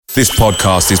This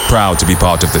podcast is proud to be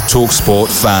part of the TalkSport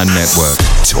Fan Network.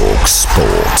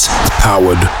 TalkSport.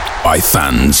 Powered by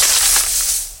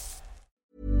fans.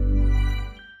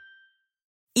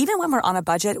 Even when we're on a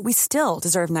budget, we still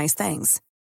deserve nice things.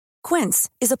 Quince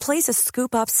is a place to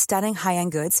scoop up stunning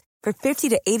high-end goods for 50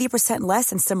 to 80%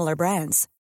 less than similar brands.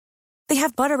 They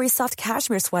have buttery soft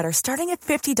cashmere sweaters starting at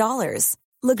 $50,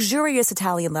 luxurious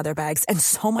Italian leather bags, and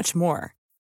so much more.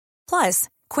 Plus,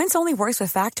 Quince only works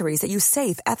with factories that use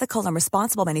safe, ethical, and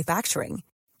responsible manufacturing.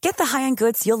 Get the high-end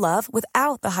goods you'll love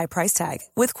without the high price tag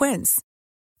with Quince.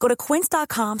 Go to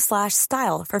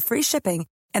quince.com/style for free shipping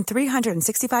and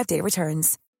 365-day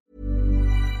returns.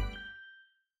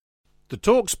 The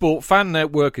TalkSport Fan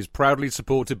Network is proudly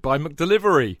supported by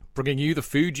McDelivery, bringing you the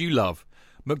food you love.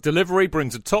 McDelivery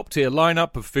brings a top-tier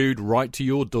lineup of food right to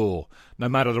your door. No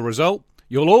matter the result,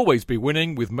 you'll always be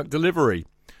winning with McDelivery.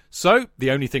 So,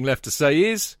 the only thing left to say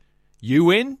is, you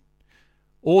win?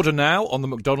 Order now on the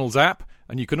McDonald's app,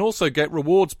 and you can also get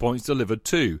rewards points delivered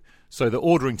too, so that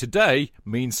ordering today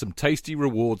means some tasty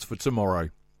rewards for tomorrow.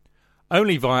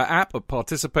 Only via app at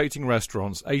participating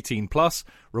restaurants. 18 plus.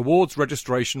 Rewards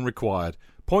registration required.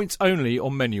 Points only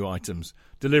on menu items.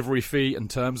 Delivery fee and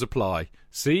terms apply.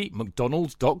 See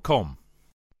mcdonalds.com.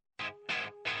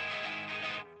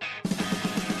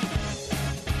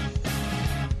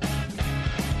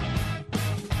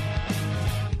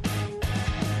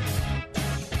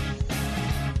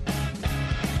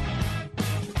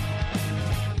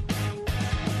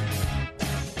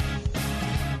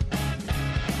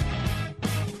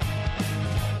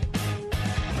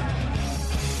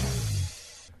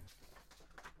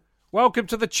 Welcome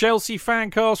to the Chelsea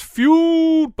Fancast,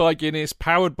 fueled by Guinness,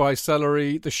 powered by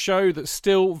Celery, the show that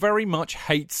still very much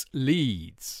hates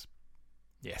Leeds.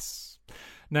 Yes.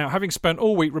 Now, having spent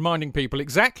all week reminding people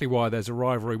exactly why there's a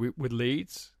rivalry with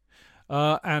Leeds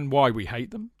and why we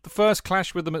hate them, the first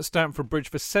clash with them at Stamford Bridge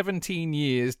for 17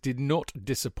 years did not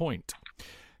disappoint.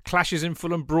 Clashes in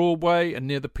Fulham Broadway and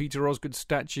near the Peter Osgood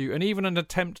statue, and even an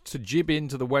attempt to jib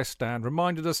into the West Stand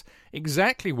reminded us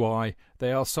exactly why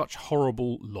they are such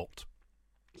horrible lot.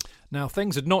 Now,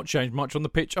 things had not changed much on the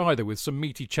pitch either, with some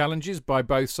meaty challenges by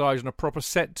both sides and a proper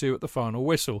set-to at the final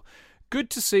whistle.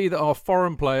 Good to see that our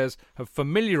foreign players have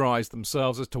familiarised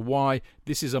themselves as to why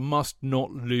this is a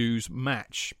must-not-lose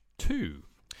match, too.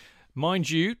 Mind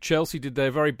you, Chelsea did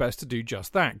their very best to do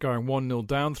just that, going 1-0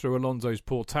 down through Alonso's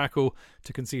poor tackle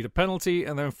to concede a penalty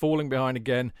and then falling behind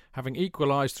again, having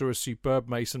equalised through a superb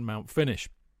Mason Mount finish.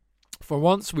 For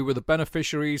once, we were the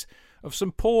beneficiaries of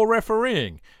some poor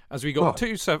refereeing, as we got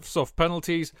two soft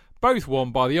penalties, both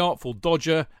won by the artful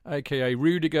dodger, aka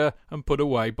Rudiger, and put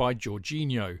away by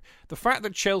Jorginho. The fact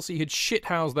that Chelsea had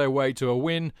shithoused their way to a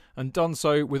win, and done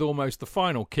so with almost the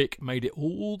final kick, made it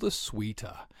all the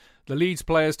sweeter. The Leeds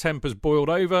players' tempers boiled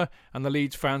over, and the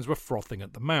Leeds fans were frothing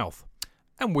at the mouth.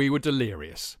 And we were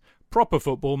delirious. Proper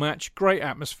football match, great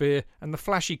atmosphere, and the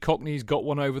flashy Cockneys got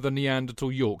one over the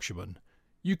Neanderthal Yorkshireman.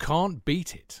 You can't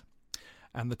beat it.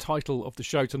 And the title of the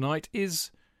show tonight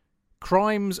is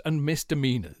Crimes and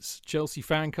Misdemeanours, Chelsea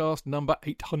Fancast number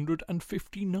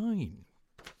 859.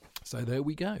 So there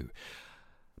we go.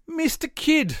 Mr.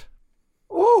 Kidd.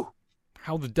 Oh,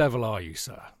 how the devil are you,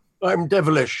 sir? I'm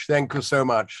devilish. Thank you so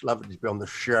much. Lovely to be on the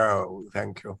show.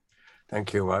 Thank you.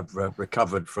 Thank you. I've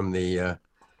recovered from the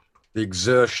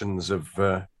exertions of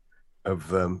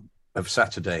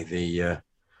Saturday, the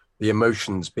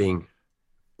emotions being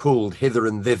pulled hither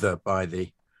and thither by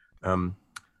the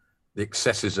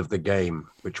excesses of the game,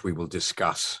 which we will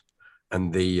discuss,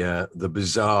 and the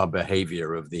bizarre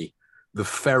behaviour of the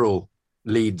feral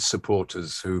Leeds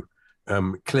supporters who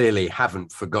clearly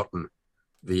haven't forgotten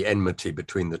the enmity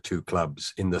between the two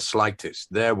clubs in the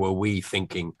slightest. There were we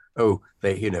thinking,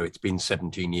 it's been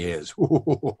 17 years.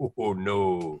 Oh,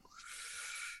 no.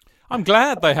 I'm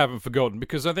glad they haven't forgotten,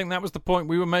 because I think that was the point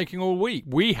we were making all week.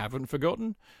 We haven't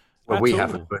forgotten. Well, we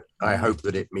haven't, but I hope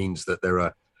that it means that there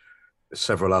are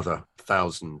several other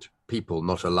thousand people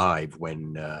not alive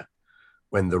when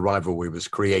the rivalry was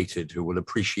created who will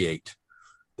appreciate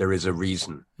there is a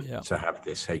reason to have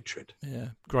this hatred. Yeah,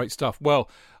 great stuff. Well,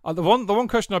 the one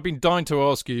question I've been dying to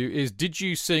ask you is, did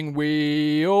you sing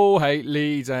 "We All Hate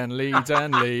Leeds and Leeds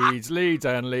and Leeds, Leeds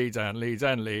and Leeds and Leeds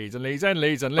and Leeds and Leeds and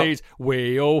Leeds and Leeds,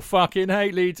 we all fucking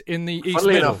hate Leeds" in the East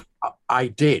Middle? Enough, I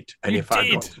did, and you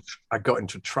did? I got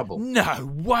into trouble.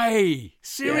 No way!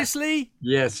 Seriously?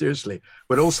 Yeah, seriously.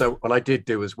 But also, what I did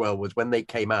do as well was when they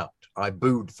came out, I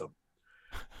booed them,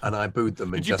 and I booed them.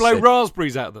 Did you blow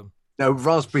raspberries at them? No,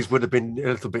 raspberries would have been a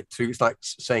little bit too. It's like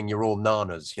saying you're all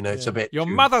nanas. You know, it's a bit. Your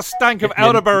too, mother stank of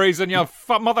elderberries, and your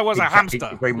mother was a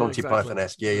hamster. Very Monty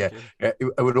Python-esque. Yeah. They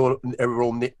were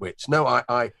all nitwits. No,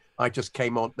 I just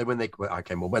came on when they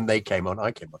came on. When they came on,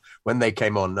 I came on. When they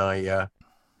came on, I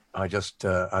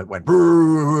went,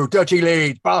 boo, dirty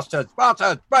Leeds, bastards,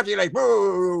 dirty Leeds,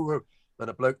 boo. Then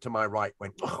a bloke to my right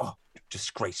went, oh,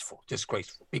 disgraceful.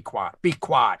 Be quiet.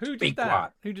 Who did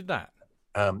that? Who did that?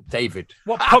 David.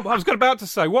 I was about to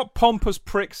say, what pompous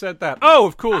prick said that? Oh,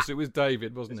 of course, it was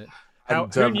David, wasn't it?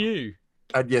 Who knew?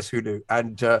 And yes, who knew?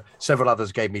 And several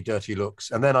others gave me dirty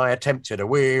looks. And then I attempted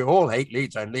we all hate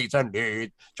Leeds and Leeds and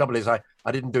Leeds. Trouble is, I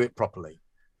didn't do it properly.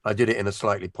 I did it in a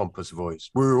slightly pompous voice.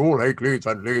 We all hate Leeds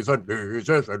and Leeds and Leeds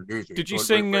and Leeds. Did you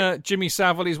sing Jimmy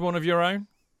Savile is one of your own?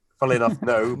 Funnily enough,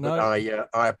 no. But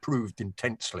I approved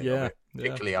intensely of it,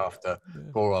 particularly after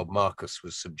poor old Marcus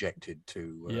was subjected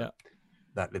to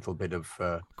that little bit of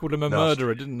called him a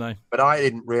murderer, didn't they? But I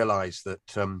didn't realise that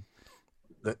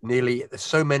that nearly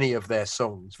so many of their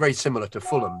songs, very similar to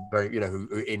Fulham,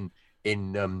 who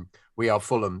in We Are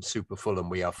Fulham, Super Fulham,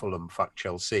 We Are Fulham, Fuck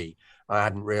Chelsea. I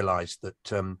hadn't realised that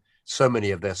so many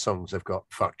of their songs have got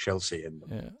Fuck Chelsea in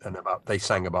them, and they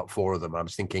sang about 4 of them. I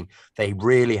was thinking they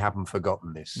really haven't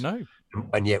forgotten this. No.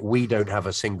 And yet we don't have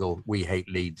a single We Hate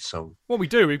Leeds song. Well, we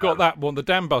do. We've got that one, the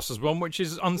Dam Busters one, which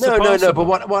is unsurpassable.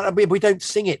 No. But what we don't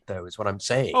sing it though, is what I'm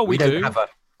saying. Oh, we do.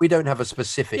 We don't have a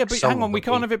specific. Yeah, but song hang on, we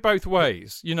can't have it both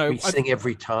ways. You know, we sing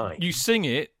every time. You sing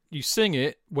it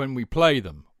when we play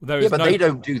them. But they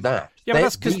don't do that. Yeah,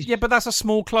 but that's a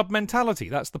small club mentality.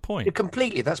 That's the point. Yeah,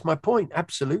 completely. That's my point.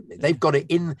 Absolutely, they've got it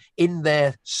in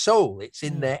their soul. It's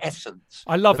in their essence.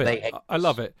 I love it. I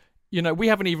love it. You know, we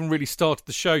haven't even really started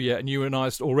the show yet, and you and I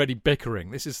are already bickering.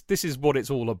 This is what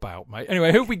it's all about, mate.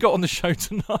 Anyway, who have we got on the show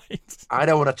tonight? I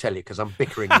don't want to tell you because I'm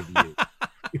bickering with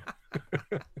you.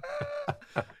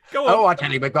 Go on. Oh, I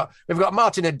tell you, we've got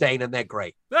Martin and Dane, and they're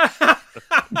great.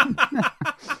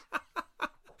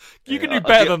 You can do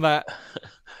better than that.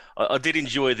 I did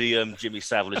enjoy the Jimmy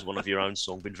Savile is one of your own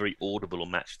song. Been very audible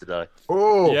on Match Today.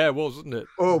 Oh, yeah, it was, wasn't it?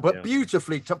 Oh, but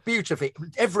beautifully.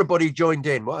 Everybody joined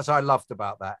in. What I loved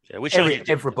about that. Yeah,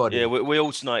 everybody. Yeah, we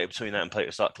alternated between that and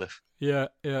Peter Sutcliffe. Yeah,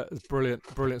 it's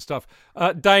brilliant stuff.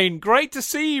 Dane, great to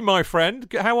see you, my friend.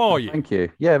 How are you? Thank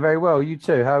you. Yeah, very well. You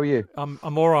too. How are you?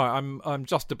 I'm all right. I'm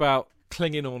just about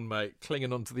clinging on, mate.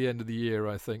 Clinging on to the end of the year,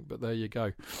 I think. But there you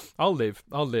go. I'll live.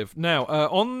 Now,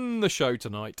 on the show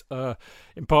tonight,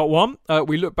 in part 1,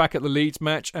 we look back at the Leeds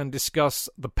match and discuss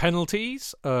the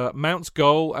penalties, Mount's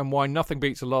goal, and why nothing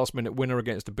beats a last-minute winner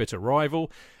against a bitter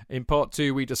rival. In part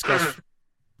 2, we discuss...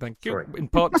 Thank you. Sorry. In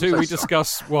part 2, we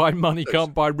discuss why money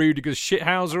can't buy Rudiger's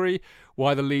shithousery,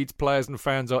 why the Leeds players and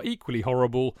fans are equally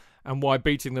horrible, and why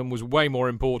beating them was way more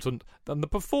important than the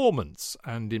performance.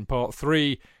 And in part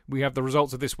 3, we have the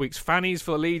results of this week's fannies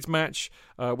for the Leeds match.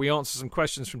 We answer some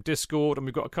questions from Discord, and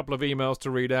we've got a couple of emails to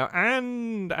read out.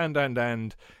 And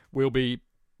we'll be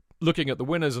looking at the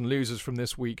winners and losers from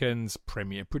this weekend's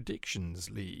Premier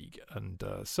Predictions League. And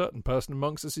a certain person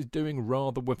amongst us is doing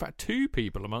rather well. In fact, 2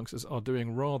 people amongst us are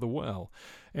doing rather well.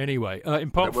 Anyway, in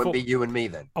part 4... It won't be you and me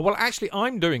then. Well, actually,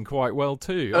 I'm doing quite well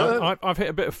too. I've hit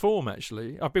a bit of form,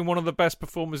 actually. I've been one of the best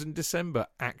performers in December,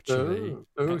 actually.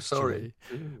 Sorry.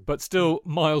 But still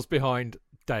miles behind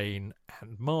Dane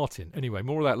and Martin. Anyway,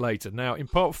 more of that later. Now, in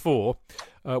part 4,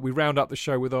 we round up the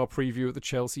show with our preview of the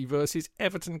Chelsea versus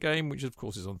Everton game, which of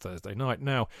course is on Thursday night.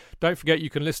 Now, don't forget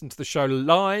you can listen to the show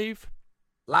live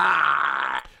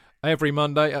every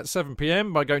Monday at 7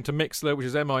 p.m. by going to Mixlr, which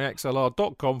is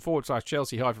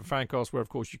mixlr.com/Chelsea-fancast, where of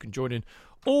course you can join in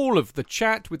all of the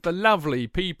chat with the lovely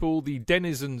people, the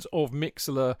denizens of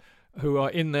Mixlr, who are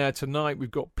in there tonight.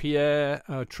 We've got Pierre,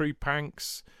 True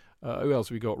Panks. Who else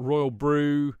have we got? Royal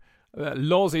Brew.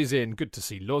 Loz is in. Good to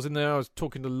see Loz in there. I was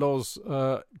talking to Loz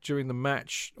during the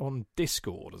match on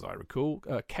Discord, as I recall.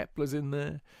 Kepler's in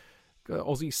there.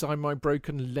 Aussie Sign My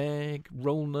Broken Leg.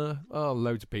 Rollner. Oh,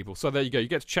 loads of people. So there you go. You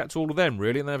get to chat to all of them,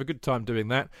 really, and they have a good time doing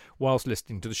that whilst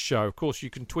listening to the show. Of course, you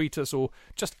can tweet us or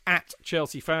just at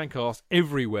Chelsea Fancast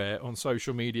everywhere on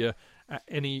social media at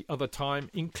any other time,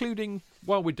 including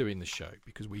while we're doing the show,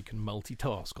 because we can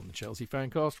multitask on the Chelsea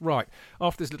Fancast. Right,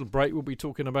 after this little break, we'll be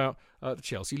talking about the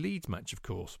Chelsea Leeds match, of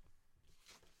course.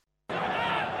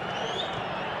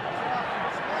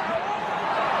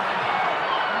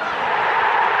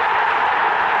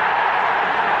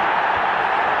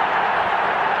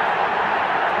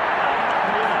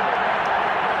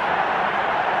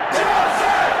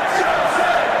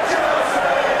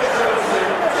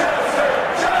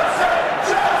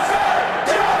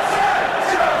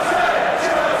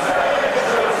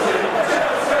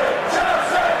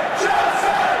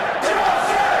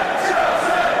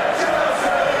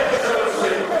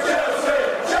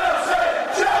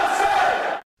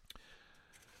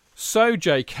 So,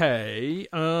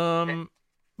 JK,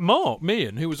 Mark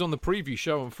Meehan, who was on the preview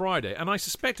show on Friday, and I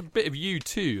suspect a bit of you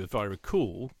too, if I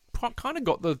recall, kind of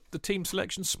got the team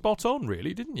selection spot on,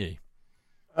 really, didn't you?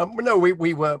 No,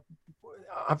 we were.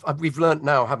 We've learnt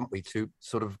now, haven't we, to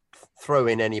sort of throw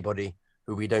in anybody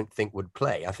who we don't think would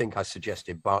play. I think I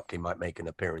suggested Barkley might make an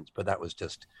appearance, but that was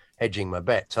just hedging my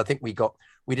bets. I think we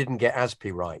didn't get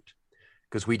Aspi right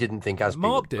because we didn't think Aspi.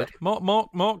 Mark did.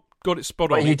 Mark got it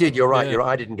spot on. He did. You're right.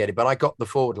 I didn't get it, but I got the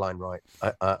forward line right.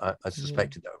 I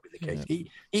suspected that would be the case. Yeah.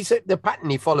 He said the pattern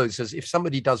he follows is if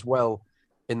somebody does well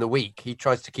in the week, he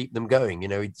tries to keep them going. You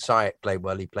know, Sayek played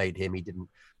well. He played him. He didn't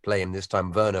play him this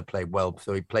time. Werner played well,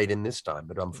 so he played him this time.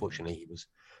 But unfortunately,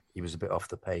 he was a bit off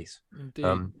the pace.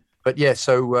 Indeed. But yeah,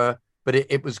 but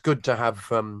it was good to have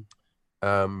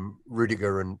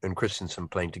Rudiger and Christensen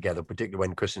playing together, particularly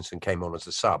when Christensen came on as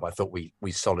a sub. I thought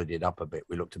we solided up a bit.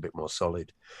 We looked a bit more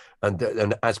solid. And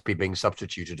Aspi being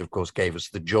substituted, of course, gave us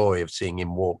the joy of seeing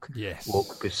him walk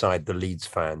beside the Leeds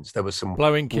fans. There were some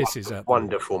blowing kisses at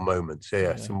wonderful moments.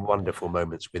 Yeah, some wonderful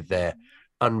moments with their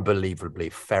unbelievably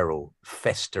feral,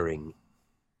 festering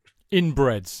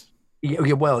inbreds.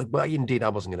 Yeah, well, indeed, I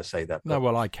wasn't going to say that. No,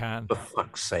 well, I can. For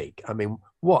fuck's sake. I mean,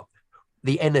 what?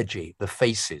 The energy, the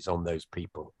faces on those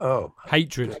people. Oh.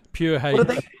 Hatred, pure hate.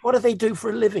 What do they do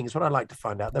for a living is what I'd like to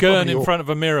find out. Gurn in front of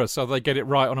a mirror so they get it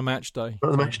right on a match day.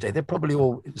 On a match day. They're probably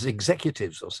all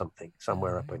executives or something,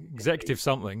 somewhere up in... Executive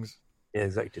somethings. Yeah,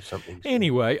 executive somethings.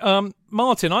 Anyway,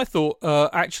 Martin, I thought,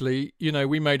 actually,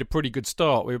 we made a pretty good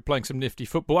start. We were playing some nifty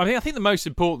football. I think the most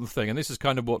important thing, and this is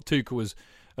kind of what Tuchel was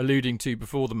alluding to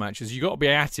before the match, is you got to be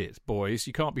at it, boys.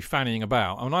 You can't be fannying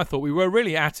about. And I thought we were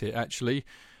really at it, actually,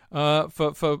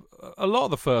 for a lot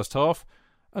of the first half,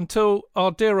 until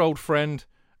our dear old friend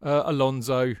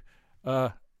Alonso,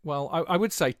 I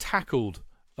would say tackled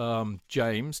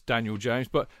Daniel James,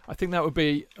 but I think that would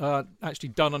be actually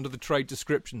done under the Trade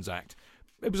Descriptions Act.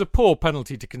 It was a poor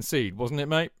penalty to concede, wasn't it,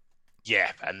 mate?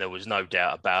 Yeah, and there was no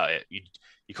doubt about it.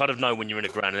 You kind of know when you're in the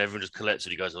ground and everyone just collects it.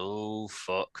 He goes, oh,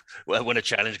 fuck. Well, when a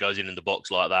challenge goes in the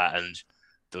box like that, and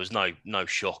there was no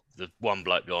shock. The one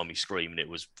bloke behind me screaming, it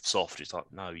was soft. It's like,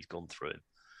 no, he's gone through him.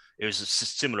 It was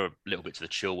similar a little bit to the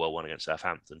Chilwell one against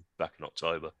Southampton back in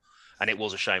October. And it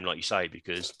was a shame, like you say,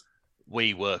 because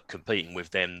we were competing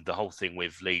with them. The whole thing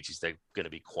with Leeds is they're going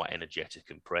to be quite energetic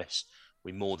and press.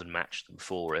 We more than matched them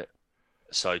for it.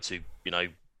 So to,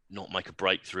 not make a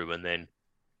breakthrough and then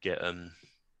get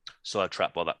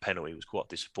sidetracked by that penalty was quite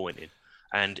disappointing.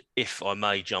 And if I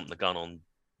may jump the gun on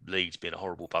Leeds being a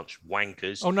horrible bunch of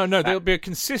wankers. Oh, no, there'll be a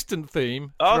consistent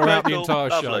theme throughout the entire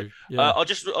show. Yeah. I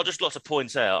just like to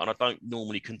point out, and I don't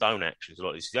normally condone actions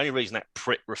like this, the only reason that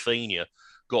prick Rafinha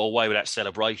got away with that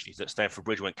celebration is that Stamford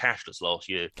Bridge went cashless last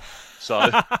year. So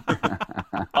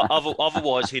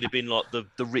otherwise he'd have been like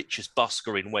the richest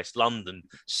busker in West London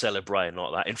celebrating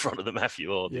like that in front of the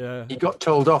Matthew Hardy. Yeah. He got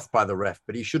told off by the ref,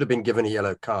 but he should have been given a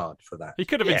yellow card for that. He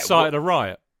could have incited a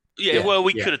riot.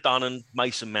 We could have done, and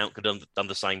Mason Mount could have done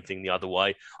the same thing the other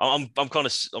way. I'm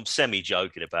semi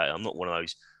joking about it. I'm not one of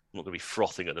those. I'm not going to be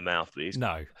frothing at the mouth, but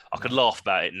I could laugh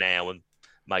about it now, and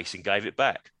Mason gave it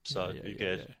back. So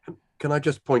good. Can I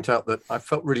just point out that I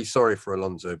felt really sorry for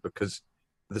Alonso because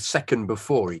the second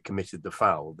before he committed the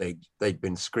foul, they'd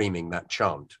been screaming that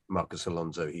chant, Marcus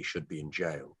Alonso, he should be in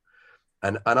jail,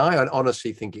 and I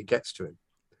honestly think it gets to him.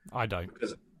 I don't.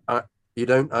 Because you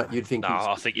don't. You'd think. No,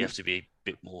 I think you have to be a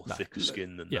bit more thicker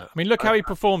skin than that. I mean, look how he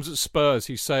performs at Spurs.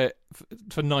 He say it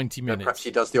for 90 minutes. Perhaps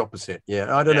he does the opposite.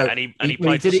 Yeah, I don't know. And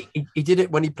he did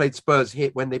it when he played Spurs here.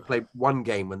 When they played one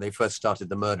game when they first started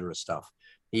the murderer stuff,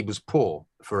 he was poor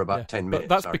for about 10 minutes.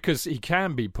 But that's because he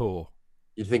can be poor.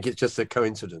 You think it's just a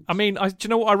coincidence? I mean, do you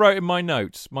know what I wrote in my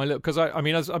notes? Because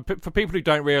for people who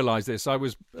don't realise this, I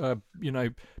was,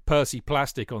 Percy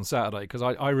Plastic on Saturday because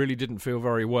I really didn't feel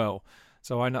very well.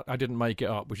 So I didn't make it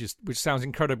up, which sounds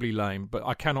incredibly lame, but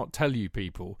I cannot tell you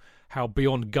people how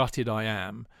beyond gutted I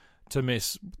am to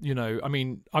miss.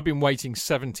 I've been waiting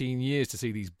 17 years to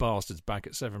see these bastards back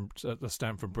at the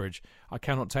Stamford Bridge. I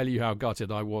cannot tell you how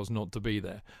gutted I was not to be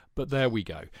there. But there we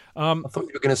go. I thought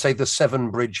you were going to say the Seven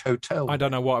Bridge Hotel. I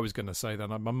don't know what I was going to say then.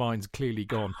 My mind's clearly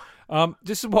gone.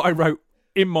 This is what I wrote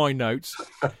in my notes.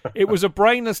 It was a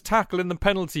brainless tackle in the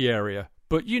penalty area,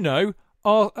 but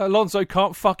Alonso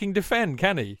can't fucking defend,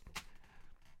 can he?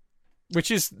 Which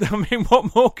is,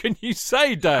 what more can you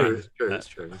say, Dane? It's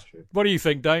true. What do you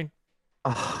think, Dane?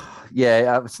 He's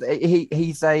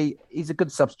a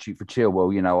good substitute for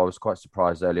Chilwell. I was quite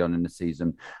surprised early on in the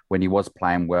season when he was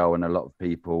playing well, and a lot of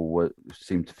people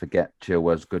seemed to forget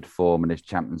Chilwell's good form and his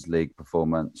Champions League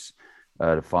performance.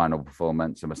 the final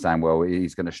performance, and we're saying, well,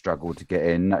 he's going to struggle to get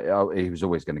in. He was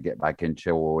always going to get back in.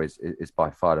 Chilwell is by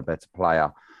far the better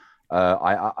player.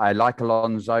 I like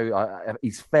Alonso.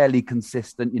 He's fairly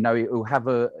consistent. You know, he'll have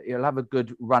a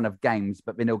good run of games,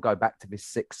 but then he'll go back to this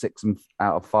 6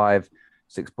 out of 5,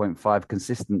 6.5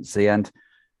 consistency. And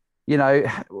you know,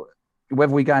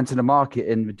 whether we go into the market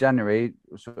in January,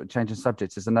 sort of changing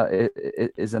subjects is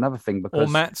another thing. Because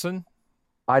or Maatsen,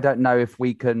 I don't know if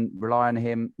we can rely on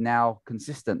him now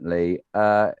consistently.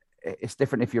 It's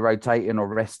different if you're rotating or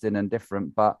resting and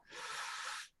different, but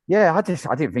yeah, I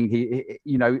didn't think he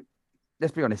you know.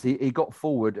 Let's be honest, he got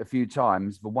forward a few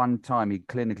times. The one time he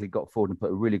clinically got forward and put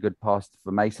a really good pass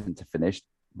for Mason to finish,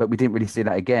 but we didn't really see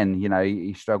that again. You know,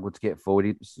 he struggled to get forward.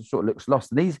 He sort of looks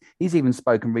lost. And he's even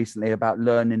spoken recently about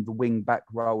learning the wing-back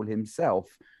role himself,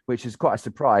 which is quite a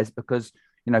surprise because,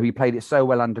 you know, he played it so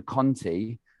well under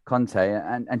Conte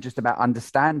and just about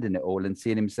understanding it all and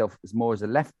seeing himself as more as a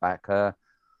left-back.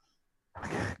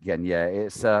 Again, yeah,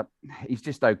 he's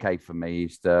just okay for me.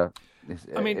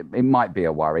 It might be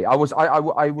a worry. I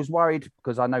was worried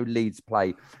because I know Leeds play,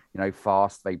 you know,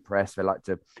 fast. They press. They like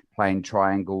to play in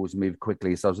triangles, move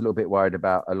quickly. So I was a little bit worried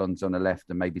about Alonso on the left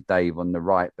and maybe Dave on the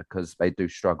right because they do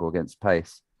struggle against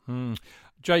pace.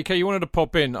 JK, you wanted to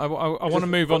pop in. I want to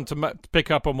move on to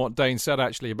pick up on what Dane said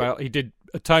actually about he did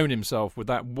atone himself with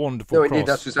that wonderful cross. Indeed,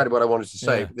 that's exactly what I wanted to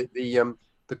say. Yeah.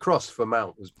 The cross for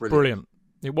Mount was brilliant.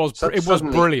 It was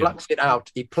brilliant.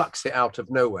 He plucks it out of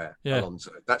nowhere, yeah.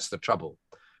 Alonso. That's the trouble.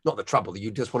 Not the trouble.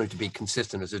 You just want him to be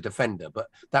consistent as a defender, but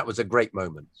that was a great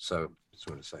moment. So I just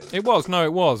want to say that. It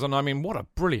was. And I mean, what a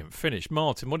brilliant finish.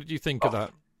 Martin, what did you think of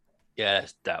that? Yeah,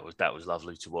 that was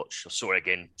lovely to watch. I saw it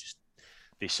again just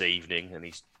this evening, and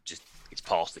it's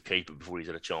past the keeper before he's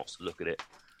had a chance to look at it.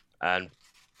 And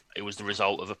it was the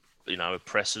result of a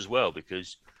press as well,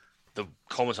 because the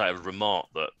commentator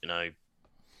remarked that, you know,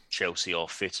 Chelsea are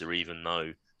fitter,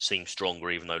 seem stronger,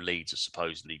 even though Leeds are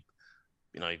supposedly,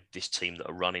 you know, this team that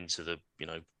are run into the, you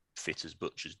know, fitters,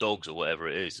 butchers, dogs, or whatever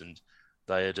it is. And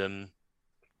they had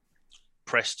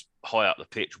pressed high up the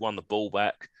pitch, won the ball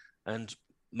back, and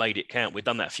made it count. We'd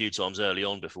done that a few times early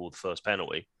on before the first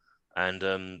penalty, and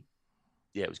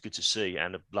it was good to see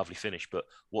and a lovely finish. But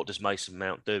what does Mason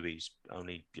Mount do? He's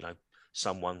only, you know,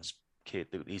 someone's kid.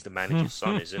 He's the manager's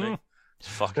son, isn't he? It's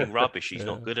fucking rubbish. He's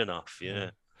not good enough. Yeah.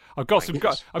 I've got some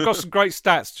great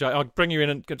stats, Jay. I'll bring you in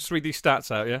and just read these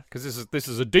stats out, yeah, because this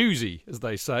is a doozy, as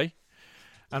they say.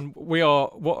 And we are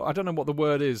I don't know what the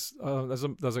word is. There's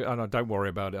a don't worry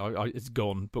about it. It's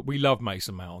gone. But we love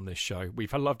Mason Mount on this show.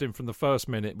 We've loved him from the first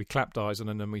minute. We clapped eyes on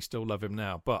him, and we still love him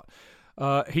now. But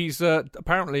he's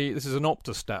apparently, this is an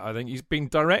Opta stat, I think. He's been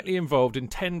directly involved in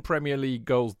 10 Premier League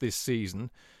goals this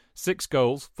season. 6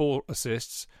 goals, 4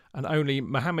 assists, and only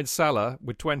Mohamed Salah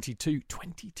with 22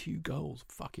 goals.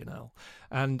 Fucking hell.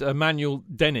 And Emmanuel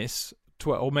Dennis,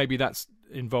 or maybe that's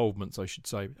involvements, I should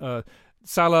say.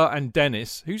 Salah and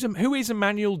Dennis. Who is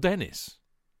Emmanuel Dennis?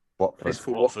 Watford.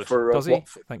 Does he?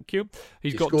 Watford. Thank you.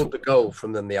 He scored the goal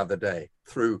from them the other day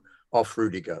off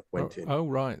Rudiger, went in. Oh,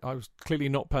 right. I was clearly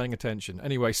not paying attention.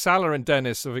 Anyway, Salah and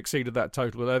Dennis have exceeded that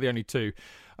total, but they're the only 2.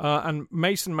 And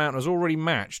Mason Mount has already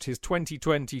matched his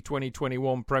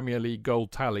 2020-2021 Premier League goal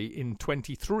tally in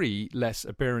 23 less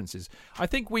appearances. I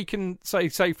think we can say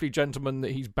safely, gentlemen,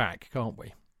 that he's back, can't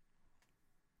we?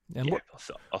 And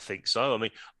I think so. I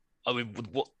mean,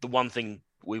 what the one thing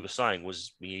we were saying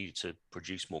was we needed to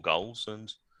produce more goals,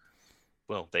 and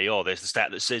well, there you are. There's the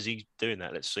stat that says he's doing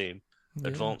that. Let's see him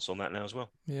advance on that now as well.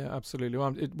 Yeah, absolutely.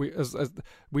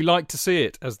 We like to see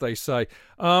it, as they say.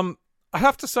 I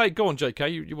have to say, go on,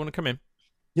 JK. You want to come in?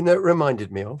 You know, it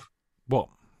reminded me of what?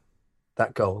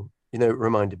 That goal. You know, it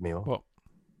reminded me of what?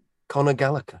 Conor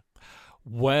Gallagher.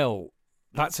 Well,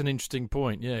 that's an interesting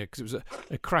point, yeah, because it was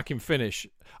a cracking finish.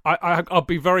 I'll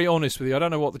be very honest with you. I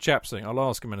don't know what the chap's saying. I'll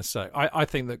ask him in a sec. I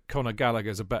think that Conor Gallagher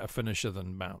is a better finisher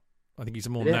than Mount. I think he's a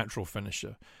more natural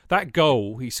finisher. That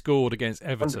goal he scored against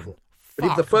Everton. Wonderful.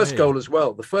 But the first goal as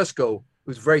well. The first goal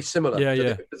was very similar.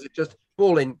 Yeah. Because it just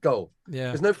ball in, goal. Yeah.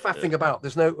 There's no faffing about.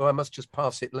 There's no, I must just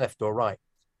pass it left or right.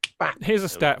 Back. Here's a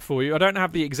stat for you. I don't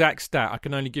have the exact stat. I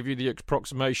can only give you the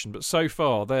approximation. But so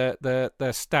far, their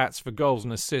stats for goals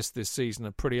and assists this season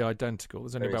are pretty identical.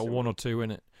 There's only about 1 or 2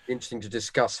 in it. Interesting to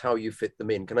discuss how you fit them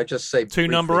in. Can I just say 2 briefly,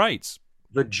 number 8s?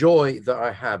 The joy that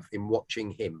I have in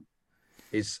watching him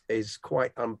is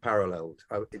quite unparalleled.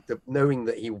 Knowing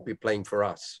that he will be playing for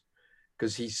us,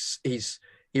 because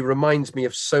he reminds me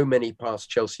of so many past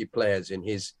Chelsea players in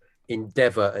his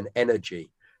endeavour and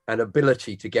energy and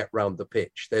ability to get round the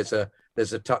pitch. There's a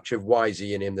touch of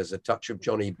Wisey in him. There's a touch of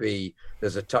Johnny B.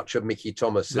 There's a touch of Mickey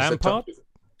Thomas. There's Lampard?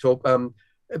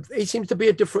 He seems to be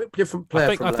a different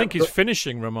player. I think his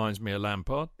finishing reminds me of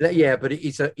Lampard. Yeah, but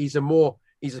he's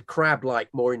a crab-like,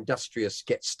 more industrious,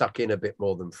 gets stuck in a bit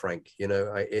more than Frank.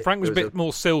 Frank was a bit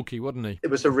more silky, wasn't he? It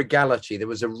was a regality. There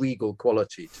was a regal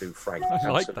quality to Frank. I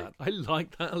like that. I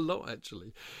like that a lot,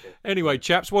 actually. Anyway,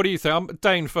 chaps, what do you think?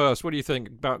 Dane first. What do you think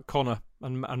about Connor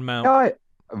and Mount? I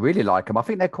really like them. I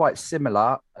think they're quite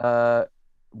similar.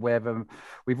 Whether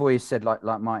we've always said, like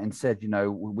Martin said,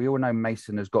 we all know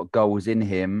Mason has got goals in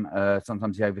him.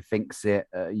 Sometimes he overthinks it.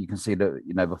 You can see that,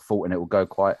 the fault and it will go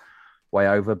quite way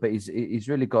over. But he's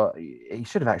really got. He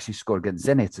should have actually scored against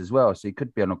Zenit as well, so he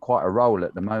could be on quite a roll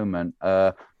at the moment.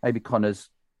 Maybe Connor's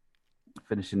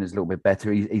finishing is a little bit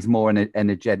better. He's more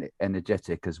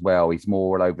energetic as well. He's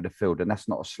more all over the field, and that's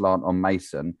not a slant on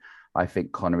Mason. I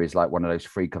think Connor is like one of those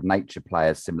freak of nature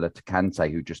players, similar to Kante,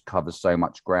 who just covers so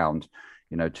much ground.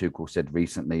 Tuchel said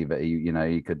recently that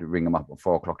he could ring him up at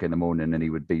 4 o'clock in the morning and he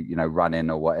would be, running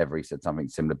or whatever. He said something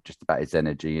similar just about his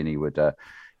energy, and he would,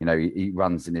 he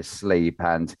runs in his sleep.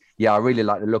 And yeah, I really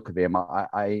like the look of him.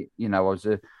 I was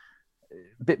a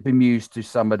bit bemused to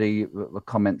somebody the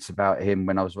comments about him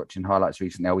when I was watching highlights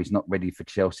recently. Oh, he's not ready for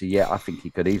Chelsea yet. I think he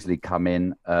could easily come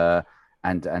in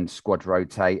and squad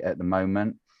rotate at the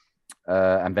moment.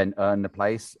 And then earn the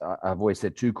place. I've always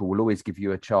said Tuchel will always give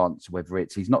you a chance, whether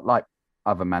he's not like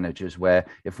other managers where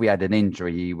if we had an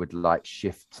injury, he would like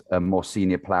shift a more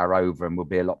senior player over and will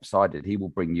be a lopsided. He will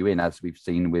bring you in, as we've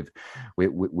seen with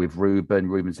Ruben.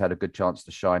 Ruben's had a good chance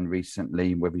to shine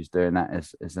recently. Whether he's doing that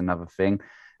is another thing.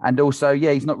 And also,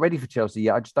 yeah, he's not ready for Chelsea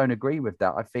yet. I just don't agree with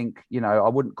that. I think, I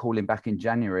wouldn't call him back in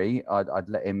January. I'd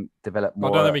let him develop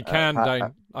more. I don't think he can,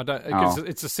 Dane. I don't.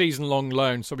 It's a season-long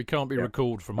loan, so he can't be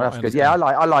recalled from. That's good. Yeah, I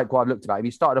like what I've looked about him.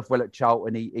 He started off well at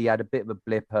Charlton. He had a bit of a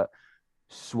blip at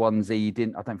Swansea.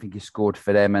 I don't think he scored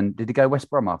for them. And did he go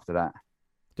West Brom after that?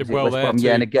 Did well there. Brom?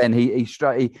 Yeah, and again he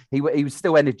was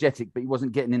still energetic, but he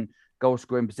wasn't getting in goal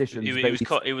scoring positions.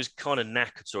 He was kind of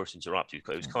knackered. Sorry to interrupt you.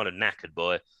 He was kind of knackered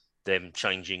by them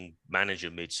changing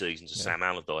manager mid-season to Sam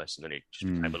Allardyce, and then it just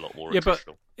became a lot more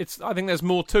attritional. But I think there's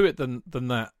more to it than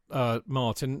that,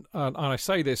 Martin. And I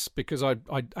say this because I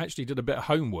actually did a bit of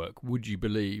homework. Would you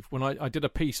believe when I did a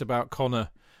piece about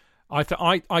Connor?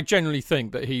 I generally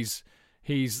think that he's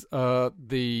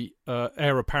the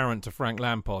heir apparent to Frank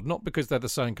Lampard, not because they're the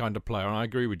same kind of player. And I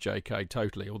agree with JK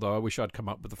totally, although I wish I'd come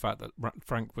up with the fact that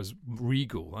Frank was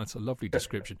regal. That's a lovely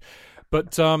description.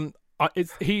 But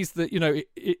he's the,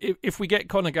 if we get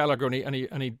Conor Gallagher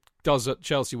and he does at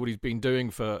Chelsea what he's been doing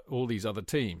for all these other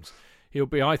teams, he'll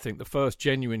be, I think, the first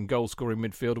genuine goal-scoring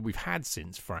midfielder we've had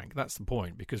since Frank. That's the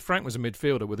point, because Frank was a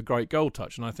midfielder with a great goal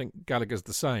touch, and I think Gallagher's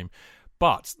the same.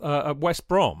 But at West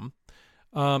Brom,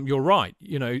 you're right.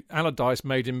 Allardyce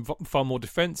made him far more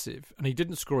defensive, and he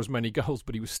didn't score as many goals,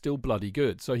 but he was still bloody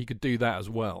good, so he could do that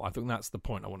as well. I think that's the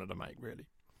point I wanted to make, really.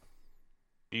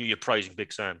 You're praising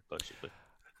Big Sam, basically.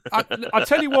 I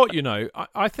tell you what,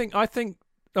 I think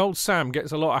old Sam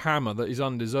gets a lot of hammer that is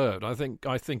undeserved. I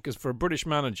think as for a British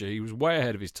manager, he was way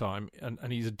ahead of his time,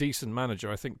 and he's a decent manager.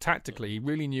 I think tactically, he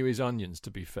really knew his onions, to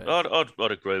be fair. I'd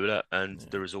agree with that. And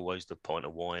there is always the pint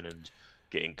of wine and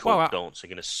getting caught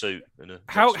dancing in a suit.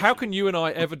 How can you and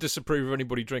I ever disapprove of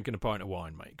anybody drinking a pint of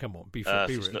wine, mate? Come on, be real.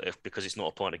 Because it's not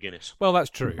a pint of Guinness. Well, that's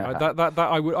true. That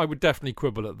I would definitely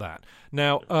quibble at that.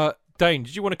 Now, Dane,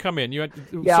 did you want to come in?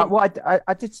 What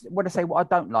I did want to say, what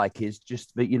I don't like is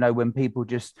just that, when people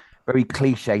just very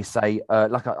cliche say,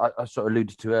 like I sort of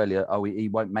alluded to earlier, he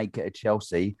won't make it at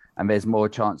Chelsea and there's more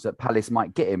chance that Palace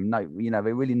might get him. No,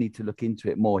 they really need to look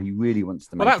into it more. He really wants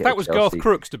to make it. That was Chelsea. Garth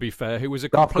Crooks, to be fair, who was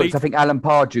Garth Crooks. I think Alan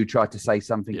Pardew tried to say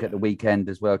something at the weekend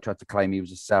as well, tried to claim he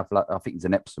was I think he's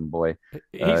an Epsom boy.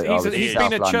 He's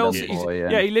been at Chelsea.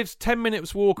 He lives 10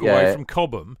 minutes walk away from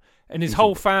Cobham. And his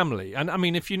whole family. And I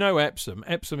mean, if you know Epsom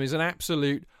is an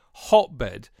absolute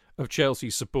hotbed of Chelsea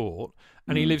support.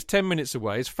 And he lives 10 minutes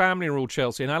away. His family are all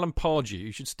Chelsea. And Alan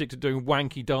Pardew should stick to doing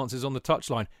wanky dances on the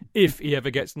touchline if he ever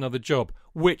gets another job,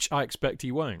 which I expect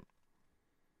he won't.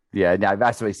 Yeah, no,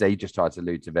 that's what he said. He just tried to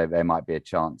allude to there might be a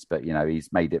chance. But,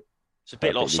 he's made it. It's a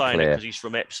bit like saying it because he's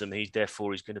from Epsom, he's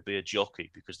going to be a jockey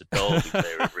because the Derby's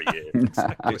there every year.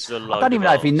 Exactly. I don't even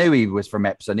know if he knew he was from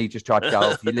Epsom. He just tried to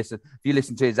go. If you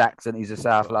listen to his accent, he's a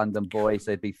South London boy,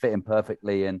 so he'd be fitting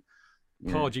perfectly. And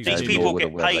these people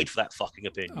get paid for that fucking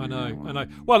opinion. I know.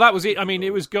 Well, that was it. I mean,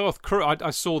 it was Garth Crooks.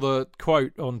 I saw the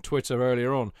quote on Twitter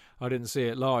earlier on. I didn't see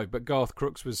it live, but Garth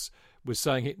Crooks was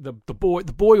saying the boy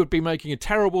would be making a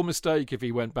terrible mistake if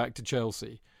he went back to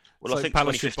Chelsea. Well, I think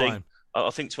 2015. I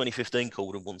think 2015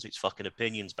 called and wants its fucking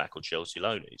opinions back on Chelsea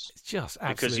loanies. It's just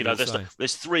absolutely because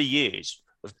there's 3 years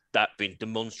of that being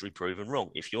demonstrably proven wrong.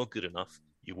 If you're good enough,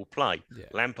 you will play. Yeah.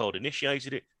 Lampard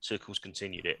initiated it, Tuchel's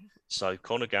continued it. So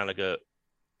Conor Gallagher,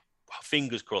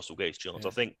 fingers crossed, will get his chance. Yeah.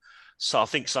 I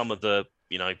think some of the,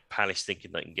 Palace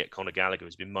thinking they can get Conor Gallagher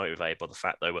has been motivated by the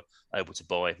fact they were able to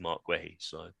buy Mark Guehi.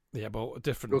 So yeah, but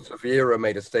different. Also, Vieira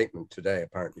made a statement today,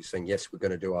 apparently saying, "Yes, we're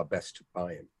going to do our best to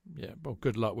buy him." Yeah, well,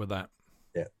 good luck with that.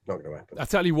 Yeah, not going to happen. I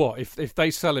tell you what, if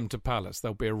they sell him to Palace,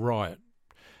 there'll be a riot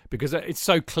because it's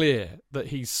so clear that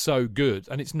he's so good,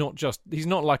 and he's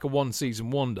not like a one-season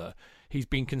wonder. He's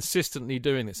been consistently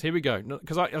doing this. Here we go.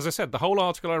 Because as I said, the whole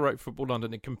article I wrote for Football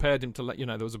London, it compared him to,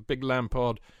 there was a big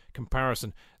Lampard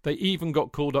comparison. They even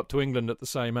got called up to England at the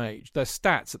same age. Their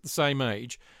stats at the same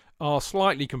age are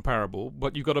slightly comparable,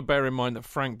 but you've got to bear in mind that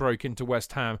Frank broke into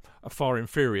West Ham, a far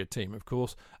inferior team, of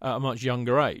course, at a much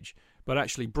younger age. But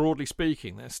actually, broadly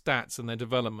speaking, their stats and their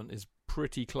development is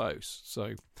pretty close.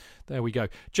 So there we go.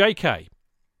 JK,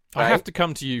 I have to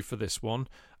come to you for this one.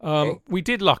 We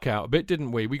did luck out a bit,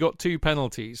 didn't we? We got 2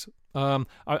 penalties.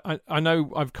 I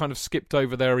know I've kind of skipped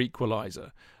over their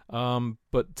equaliser,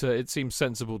 but it seems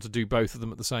sensible to do both of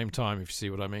them at the same time, if you see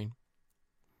what I mean.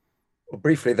 Well,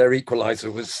 briefly, their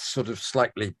equaliser was sort of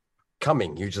slightly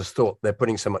coming. You just thought they're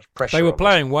putting so much pressure. They were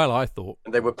playing well, I thought.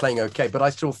 And they were playing okay, but I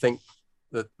still think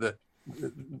that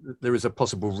there is a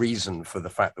possible reason for the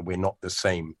fact that we're not the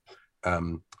same.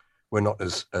 We're not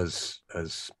as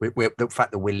the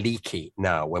fact that we're leaky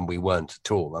now when we weren't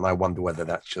at all, and I wonder whether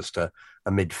that's just a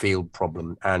midfield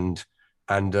problem and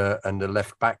a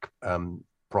left back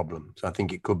problem. So I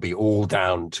think it could be all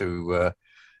down to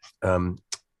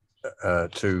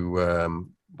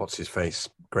what's his face,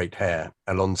 great hair,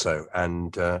 Alonso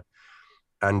and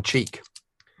Cheek.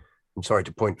 I'm sorry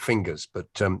to point fingers, but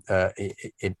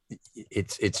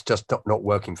it's just not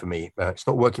working for me. It's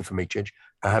not working for me, Chidge,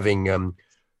 having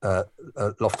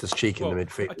Loftus-Cheek in the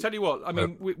midfield. I tell you what, I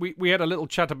mean, we had a little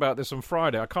chat about this on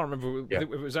Friday. I can't remember if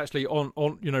it was actually on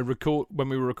record when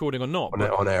we were recording or not.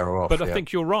 On air or off. But I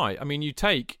think you're right. I mean, you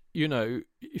take,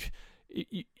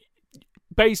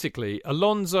 basically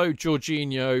Alonso,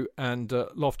 Jorginho, and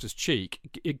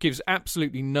Loftus-Cheek. It gives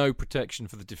absolutely no protection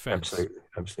for the defence.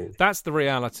 Absolutely. That's the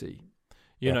reality.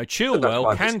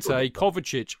 Chilwell, Kante,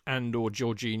 Kovacic, and/or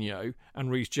Jorginho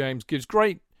and Reece James gives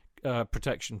great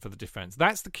protection for the defence.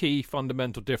 That's the key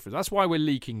fundamental difference. That's why we're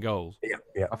leaking goals.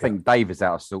 Yeah. I think Davis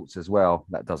out of sorts as well.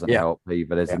 That doesn't help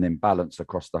either. There's an imbalance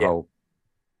across the whole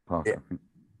park. Yeah.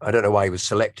 I don't know why he was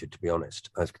selected, to be honest.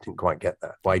 I didn't quite get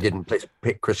that. Why he didn't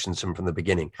pick Christensen from the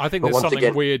beginning. I think there's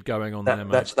something weird going on there,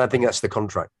 mate. I think that's the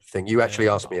contract thing. You actually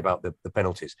asked me about the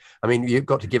penalties. I mean, you've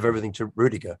got to give everything to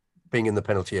Rudiger being in the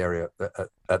penalty area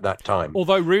at that time.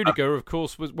 Although Rudiger, of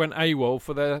course, went AWOL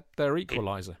for their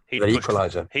equaliser.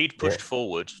 He'd pushed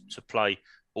forward to play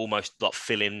almost like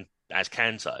fill in as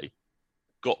Kante,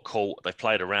 got caught, they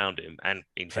played around him, and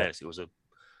in fairness, it was a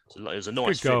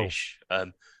nice finish.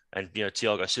 And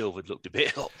Thiago Silva looked a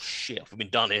bit, oh shit, have we been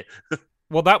done here?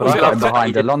 Well, that was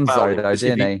behind Alonso, though,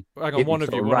 didn't he? Hang on, one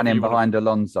of you ran in behind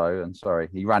Alonso, and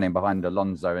he ran in behind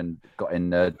Alonso and got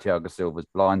in Thiago Silva's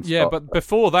blind spot. Yeah, but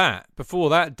before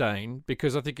that, Dane,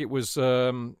 because I think it was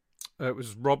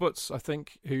Roberts, I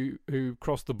think, who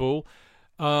crossed the ball.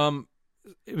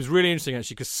 It was really interesting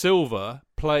actually because Silva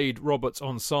played Roberts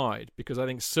onside because I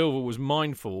think Silva was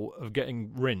mindful of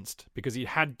getting rinsed because he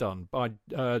had done by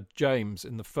James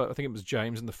in the I think it was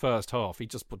James in the first half. He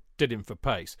just did him for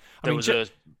pace. There was a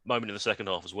moment in the second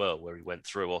half as well where he went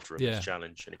through after a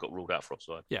challenge and it got ruled out for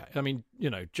offside. Yeah, I mean,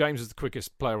 James is the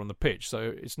quickest player on the pitch,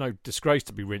 so it's no disgrace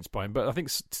to be rinsed by him. But I think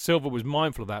Silva was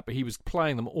mindful of that, but he was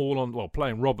playing them all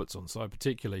playing Roberts onside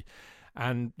particularly.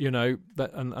 And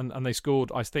and they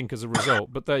scored, I think, as a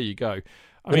result. But there you go.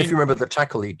 I mean, if you remember the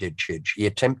tackle he did, Chidge, he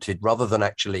attempted rather than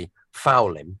actually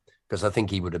foul him, because I think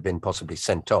he would have been possibly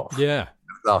sent off. Yeah,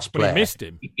 last player. But he missed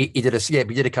him. He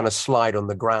did a kind of slide on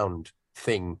the ground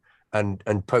thing and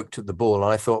poked at the ball.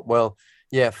 And I thought, well,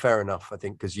 yeah, fair enough. I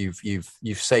think because you've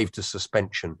saved a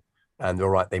suspension, and all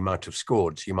right, they might have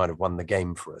scored, so you might have won the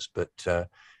game for us. But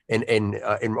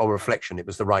on reflection, it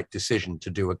was the right decision to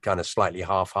do a kind of slightly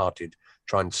half-hearted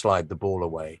try and slide the ball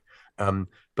away.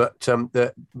 But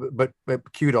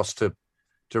kudos to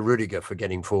Rudiger for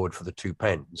getting forward for the 2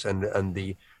 pens, and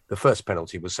the first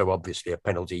penalty was so obviously a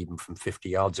penalty even from 50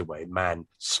 yards away. Man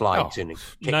slides in and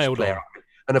kicks the player out.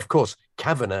 And of course,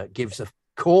 Kavanagh gives a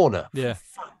corner. Yeah,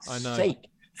 for fuck's I know. Sake.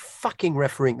 Fucking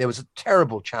refereeing. There was a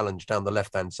terrible challenge down the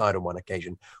left-hand side on one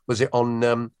occasion. Was it on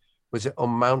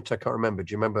Mount? I can't remember.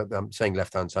 Do you remember saying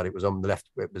left-hand side? It was on the left.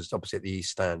 It was opposite the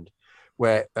east stand,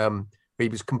 where he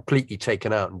was completely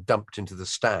taken out and dumped into the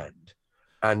stand.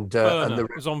 And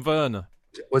it was on Werner.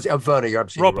 Was it Werner? You're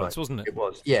absolutely Roberts, right. Wasn't it? It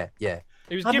was. Yeah.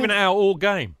 He was giving it out all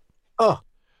game. Oh,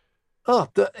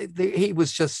 he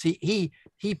was just he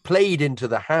played into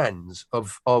the hands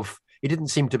of. It didn't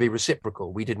seem to be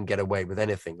reciprocal. We didn't get away with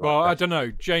anything. Well, that. I don't know.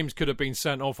 James could have been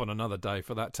sent off on another day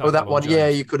for that tackle. Oh, that one, James. yeah,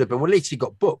 you could have been. Well, at least he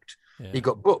got booked. Yeah. He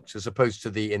got booked, as opposed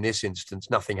to in this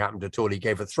instance, nothing happened at all. He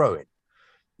gave a throw in.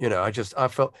 I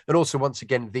felt, and also once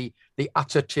again the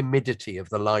utter timidity of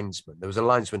the linesman. There was a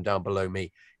linesman down below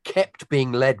me, kept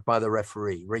being led by the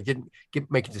referee, where he didn't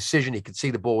make a decision. He could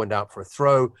see the ball went out for a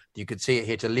throw. You could see it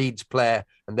hit a Leeds player,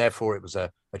 and therefore it was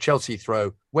a Chelsea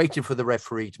throw. Waiting for the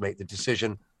referee to make the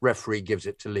decision. Referee gives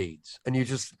it to Leeds, and you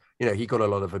just, he got a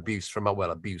lot of abuse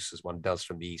abuse as one does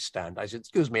from the East Stand. I said,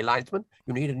 "Excuse me, linesman,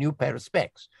 you need a new pair of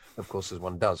specs." Of course, as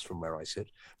one does from where I sit.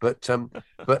 But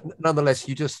nonetheless,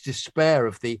 you just despair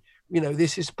of the.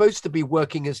 This is supposed to be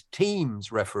working as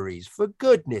teams, referees, for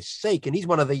goodness sake. And he's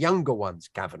one of the younger ones,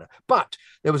 Kavanagh. But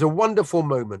there was a wonderful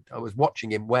moment, I was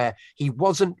watching him, where he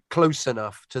wasn't close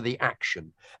enough to the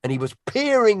action and he was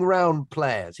peering round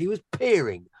players. He was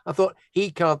peering. I thought, he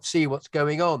can't see what's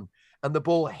going on. And the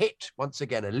ball hit, once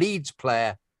again, a Leeds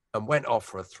player and went off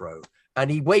for a throw. And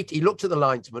he looked at the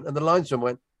linesman, and the linesman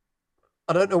went,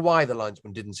 I don't know why the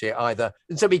linesman didn't see it either.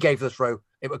 And so he gave the throw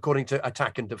according to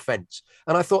attack and defence.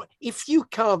 And I thought, if you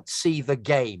can't see the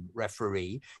game,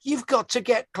 referee, you've got to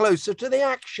get closer to the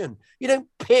action. You don't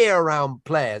peer around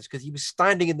players, because he was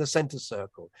standing in the centre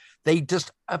circle. They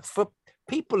just, for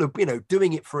people who,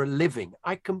 doing it for a living,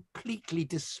 I completely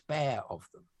despair of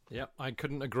them. Yeah, I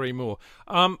couldn't agree more.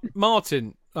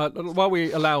 Martin, while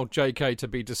we allow JK to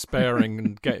be despairing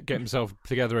and get himself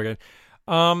together again,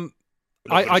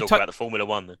 I talk about the Formula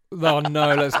One then. Oh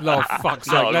no! Fuck's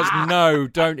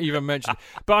sake! Don't even mention.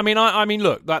 But I mean,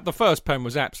 look, the first pen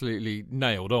was absolutely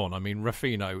nailed on. I mean,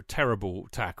 Raphinho, terrible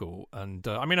tackle, and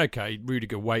okay,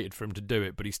 Rudiger waited for him to do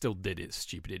it, but he still did it.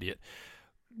 Stupid idiot.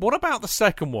 What about the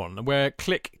second one, where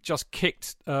Klich just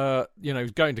kicked? He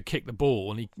was going to kick the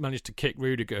ball, and he managed to kick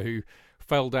Rudiger, who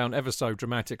fell down ever so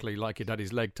dramatically, like he'd had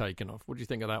his leg taken off. What do you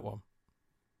think of that one?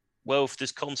 Well, if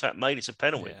there's contact made, it's a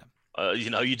penalty. Yeah.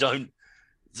 You don't.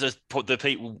 The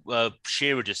people,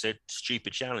 Shearer just said,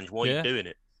 stupid challenge. Why are you doing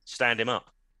it? Stand him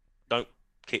up. Don't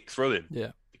kick through him.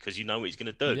 Yeah. Because you know what he's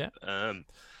going to do. Yeah.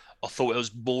 I thought it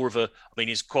was more of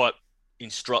it's quite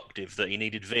instructive that he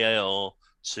needed VAR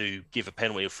to give a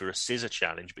penalty for a scissor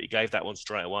challenge, but he gave that one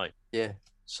straight away. Yeah.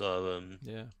 So,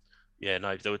 there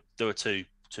were two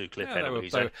clear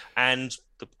penalties. And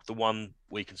the one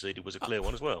we conceded was a clear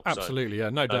one as well. Absolutely,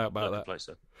 no doubt about that.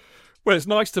 So. Well, it's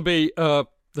nice to be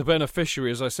the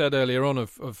beneficiary, as I said earlier on,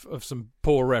 of some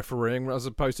poor refereeing, as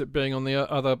opposed to it being on the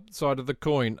other side of the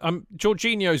coin.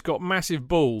 Jorginho's got massive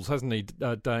balls, hasn't he,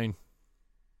 Dane?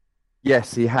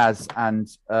 Yes, he has, and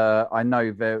I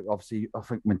know that obviously. I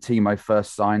think when Timo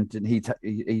first signed, he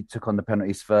took on the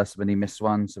penalties first when he missed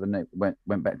one, so when it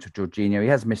went back to Jorginho, he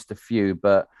has missed a few,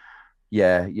 but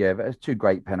yeah, there's two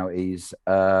great penalties.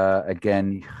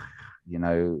 Again,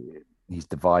 he's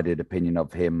divided opinion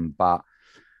of him, but.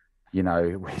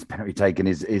 His penalty taken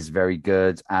is very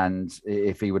good, and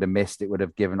if he would have missed, it would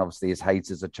have given obviously his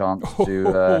haters a chance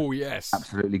to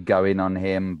absolutely go in on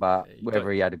him. But whether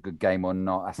he had a good game or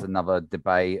not, that's another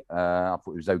debate. I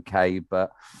thought it was okay,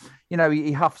 but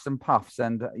he huffs and puffs,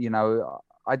 and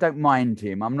I don't mind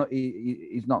him.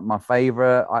 He's not my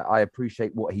favourite. I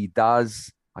appreciate what he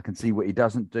does. I can see what he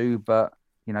doesn't do, but.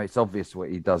 It's obvious what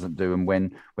he doesn't do, and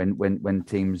when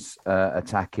teams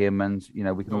attack him, and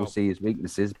we can all see his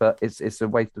weaknesses, but it's a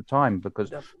waste of time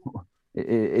because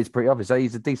it's pretty obvious. So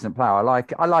he's a decent player. I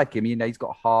like him. He's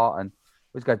got heart, and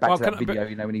let's go back to that video.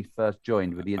 When he first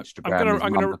joined with the Instagram,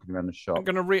 looking around the shop. I'm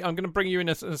going to bring you in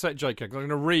a sec, JK, because I'm going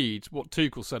to read what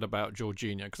Tuchel said about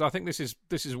Jorginho, because I think this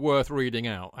is worth reading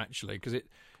out actually, because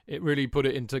it really put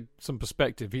it into some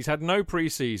perspective. He's had no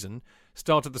pre-season,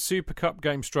 started the Super Cup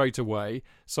game straight away,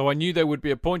 so I knew there would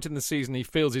be a point in the season he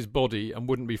feels his body and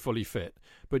wouldn't be fully fit.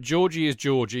 But Georgie is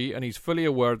Georgie, and he's fully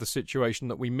aware of the situation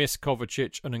that we miss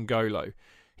Kovacic and N'Golo.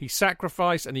 He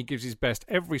sacrificed and he gives his best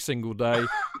every single day.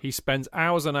 He spends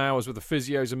hours and hours with the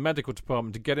physios and medical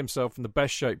department to get himself in the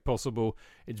best shape possible.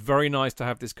 It's very nice to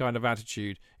have this kind of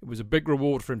attitude. It was a big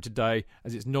reward for him today,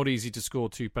 as it's not easy to score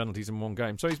 2 penalties in one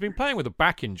game. So he's been playing with a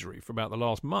back injury for about the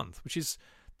last month,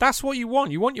 that's what you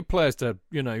want. You want your players to,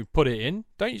 put it in,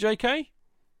 don't you, JK?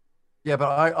 Yeah, but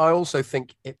I also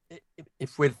think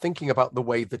if we're thinking about the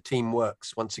way the team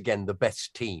works, once again, the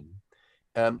best team,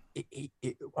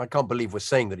 I can't believe we're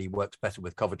saying that he works better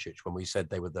with Kovacic when we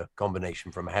said they were the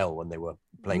combination from hell when they were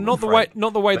playing. Not the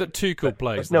way that Tuchel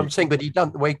plays. No, I'm saying, but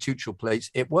the way Tuchel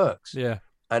plays, it works. Yeah,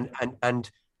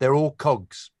 and they're all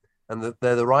cogs, and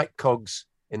they're the right cogs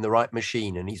in the right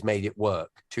machine, and he's made it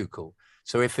work, Tuchel.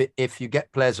 So if you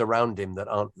get players around him that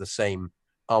aren't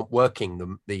working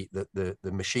the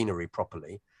machinery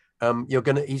properly,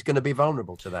 he's gonna be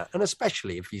vulnerable to that. And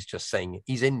especially if he's just saying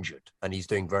he's injured and he's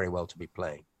doing very well to be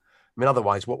playing. I mean,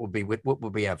 otherwise, what would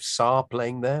we have? Sarr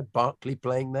playing there, Barkley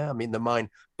playing there. I mean, the mind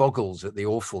boggles at the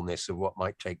awfulness of what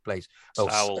might take place.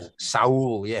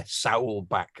 Saul, yes, Saul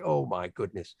back. Oh my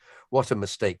goodness, what a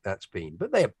mistake that's been.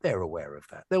 But they're aware of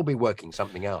that. They'll be working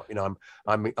something out. You know,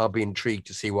 I'll be intrigued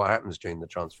to see what happens during the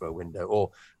transfer window,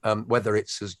 or whether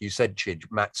it's, as you said, Chidge,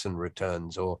 Maatsen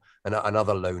returns or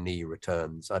another loanee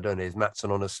returns. I don't know. Is Maatsen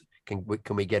on us? Can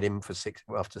we get him for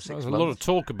after 6 months? There's a lot of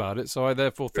talk about it, so I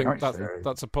therefore think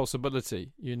that's a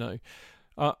possibility. You know,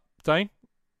 Dane.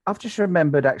 I've just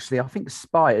remembered, actually, I think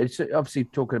Spy, it's obviously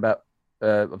talking about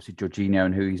Jorginho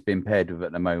and who he's been paired with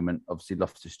at the moment. Obviously,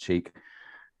 Loftus-Cheek,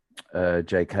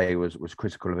 JK was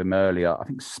critical of him earlier. I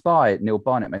think Spy, Neil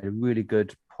Barnett, made a really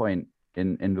good point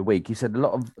in the week. He said a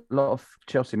lot of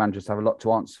Chelsea managers have a lot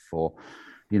to answer for.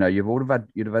 You know, you'd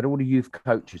have had all the youth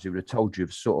coaches who would have told you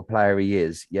the sort of player he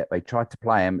is, yet they tried to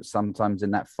play him sometimes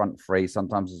in that front three,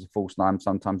 sometimes as a false 9,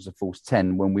 sometimes as a false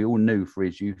 10, when we all knew for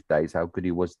his youth days how good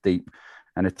he was deep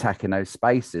and attacking those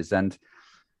spaces. And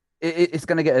it's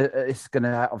going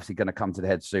to obviously come to the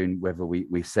head soon whether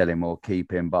we sell him or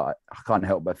keep him. But I can't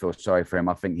help but feel sorry for him.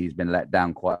 I think he's been let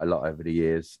down quite a lot over the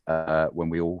years. When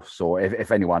we all saw, if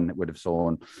anyone would have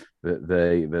saw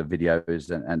the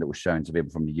videos and it was shown to people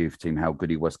from the youth team how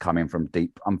good he was coming from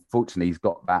deep. Unfortunately, he's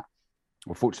got that.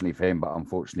 Well, fortunately for him, but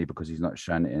unfortunately because he's not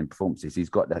shown it in performances,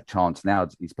 he's got that chance now.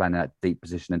 He's playing that deep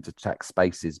position and to attack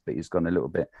spaces, but he's gone a little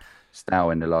bit stale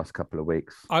in the last couple of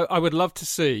weeks. I would love to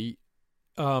see.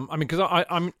 I mean, because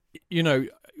I'm, you know,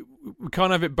 we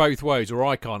can't have it both ways, or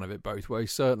I can't have it both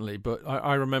ways, certainly. But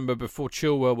I remember before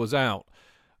Chilwell was out,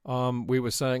 we were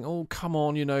saying, "Oh, come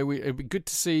on, you know, it'd be good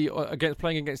to see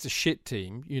playing against a shit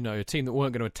team, you know, a team that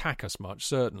weren't going to attack us much.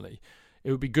 Certainly,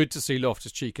 it would be good to see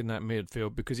Loftus-Cheek in that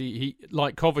midfield because he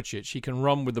like Kovacic, he can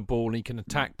run with the ball and he can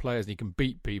attack players and he can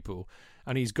beat people,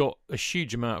 and he's got a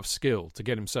huge amount of skill to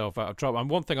get himself out of trouble. And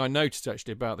one thing I noticed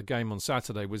actually about the game on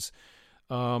Saturday was.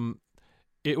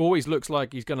 It always looks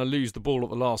like he's going to lose the ball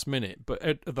at the last minute, but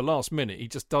at the last minute, he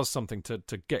just does something to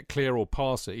get clear or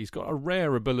pass it. He's got a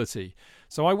rare ability.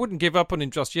 So I wouldn't give up on him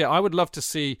just yet. I would love to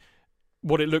see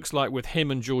what it looks like with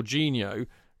him and Jorginho,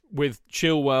 with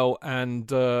Chilwell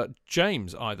and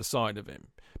James either side of him.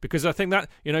 Because I think that,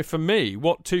 you know, for me,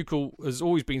 what Tuchel has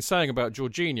always been saying about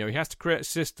Jorginho, he has to create a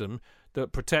system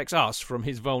that protects us from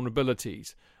his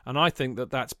vulnerabilities. And I think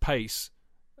that's pace,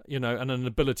 you know, and an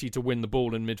ability to win the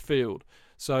ball in midfield.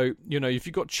 So, you know, if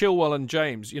you've got Chilwell and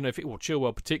James, you know,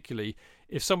 Chilwell particularly,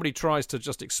 if somebody tries to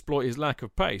just exploit his lack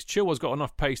of pace, Chilwell's got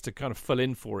enough pace to kind of fill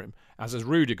in for him, as has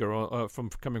Rudiger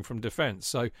from coming from defence.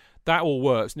 So that all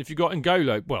works. And if you've got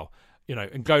N'Golo, well, you know,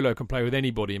 N'Golo can play with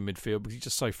anybody in midfield because he's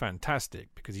just so fantastic,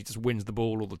 because he just wins the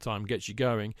ball all the time, gets you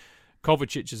going.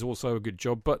 Kovacic is also a good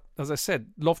job. But as I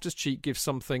said, Loftus-Cheek gives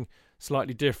something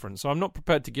slightly different. So I'm not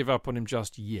prepared to give up on him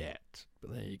just yet.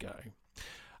 But there you go.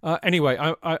 Anyway,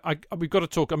 we've got to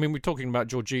talk. I mean, we're talking about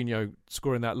Jorginho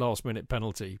scoring that last-minute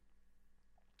penalty,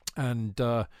 and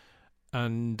sorry,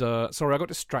 I got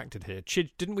distracted here.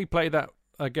 Didn't we play that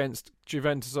against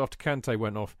Juventus after Kante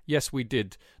went off? Yes, we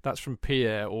did. That's from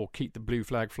Pierre, or Keep the Blue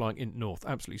Flag Flying in North.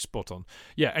 Absolutely spot on.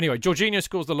 Yeah. Anyway, Jorginho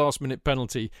scores the last-minute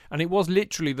penalty, and it was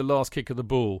literally the last kick of the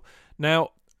ball.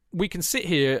 Now we can sit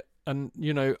here and,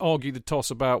 you know, argue the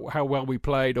toss about how well we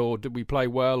played, or did we play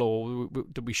well, or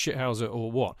did we shithouse it,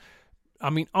 or what. I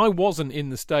mean, I wasn't in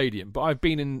the stadium, but I've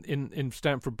been in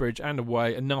Stamford Bridge and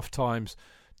away enough times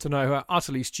to know how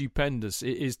utterly stupendous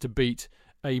it is to beat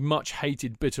a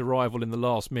much-hated, bitter rival in the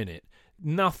last minute.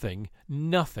 Nothing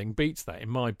beats that in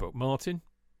my book, Martin.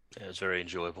 Yeah, it was very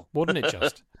enjoyable. Wasn't it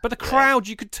just? But the crowd,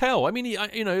 you could tell. I mean,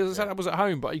 you know, as I said, I was at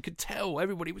home, but you could tell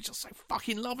everybody was just so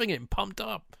fucking loving it and pumped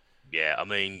up. Yeah, I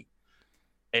mean,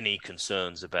 any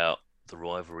concerns about the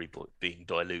rivalry being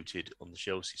diluted on the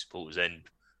Chelsea supporters' end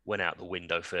went out the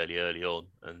window fairly early on.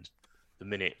 And the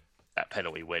minute that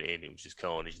penalty went in, it was just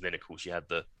carnage. And then, of course, you had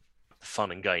the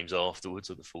fun and games afterwards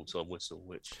of the full-time whistle,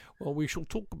 which... Well, we shall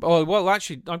talk about... Oh, well,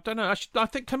 actually, I don't know. I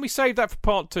think, can we save that for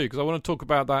part 2? Because I want to talk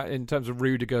about that in terms of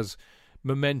Rudiger's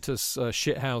momentous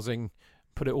shithousing.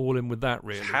 Put it all in with that,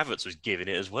 really. Havertz was giving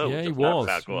it as well. Yeah, he was.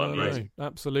 No,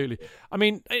 absolutely. I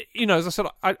mean, you know, as I said,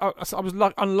 I was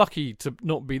unlucky to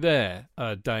not be there,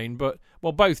 Dane, but,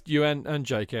 well, both you and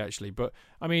JK, actually. But,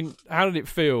 I mean, how did it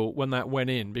feel when that went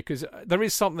in? Because there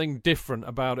is something different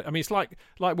about it. I mean, it's like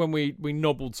when we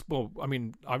nobbled... Well, I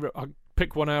mean, I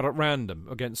picked one out at random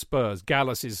against Spurs.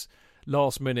 Gallas's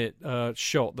last-minute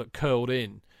shot that curled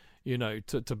in.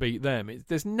 to beat them.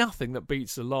 There's nothing that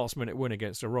beats a last-minute win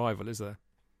against a rival, is there?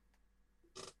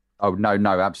 Oh,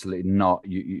 no, absolutely not.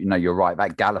 You know, you're right.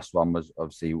 That Gallus one was,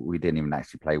 obviously, we didn't even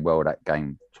actually play well that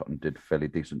game. Tottenham did a fairly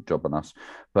decent job on us.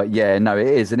 But yeah, no, it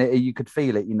is. And you could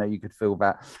feel it, you could feel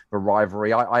that the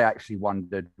rivalry. I actually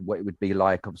wondered what it would be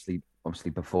like, obviously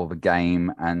before the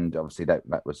game. And obviously that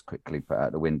was quickly put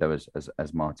out the window,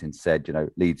 as Martin said.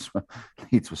 Leeds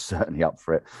was certainly up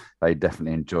for it. They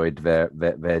definitely enjoyed their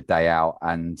day out.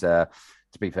 And to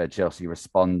be fair, Chelsea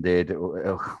responded.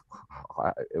 It'll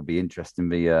be interesting,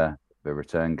 the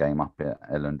return game up at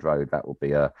Elland Road. That will be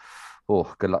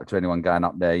good luck to anyone going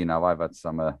up there. I've had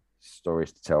some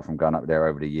stories to tell from going up there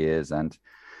over the years, and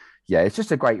yeah, it's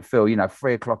just a great feel.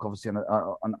 3 o'clock obviously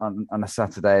on a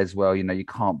Saturday as well. You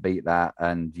can't beat that.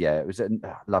 And yeah, it was a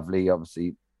lovely,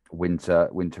 obviously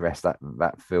winter-esque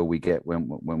that feel we get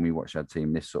when we watch our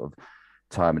team this sort of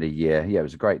time of the year. Yeah, it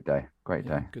was a great day.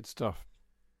 Good stuff.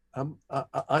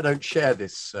 I don't share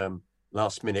this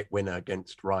last-minute winner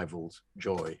against rivals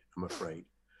joy, I'm afraid.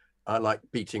 I like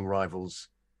beating rivals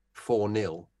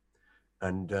 4-0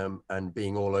 and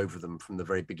being all over them from the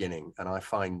very beginning. And I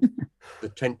find the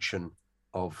tension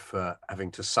of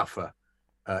having to suffer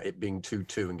it being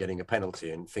 2-2 and getting a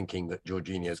penalty and thinking that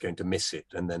Jorginho is going to miss it,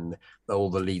 and then all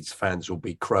the Leeds fans will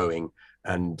be crowing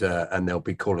and they'll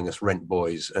be calling us rent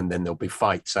boys, and then there'll be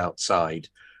fights outside.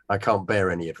 I can't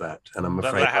bear any of that, and I'm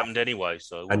afraid that happened anyway.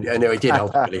 So, and I know it did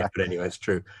ultimately happen anyway. It's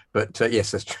true, but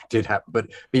yes, that's true. It did happen. But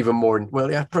even more,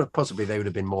 possibly they would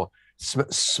have been more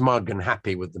smug and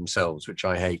happy with themselves, which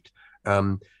I hate.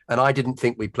 And I didn't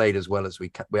think we played as well as we.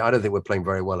 I don't think we're playing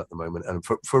very well at the moment, and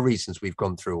for reasons we've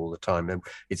gone through all the time. And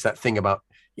it's that thing about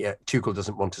Tuchel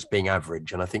doesn't want us being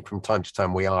average, and I think from time to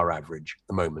time we are average at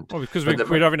the moment. Well, because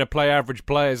we're having to play average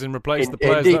players and replace the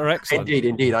players that are excellent.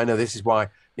 Indeed. I know this is why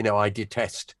I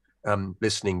detest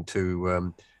listening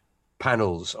to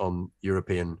panels on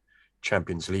European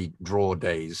Champions League draw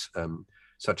days,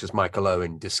 such as Michael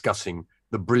Owen discussing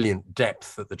the brilliant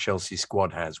depth that the Chelsea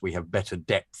squad has. We have better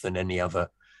depth than any other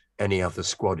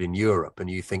squad in Europe. And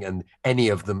you think, and any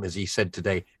of them, as he said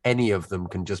today, any of them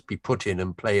can just be put in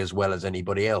and play as well as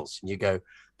anybody else. And you go,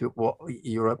 what?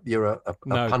 You're a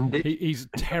pundit? He's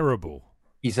terrible.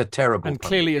 He's a terrible and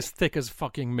clearly as thick as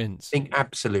fucking mince.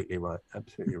 Absolutely right.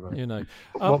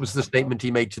 What was the statement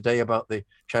he made today about the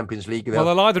Champions League? Well,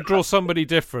 they'll either draw somebody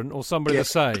different or somebody the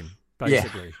same,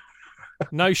 basically. Yeah.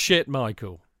 No shit,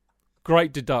 Michael.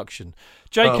 Great deduction.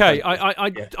 JK,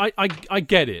 I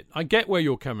get it. I get where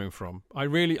you're coming from.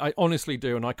 I honestly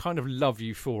do, and I kind of love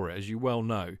you for it, as you well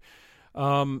know.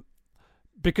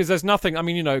 Because there's nothing,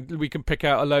 we can pick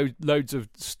out loads of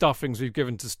stuffings we've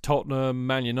given to Tottenham,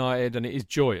 Man United, and it is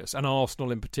joyous, and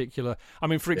Arsenal in particular.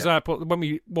 For example, when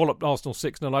we walloped Arsenal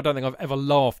 6-0, I don't think I've ever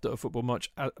laughed at a football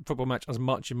match as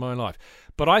much in my life.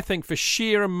 But I think for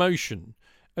sheer emotion,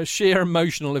 a sheer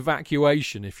emotional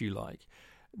evacuation, if you like,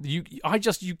 you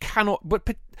cannot.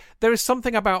 But there is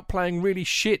something about playing really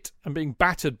shit and being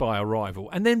battered by a rival,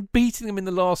 and then beating them in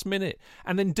the last minute,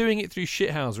 and then doing it through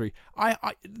shithousery.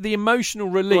 The emotional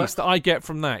release that I get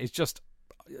from that is just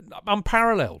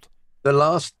unparalleled. The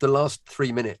last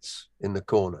 3 minutes in the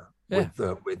corner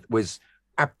was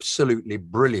absolutely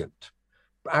brilliant.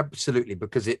 Absolutely,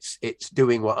 because it's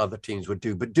doing what other teams would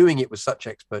do, but doing it with such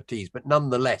expertise. But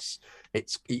nonetheless,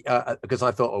 it's because I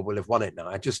thought, we'll have won it now.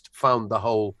 I just found the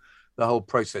whole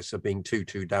process of being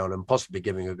 2-2 down and possibly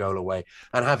giving a goal away,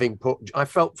 and I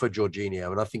felt for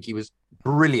Jorginho, and I think he was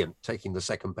brilliant taking the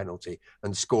second penalty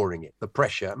and scoring it. The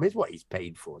pressure, it's what he's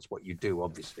paid for. It's what you do,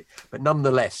 obviously. But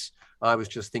nonetheless, I was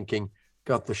just thinking,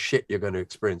 God, the shit you're going to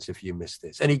experience if you miss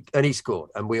this. And he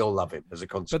scored, and we all love him as a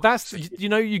consequence. But that's,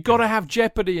 you got to have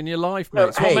jeopardy in your life, mate.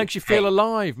 It's what makes you feel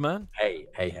alive, man. Hey.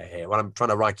 Well, I'm trying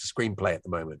to write a screenplay at the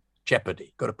moment.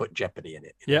 Jeopardy. Got to put jeopardy in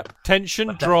it. Yeah.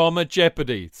 Tension, drama,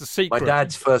 jeopardy. It's a secret. My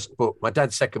dad's first book, my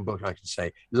dad's second book, I can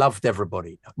say, loved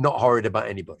everybody, not horrid about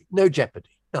anybody. No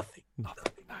jeopardy. Nothing. No,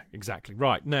 exactly.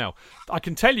 Right. Now, I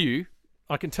can tell you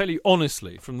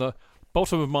honestly, from the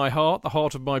bottom of my heart, the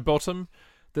heart of my bottom,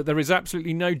 that there is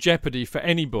absolutely no jeopardy for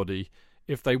anybody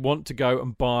if they want to go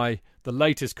and buy the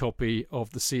latest copy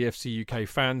of the CFC UK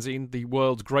fanzine, the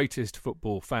world's greatest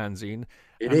football fanzine.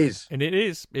 It is.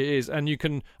 And you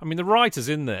can, the writers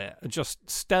in there are just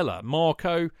stellar.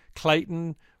 Marco,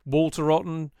 Clayton, Walter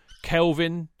Otten,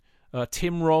 Kelvin,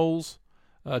 Tim Rolls,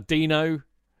 Dino.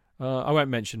 I won't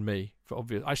mention me.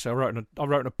 Obvious. Actually, I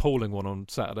wrote an appalling one on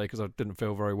Saturday because I didn't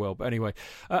feel very well. But anyway,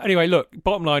 look.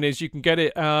 Bottom line is you can get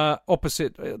it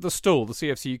opposite the stall, the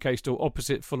CFC UK stall,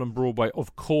 opposite Fulham Broadway,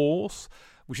 of course.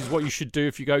 which is what you should do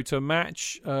if you go to a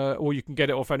match, or you can get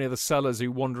it off any of the sellers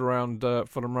who wander around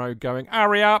Fulham Road going,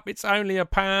 hurry up, it's only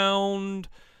 £1.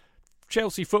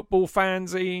 Chelsea football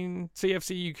fanzine,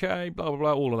 CFC UK, blah, blah,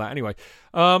 blah, all of that. Anyway,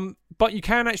 but you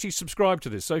can actually subscribe to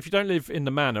this. So if you don't live in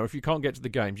the manor, if you can't get to the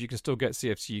games, you can still get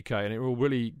CFC UK, and it will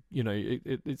really,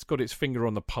 it's got its finger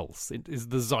on the pulse. It is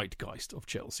the zeitgeist of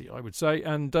Chelsea, I would say.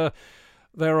 And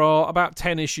there are about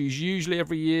 10 issues usually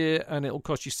every year, and it'll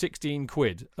cost you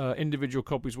 £16. Individual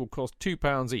copies will cost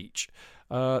 £2 each.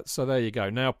 So there you go.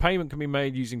 Now, payment can be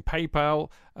made using PayPal.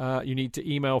 You need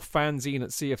to email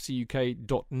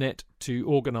fanzine@cfcuk.net to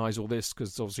organise all this,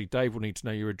 because obviously Dave will need to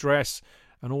know your address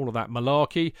and all of that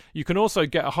malarkey. You can also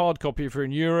get a hard copy if you're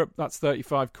in Europe. That's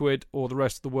 £35, or the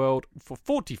rest of the world for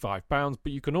 £45.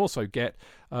 But you can also get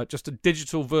just a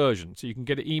digital version. So you can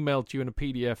get it emailed to you in a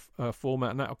PDF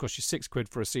format, and that'll cost you £6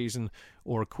 for a season,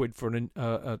 or £1 for an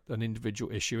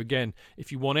individual issue. Again,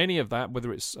 if you want any of that,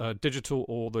 whether it's digital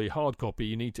or the hard copy,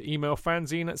 you need to email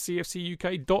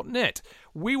fanzine@cfcuk.net.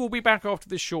 We will be back after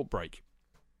this short break.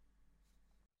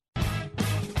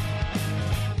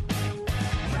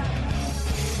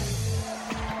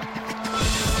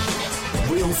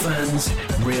 Real fans,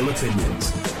 real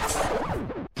opinions.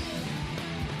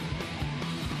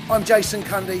 I'm Jason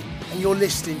Cundy, and you're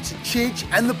listening to Chidge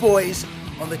and the boys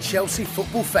on the Chelsea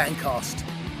Football Fancast.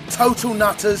 Total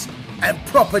nutters and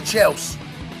proper Chelsea.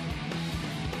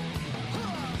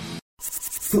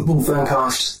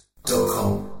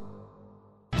 Footballfancast.com.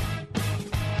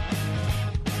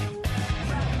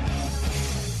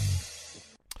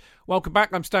 Welcome back.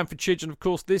 I'm Stanford Chidge, and of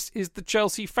course, this is the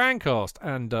Chelsea Fancast,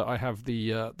 and I have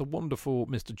the wonderful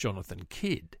Mr. Jonathan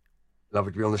Kidd.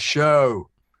 Lovely to be on the show.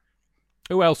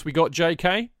 Who else we got?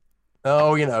 JK.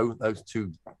 Oh, those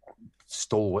two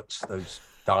stalwarts, those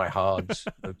diehards,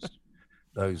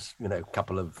 those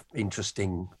couple of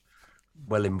interesting,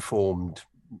 well-informed,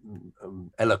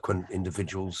 eloquent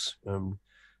individuals.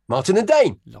 Martin and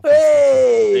Dane.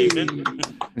 Hey!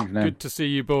 Good to see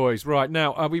you boys. Right,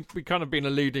 now, we've kind of been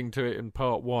alluding to it in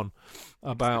part one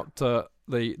about the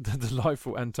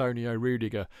delightful Antonio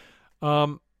Rudiger.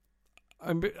 I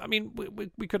mean,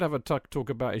 we could have a talk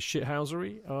about his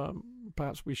shithousery.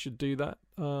 Perhaps we should do that.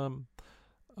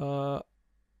 But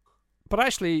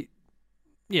actually,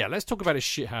 yeah, let's talk about his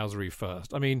shithousery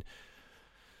first. I mean,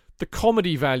 the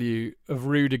comedy value of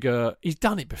Rudiger, he's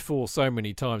done it before so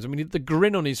many times. I mean, the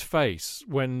grin on his face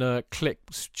when Klich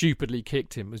stupidly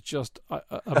kicked him was just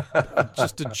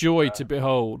just a joy to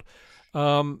behold.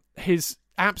 His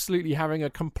absolutely having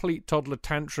a complete toddler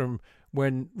tantrum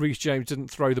when Reece James didn't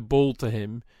throw the ball to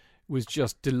him was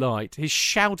just delight. His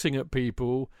shouting at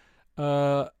people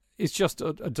is just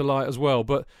a delight as well.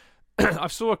 But I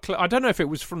saw a clip. I don't know if it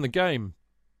was from the game,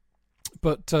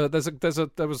 but there was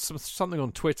something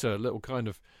on Twitter, a little kind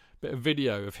of bit of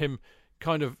video of him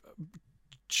kind of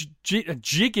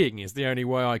jigging is the only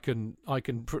way I can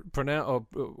pronounce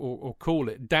or call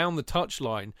it, down the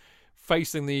touchline,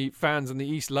 facing the fans in the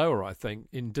East Lower, I think,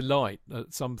 in delight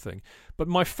at something. But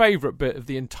my favourite bit of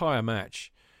the entire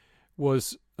match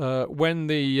was when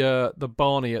the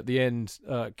Barney at the end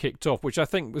kicked off, which I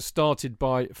think was started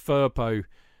by Firpo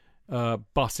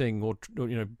butting or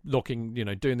locking,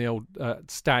 doing the old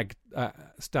stag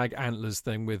antlers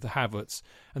thing with Havertz.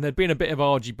 And there'd been a bit of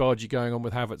argy-bargy going on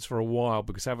with Havertz for a while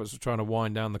because Havertz was trying to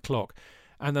wind down the clock.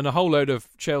 And then a whole load of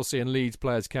Chelsea and Leeds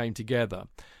players came together.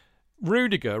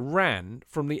 Rudiger ran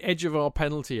from the edge of our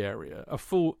penalty area, a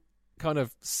full kind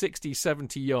of 60,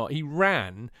 70 yard. He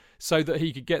ran so that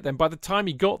he could get them. By the time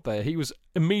he got there, he was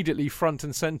immediately front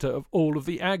and centre of all of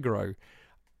the aggro.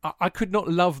 I could not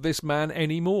love this man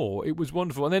anymore. It was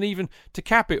wonderful. And then even to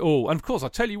cap it all, and of course, I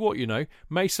tell you what,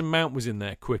 Mason Mount was in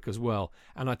there quick as well.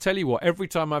 And I tell you what, every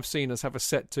time I've seen us have a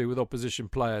set to with opposition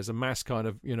players, a mass kind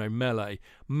of, melee,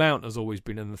 Mount has always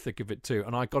been in the thick of it too.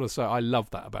 And I got to say, I love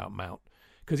that about Mount.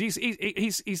 Because he's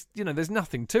there's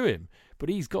nothing to him, but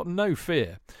he's got no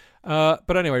fear.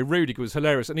 But anyway, Rudiger was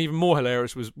hilarious. And even more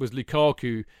hilarious was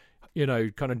Lukaku,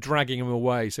 kind of dragging him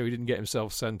away so he didn't get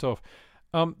himself sent off.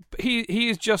 He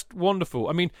is just wonderful.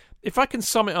 I mean, if I can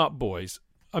sum it up, boys,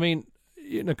 I mean,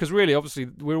 because really, obviously,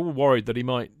 we're all worried that he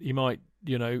might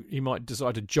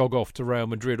decide to jog off to Real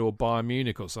Madrid or Bayern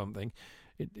Munich or something.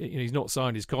 He's not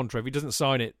signed his contract. If he doesn't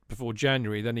sign it before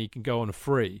January, then he can go on a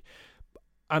free.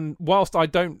 And whilst I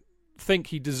don't think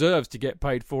he deserves to get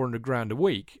paid $400,000 a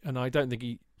week, and I don't think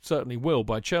he certainly will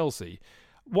by Chelsea,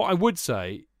 what I would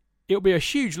say, it'll be a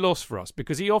huge loss for us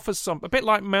because he offers a bit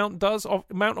like Mount does.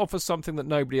 Mount offers something that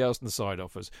nobody else in the side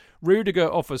offers.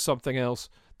 Rudiger offers something else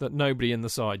that nobody in the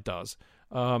side does.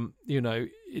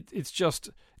 It's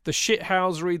just the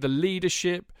shithousery, the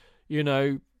leadership,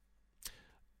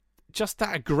 just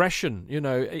that aggression.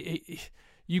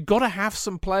 You've got to have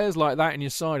some players like that in your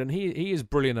side, and he is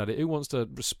brilliant at it. Who wants to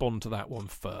respond to that one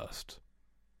first?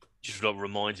 Just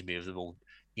reminded me of them all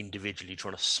individually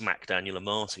trying to smack Daniel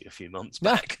Amati a few months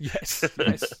back. Yes.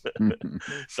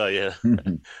 So yeah,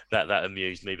 that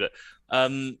amused me. But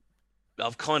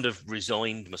I've kind of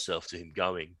resigned myself to him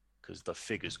going, because the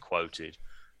figures quoted,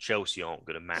 Chelsea aren't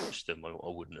going to match them. I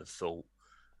wouldn't have thought.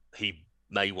 He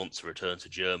may want to return to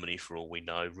Germany for all we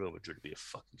know. Real Madrid would be a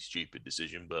fucking stupid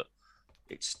decision, but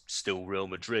it's still Real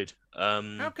Madrid.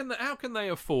 How can they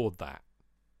afford that?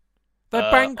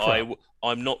 They're bankrupt.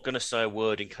 I'm not going to say a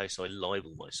word in case I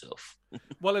libel myself.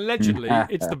 Well, allegedly,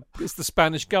 it's the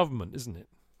Spanish government, isn't it?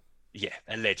 Yeah,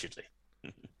 allegedly.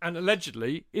 And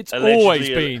allegedly, it's always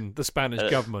been the Spanish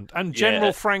government, and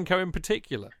General Franco in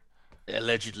particular.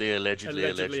 Allegedly.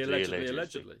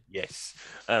 Yes.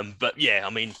 But yeah, I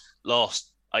mean,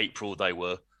 last April they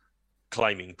were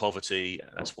claiming poverty.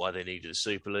 That's why they needed a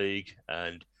Super League,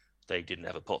 and they didn't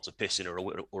have a pot to piss in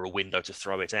or a window to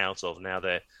throw it out of. Now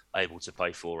they're able to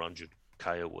pay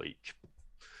 400k a week.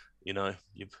 It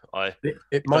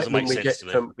might mean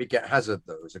we get Hazard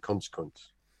though as a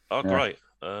consequence. Oh, great.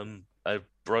 I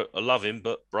love him,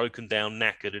 but broken down,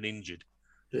 knackered, and injured.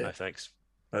 Yeah. No thanks.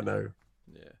 I know.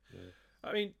 Yeah.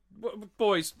 I mean,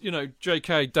 boys,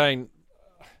 JK, Dane.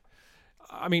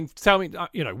 I mean, tell me,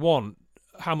 one,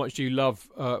 how much do you love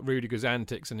Rudiger's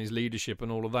antics and his leadership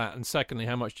and all of that? And secondly,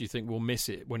 how much do you think we'll miss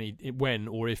it when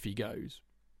or if he goes?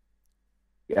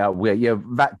 Yeah,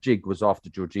 that jig was after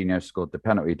Jorginho scored the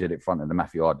penalty. He did it in front of the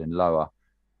Matthew Ardin lower.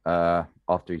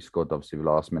 After he scored, obviously, the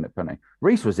last-minute penalty.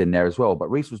 Reece was in there as well, but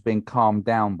Reece was being calmed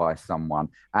down by someone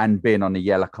and being on the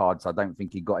yellow card, so I don't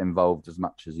think he got involved as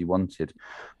much as he wanted.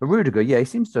 But Rudiger, he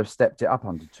seems to have stepped it up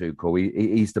under Tuchel.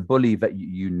 He's the bully that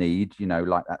you need,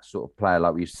 like that sort of player,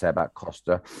 like we used to say about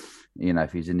Costa.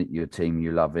 If he's in your team,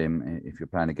 you love him. If you're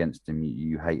playing against him,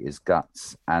 you hate his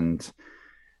guts. And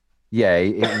yeah,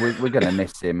 we're going to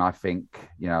miss him. I think,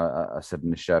 I said in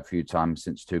the show a few times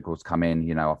since Tuchel's come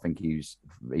in, I think he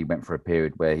went for a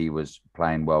period where he was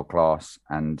playing world class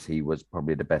and he was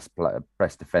probably the best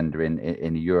defender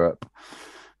in Europe.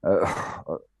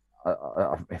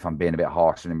 If I'm being a bit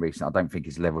harsh on him recently, I don't think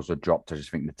his levels have dropped. I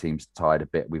just think the team's tired a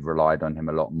bit. We've relied on him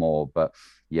a lot more. But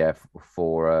yeah,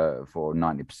 for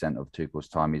 90% of Tuchel's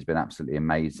time, he's been absolutely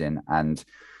amazing. And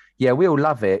yeah, we all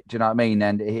love it. Do you know what I mean?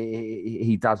 And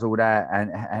he does all that,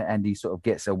 and he sort of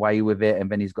gets away with it, and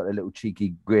then he's got a little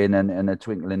cheeky grin and a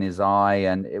twinkle in his eye,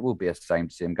 and it will be a shame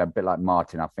to see him go. A bit like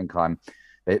Martin, I think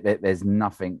there's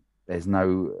nothing. There's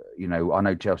no, I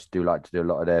know Chelsea do like to do a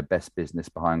lot of their best business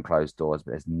behind closed doors,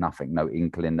 but there's nothing, no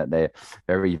inkling that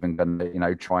they're even going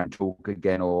to, try and talk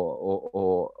again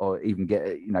or even get,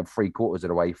 3/4 of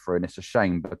the way through. And it's a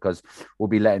shame because we'll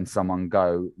be letting someone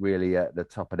go really at the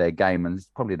top of their game, and it's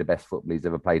probably the best football he's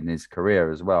ever played in his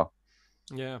career as well.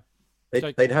 Yeah,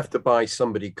 they'd have to buy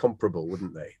somebody comparable,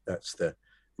 wouldn't they? And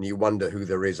you wonder who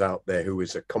there is out there who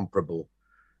is a comparable.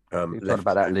 They talk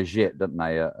about that legit, don't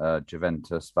they, at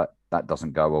Juventus, but that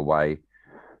doesn't go away.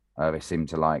 They seem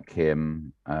to like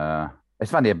him.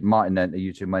 It's funny, Martin,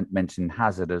 you two mentioned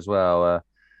Hazard as well.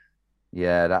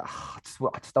 I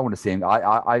just don't want to see him.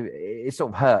 It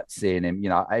sort of hurts seeing him.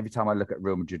 Every time I look at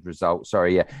Real Madrid result,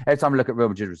 every time I look at Real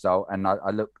Madrid result and I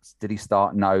look, did he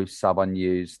start? No, sub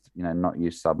unused, not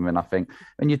used sub. And I think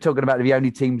when you're talking about the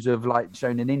only teams who have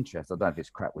shown an interest, I don't know if it's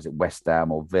crap, was it West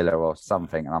Ham or Villa or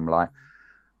something? And I'm like,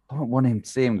 I don't want him to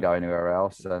see him go anywhere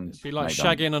else. And it'd be like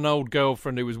shagging an old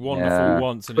girlfriend who was wonderful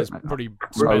once and it's pretty.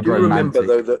 I do remember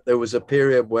though that there was a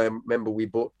period where we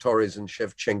bought Torres and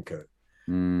Shevchenko,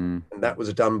 and that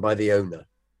was done by the owner,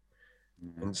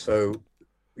 and so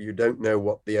you don't know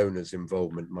what the owner's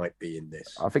involvement might be in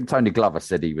this. I think Tony Glover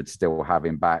said he would still have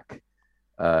him back.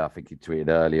 I think he tweeted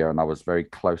earlier, and I was very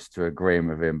close to agreeing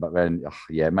with him. But then,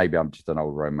 maybe I'm just an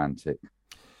old romantic.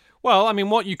 Well, I mean,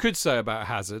 what you could say about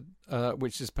Hazard,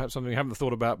 which is perhaps something we haven't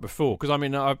thought about before, because I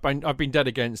mean, I've been dead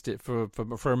against it for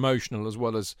emotional as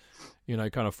well as,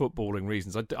 kind of footballing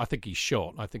reasons. I think he's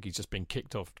shot. I think he's just been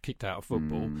kicked out of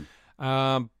football.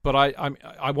 But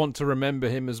I want to remember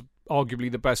him as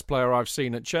arguably the best player I've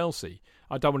seen at Chelsea.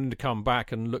 I don't want him to come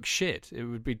back and look shit. It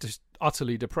would be just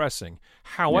utterly depressing.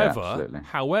 However,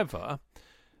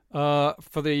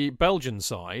 for the Belgian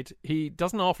side, he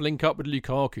doesn't half link up with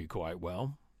Lukaku quite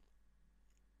well.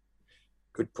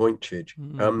 Good point, Chidge.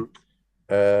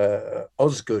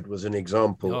 Osgood was an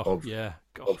example of a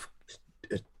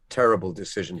terrible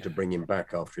decision to bring him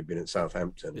back after he'd been at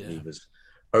Southampton. Yeah. He was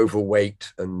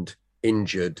overweight and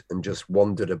injured and just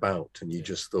wandered about. And you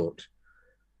just thought,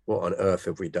 what on earth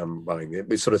have we done buying it? It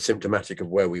was sort of symptomatic of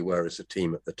where we were as a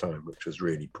team at the time, which was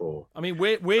really poor. I mean,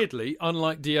 weirdly,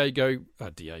 unlike Didier Drogba,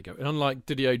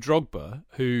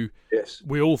 who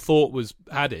we all thought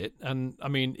had it, and I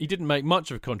mean, he didn't make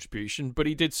much of a contribution, but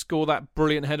he did score that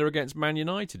brilliant header against Man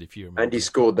United, if you remember. And he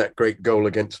scored that great goal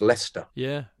against Leicester.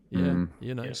 Yeah. You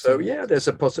know. So there's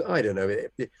a possibility. I don't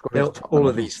know. All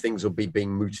of these things will be being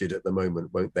mooted at the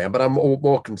moment, won't they? But I'm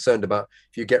more concerned about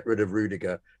if you get rid of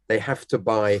Rudiger, they have to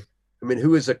buy. I mean,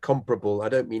 who is a comparable? I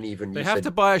don't mean even. They have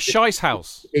to buy a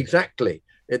Scheisshaus. Exactly.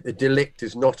 The De Ligt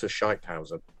is not a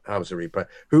Scheithausery, but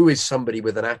who is somebody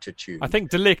with an attitude? I think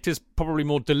De Ligt is probably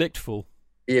more delictful.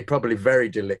 Yeah, probably very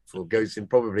delictful. Goes in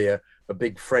probably a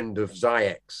big friend of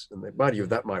Ziyech's, and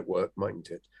that might work, mightn't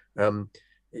it?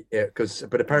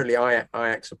 But apparently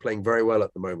Ajax are playing very well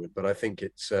at the moment. But I think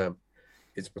it's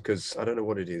because I don't know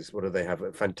what it is. What do they have?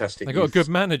 A fantastic. They got a good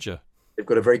manager. They've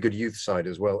got a very good youth side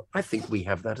as well. I think we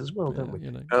have that as well, don't we?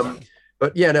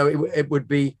 But yeah, no, it would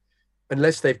be,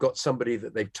 unless they've got somebody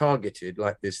that they've targeted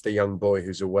like this, the young boy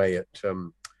who's away at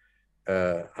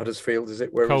Huddersfield, is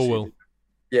it? Where Colwell. Is he?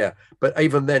 Yeah, but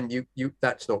even then, you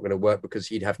that's not going to work because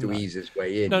he'd have to ease his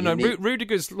way in.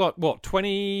 Rudiger's like what,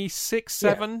 26,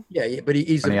 7? Yeah, but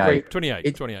he's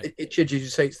 28. Should you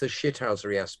say it's the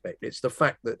shithousery aspect? It's the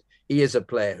fact that he is a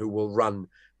player who will run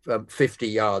 50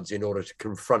 yards in order to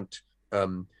confront.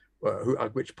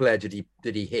 Which player did he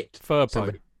hit?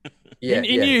 Firpo. Yeah,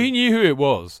 he knew who it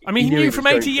was. I mean, he knew from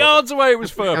 80 yards away it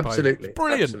was Firpo. Absolutely,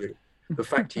 brilliant. Absolutely. The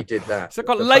fact he did that. He's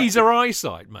got laser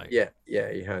eyesight, mate. Yeah,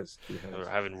 he has. We're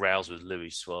having rows with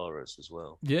Luis Suarez as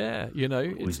well. Yeah, you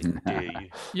know.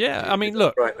 Yeah, I mean,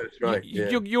 look. That's right.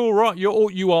 You're right.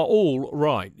 You are all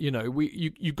right. You know,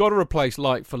 you've got to replace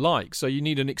like for like. So you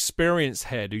need an experienced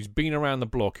head who's been around the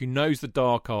block, who knows the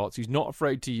dark arts, who's not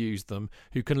afraid to use them,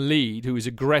 who can lead, who is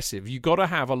aggressive. You've got to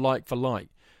have a like for like.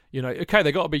 You know, okay,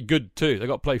 they've got to be good too. They've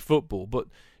got to play football. But,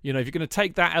 you know, if you're going to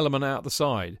take that element out the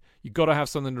side, you've got to have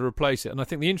something to replace it. And I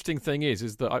think the interesting thing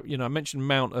is that, I mentioned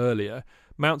Mount earlier.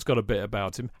 Mount's got a bit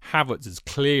about him. Havertz has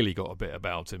clearly got a bit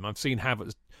about him. I've seen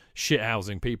Havertz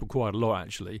shithousing people quite a lot,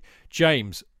 actually.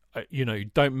 James,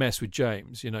 don't mess with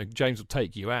James. You know, James will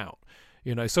take you out.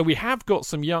 You know, so we have got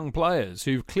some young players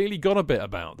who've clearly got a bit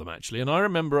about them, actually. And I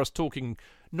remember us talking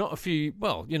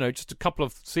just a couple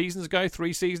of seasons ago,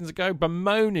 3 seasons ago,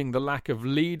 bemoaning the lack of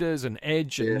leaders and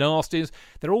edge and nastiness.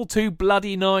 They're all too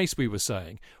bloody nice, we were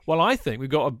saying. Well, I think we've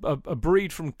got a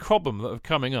breed from Cobham that are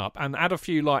coming up, and add a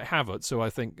few like Havertz, who I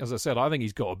think, as I said, I think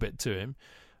he's got a bit to him.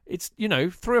 It's,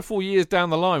 3 or 4 years down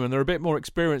the line when they're a bit more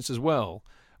experienced as well.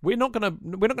 We're not gonna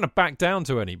back down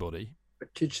to anybody.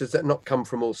 But does that not come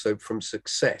from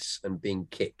success and being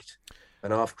kicked,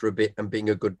 and after a bit and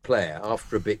being a good player?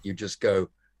 After a bit, you just go,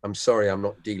 I'm sorry, I'm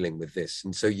not dealing with this,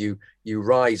 and so you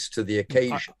rise to the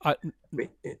occasion. I'm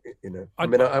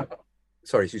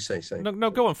sorry, you say. No,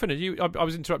 go on, finish. I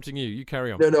was interrupting you. You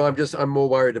carry on. No, I'm more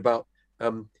worried about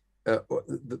the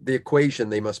equation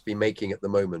they must be making at the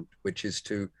moment, which is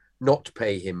to not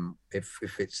pay him if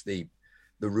it's the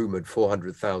rumored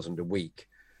 400,000 a week.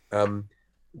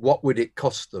 What would it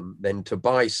cost them then to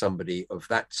buy somebody of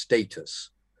that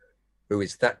status, who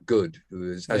is that good, who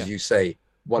is, as you say,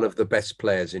 one of the best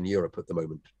players in Europe at the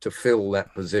moment, to fill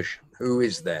that position? Who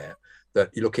is there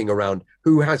that you're looking around,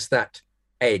 who has that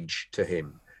edge to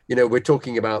him? You know, we're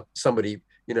talking about somebody,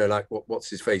 like what's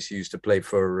his face, who used to play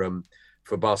for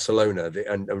Barcelona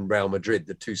and Real Madrid,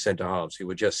 the 2 centre halves who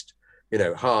were just,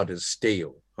 hard as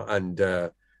steel and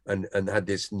had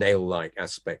this nail-like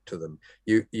aspect to them.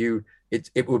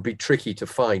 It would be tricky to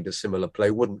find a similar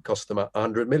player. Wouldn't cost them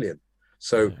 100 million.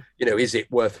 So, is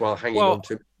it worthwhile hanging on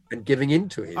to him and giving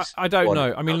into his? I don't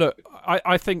know. I mean, look,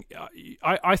 I think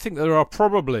there are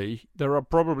probably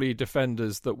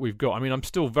defenders that we've got. I mean, I'm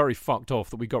still very fucked off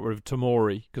that we got rid of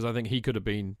Tomori, because I think he could have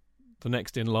been the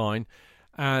next in line,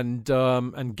 and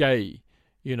Gay,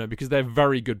 because they're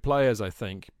very good players, I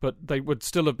think, but they would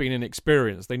still have been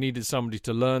inexperienced. They needed somebody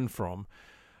to learn from.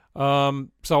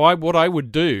 So what I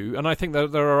would do, and I think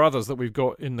that there are others that we've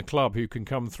got in the club who can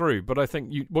come through, but I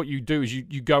think what you do is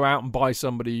you go out and buy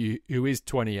somebody who is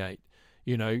 28.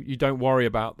 You don't worry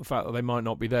about the fact that they might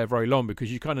not be there very long,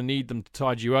 because you kind of need them to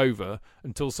tide you over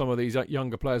until some of these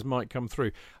younger players might come through.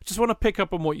 I just want to pick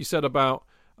up on what you said about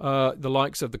the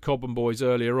likes of the Cobham boys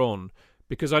earlier on,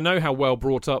 because I know how well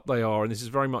brought up they are, and this is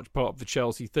very much part of the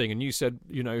Chelsea thing. And you said,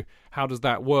 how does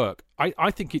that work?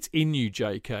 I think it's in you,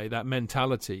 JK, that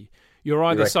mentality. You're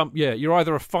either you're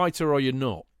either a fighter or you're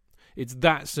not. It's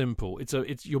that simple.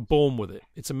 You're born with it.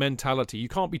 It's a mentality. You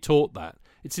can't be taught that.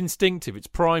 It's instinctive. It's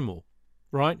primal.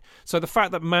 right? So the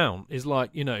fact that Mount is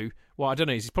like, well, I don't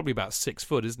know, he's probably about 6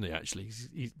 foot, isn't he, actually?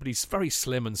 But he's very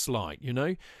slim and slight,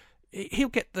 He'll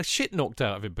get the shit knocked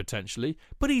out of him potentially,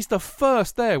 but he's the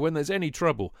first there when there's any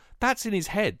trouble. That's in his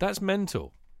head. That's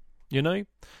mental,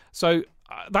 So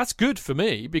that's good for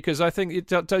me because I think it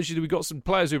tells you that we've got some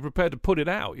players who are prepared to put it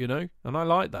out, and I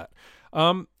like that.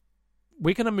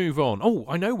 We're going to move on. Oh,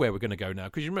 I know where we're going to go now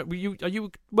because you remember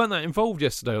you weren't that involved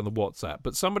yesterday on the WhatsApp,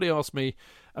 but somebody asked me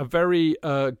a very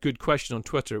good question on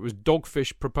Twitter. It was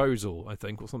Dogfish Proposal, I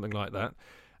think, or something like that.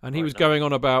 And he was going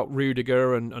on about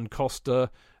Rudiger and Costa,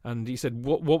 and he said,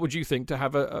 "What would you think to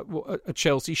have a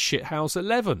Chelsea shithouse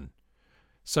 11?"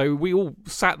 So we all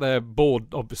sat there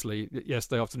bored, obviously,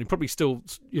 yesterday afternoon, probably still,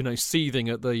 seething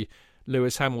at the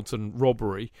Lewis Hamilton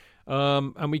robbery.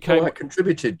 And we came. I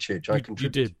contributed, Chidge. I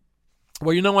contributed. You did.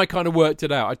 Well, I kind of worked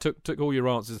it out. I took all your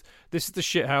answers. This is the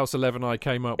shithouse 11 I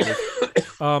came up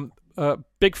with.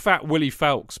 Big fat Willie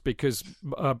Falks, because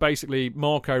basically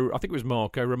Marco, I think it was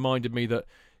Marco, reminded me that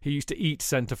he used to eat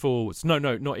centre forwards. No,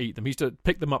 not eat them. He used to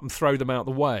pick them up and throw them out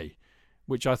the way,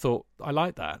 which I thought, I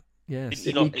like that. Yes.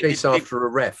 Didn't he chase after a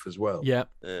ref as well? Yeah.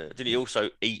 Did he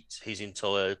also eat his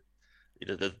entire...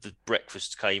 the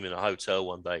breakfast came in a hotel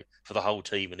one day for the whole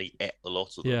team, and he ate a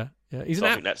lot of them. Yeah. I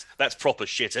think that's proper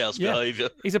shithouse behaviour.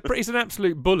 He's an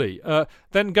absolute bully.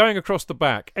 Then going across the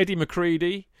back, Eddie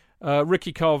McCready,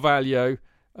 Ricky Carvalho,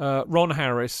 Ron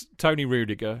Harris, Tony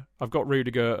Rudiger. I've got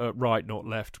Rudiger right, not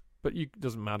left, but it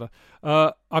doesn't matter.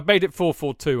 I've made it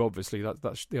 4-4-2, obviously.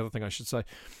 That's the other thing I should say.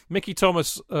 Mickey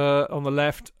Thomas on the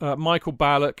left, Michael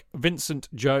Ballack, Vincent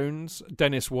Jones,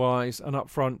 Dennis Wise, and up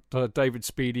front, David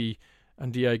Speedy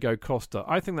and Diego Costa.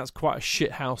 I think that's quite a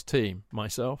shithouse team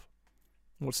myself.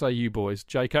 What say you boys?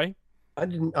 JK? I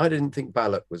didn't think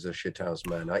Ballack was a shithouse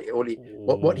man.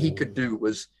 What he could do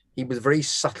was he was very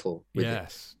subtle with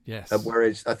it. Yes.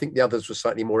 Whereas I think the others were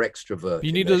slightly more extrovert.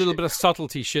 You need a little bit of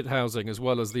subtlety shithousing as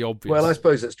well as the obvious. Well, I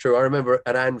suppose that's true. I remember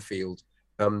at Anfield,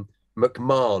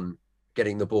 McMahon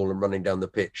getting the ball and running down the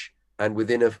pitch, and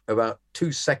within about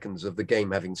 2 seconds of the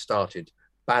game having started,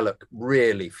 Ballack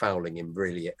really fouling him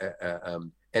really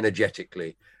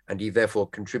energetically, and he therefore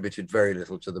contributed very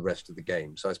little to the rest of the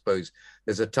game. So I suppose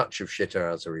there's a touch of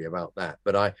shithousery about that.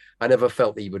 But I never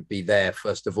felt he would be there,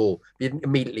 first of all. He didn't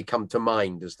immediately come to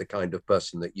mind as the kind of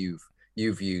person that you've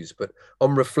used. But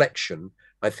on reflection,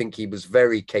 I think he was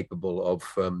very capable of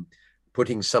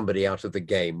putting somebody out of the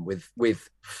game with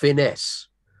finesse.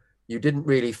 You didn't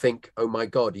really think, oh my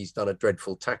God, he's done a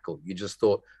dreadful tackle. You just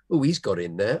thought, oh, he's got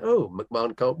in there. Oh,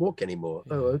 McMahon can't walk anymore.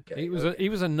 Yeah. Oh, okay. He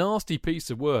was a nasty piece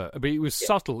of work, but he was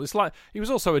subtle. It's like he was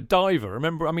also a diver.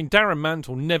 Remember, Darren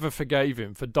Mantle never forgave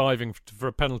him for diving for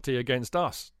a penalty against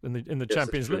us in the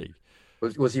Champions League.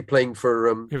 Was he playing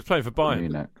for? He was playing for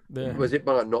Bayern. Yeah. Was it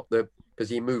Bayern? Because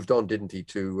he moved on, didn't he?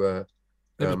 To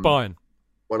it was Bayern.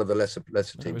 One of the lesser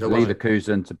teams.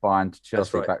 Leverkusen to Bayern to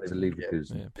Chelsea, right. Back to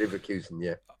Leverkusen. Yeah. Leverkusen,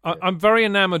 yeah. I'm very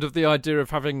enamoured of the idea of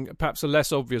having perhaps a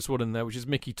less obvious one in there, which is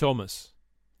Mickey Thomas.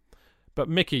 But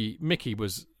Mickey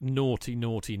was naughty.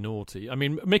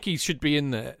 Mickey should be in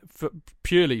there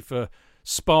purely for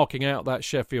sparking out that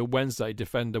Sheffield Wednesday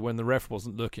defender when the ref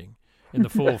wasn't looking in the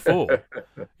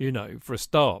 4-4, for a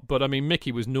start. But,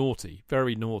 Mickey was naughty,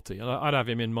 very naughty. And I'd have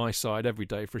him in my side every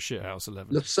day for a shithouse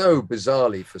 11. Look, so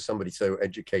bizarrely, for somebody so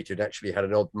educated, actually had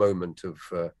an odd moment of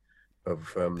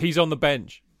he's on the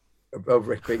bench. Of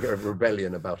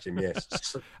rebellion about him,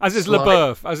 yes. As is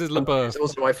Leboeuf.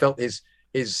 Also, I felt his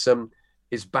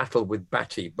battle with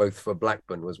Batty, both for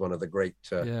Blackburn, was one of the great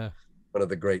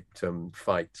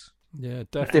fights. Yeah,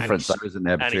 definitely. Difference, though, isn't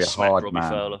there, between a hard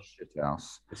man and a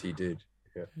shithouse? Yes, he did.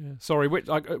 Yeah. Sorry,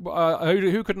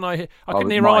 who couldn't I hear? I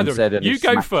couldn't hear either. You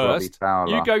go first.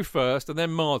 You go first, and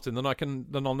then Martin.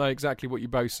 Then I'll know exactly what you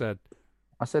both said.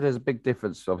 I said there's a big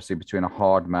difference, obviously, between a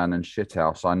hard man and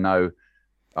shithouse. I know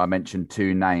I mentioned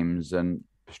two names, and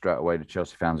straight away the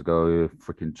Chelsea fans go, oh,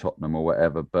 freaking Tottenham or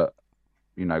whatever. But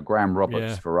Graham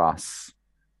Roberts for us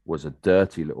was a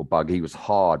dirty little bug. He was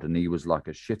hard, and he was like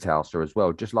a shithouser as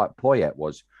well, just like Poyet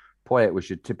was. Poyet was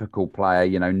your typical player,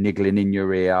 niggling in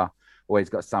your ear. Always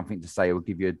got something to say. Will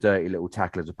give you a dirty little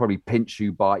tackle. Will probably pinch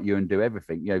you, bite you, and do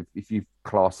everything. If you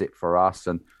class it for us,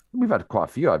 and we've had quite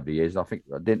a few over the years. I think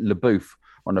Leboeuf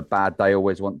on a bad day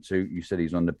always want to. You said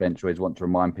he's on the bench. Always want to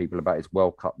remind people about his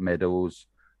World Cup medals.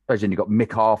 Then you got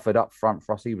Mick Harford up front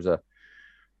for us. He was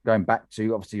going back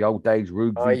to obviously old days.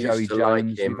 Rubes, Joey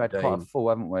Jones. We've had quite a full,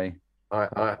 haven't we?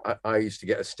 I used to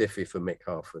get a stiffy for Mick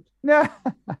Harford. Yeah,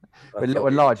 but little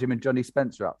and large. Him and Johnny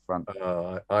Spencer up front.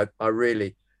 I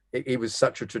really. He was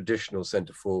such a traditional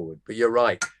centre forward, but you're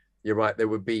right. There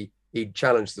would be he'd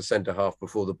challenge the centre half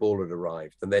before the ball had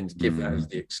arrived, and then give that as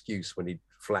the excuse when he'd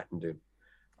flattened him.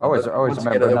 I always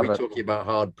remember again, are we talking about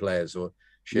hard players or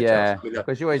shit? Yeah,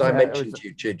 because I mentioned to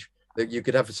you, Chidge, that you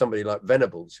could have somebody like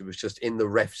Venables who was just in the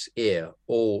ref's ear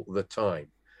all the time,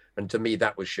 and to me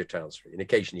that was shithousery. And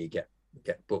occasionally you get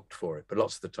booked for it, but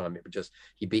lots of the time it would just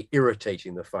he'd be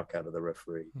irritating the fuck out of the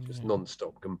referee, just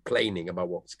non-stop complaining about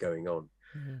what's going on.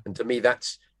 And to me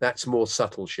that's more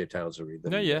subtle shithousery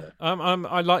than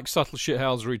I like subtle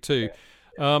shithousery too.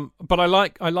 But I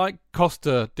like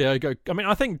Costa, Diego. I mean,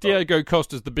 I think Diego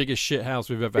Costa's the biggest shithouse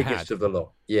we've ever had. Biggest of the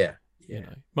lot. Yeah. You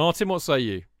know. Martin, what say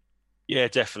you? Yeah,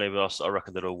 definitely. But I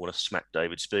reckon they'd all want to smack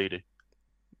David Speedy.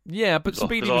 Yeah, but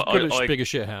Speedy was good at bigger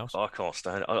shithouse. I can't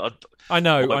stand it. I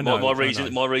know. My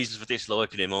reasons for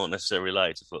disliking him aren't necessarily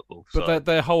related to football. But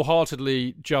they're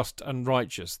wholeheartedly just and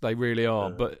righteous. They really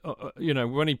are. But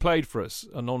when he played for us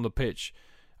and on the pitch,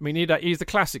 I mean, he's the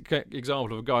classic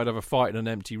example of a guy who'd have a fight in an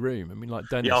empty room. I mean, like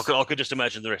Dennis. Yeah, I could just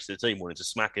imagine the rest of the team wanting to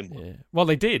smack him. Yeah. Well,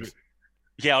 they did.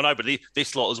 Yeah, I know, but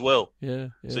this lot as well. Yeah.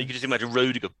 So you can just imagine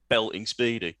Rudiger belting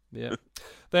Speedy. Yeah.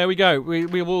 There we go. We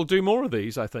will do more of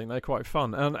these, I think. They're quite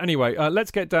fun. And anyway, let's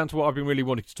get down to what I've been really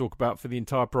wanting to talk about for the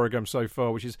entire programme so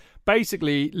far, which is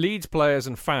basically Leeds players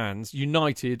and fans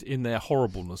united in their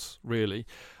horribleness, really.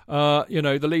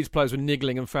 The Leeds players were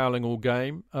niggling and fouling all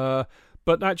game.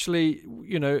 But actually,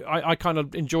 I kind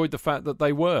of enjoyed the fact that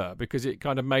they were, because it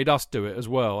kind of made us do it as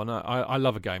well. And I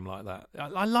love a game like that.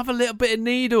 I love a little bit of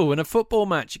needle in a football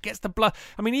match. It gets the blood.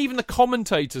 I mean, even the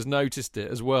commentators noticed it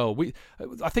as well.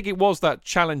 I think it was that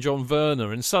challenge on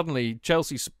Werner, and suddenly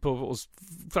Chelsea supporters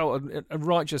felt a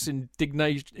righteous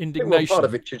indignation. Well, part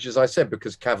of it, as I said,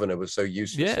 because Kavanagh was so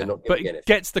useless. Yeah, not but getting it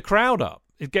gets the crowd up.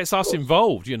 It gets us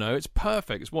involved, It's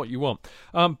perfect. It's what you want.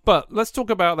 But let's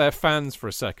talk about their fans for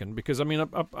a second, because, I mean,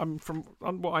 I'm from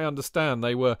what I understand,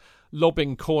 they were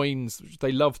lobbing coins, which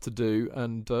they love to do,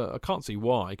 and I can't see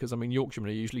why, because, I mean, Yorkshiremen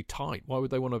are usually tight. Why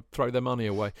would they want to throw their money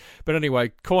away? But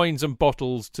anyway, coins and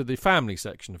bottles to the family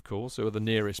section, of course, who are the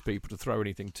nearest people to throw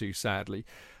anything to, sadly.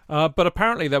 But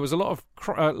apparently there was a lot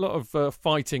of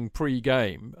fighting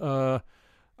pre-game, I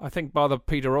think by the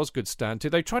Peter Osgood stand,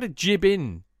 too. They tried to jib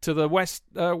in to the West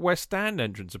Stand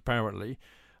entrance, apparently.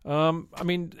 I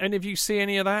mean, any of you see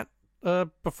any of that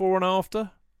before and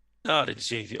after? No, I didn't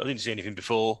see anything. I didn't see anything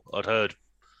before. I'd heard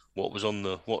what was on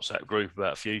the WhatsApp group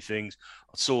about a few things.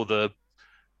 I saw the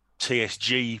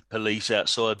TSG police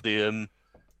outside the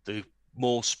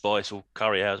More Spice or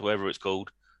Curry House, whatever it's called.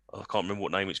 I can't remember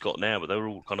what name it's got now, but they were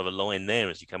all kind of aligned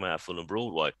there as you come out of Fulham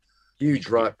Broadway. Huge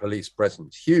riot police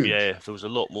presence. Huge. Yeah, there was a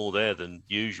lot more there than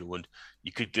usual, and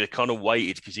they kind of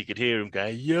waited because you could hear him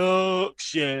going,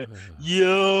 Yorkshire,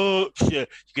 Yorkshire.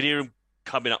 You could hear him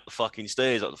coming up the fucking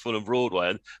stairs up the Fulham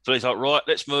Broadway, and so he's like, right,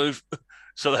 let's move.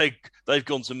 So they've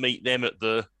gone to meet them at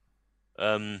the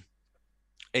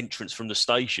entrance from the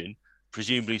station,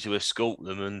 presumably to escort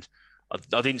them. And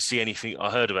I didn't see anything. I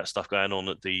heard about stuff going on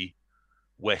at the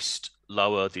West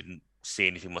Lower. Didn't see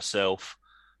anything myself.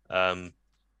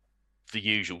 The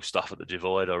usual stuff at the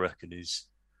Divide, I reckon, is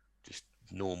just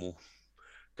normal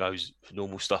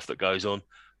stuff that goes on.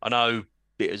 I know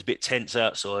it was a bit tense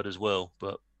outside as well,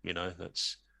 but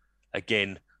that's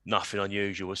again nothing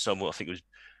unusual. As someone, I think it was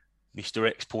Mr.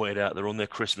 X, pointed out, they're on their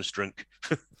Christmas drink.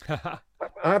 I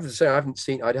have to say, I hadn't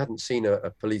seen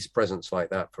a police presence like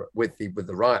that with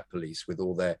the riot police, with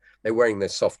all they're wearing their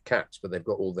soft caps, but they've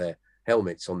got all their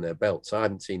helmets on their belts. I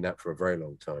haven't seen that for a very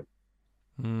long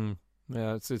time.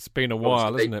 Yeah, it's been a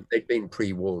while, isn't it? They've been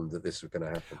pre-warned that this was going to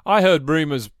happen. I heard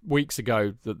rumours weeks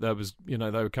ago that there was, they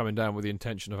were coming down with the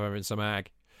intention of having some ag.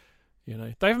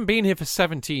 They haven't been here for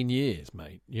 17 years,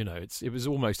 mate. It was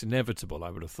almost inevitable, I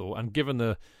would have thought. And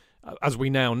given as we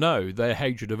now know, their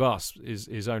hatred of us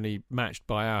is only matched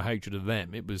by our hatred of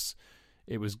them. It was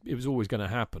always going to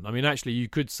happen. I mean, actually, you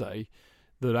could say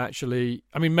that. Actually,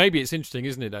 I mean, maybe it's interesting,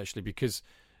 isn't it? Actually, because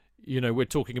we're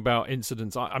talking about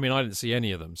incidents. I mean, I didn't see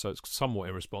any of them, so it's somewhat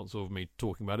irresponsible of me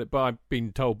talking about it. But I've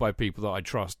been told by people that I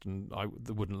trust and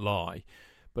that wouldn't lie.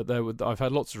 But I've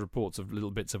had lots of reports of little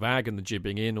bits of ag and the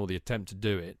jibbing in or the attempt to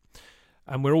do it.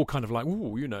 And we're all kind of like,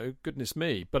 ooh, goodness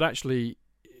me. But actually,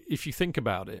 if you think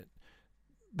about it,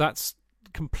 that's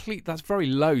very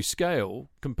low scale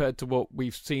compared to what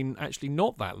we've seen actually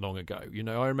not that long ago.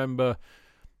 I remember,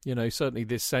 certainly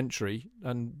this century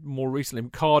and more recently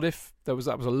in Cardiff, that was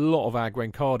a lot of ag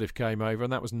when Cardiff came over,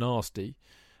 and that was nasty.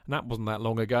 And that wasn't that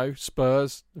long ago.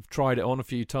 Spurs have tried it on a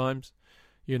few times.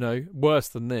 Worse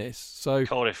than this. So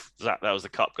Cardiff, that was the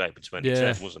cup game in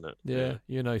 2010, wasn't it?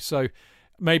 Yeah. So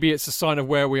maybe it's a sign of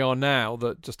where we are now,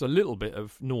 that just a little bit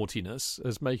of naughtiness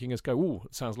is making us go, ooh,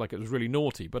 it sounds like it was really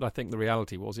naughty. But I think the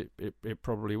reality was it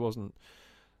probably wasn't.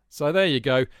 So there you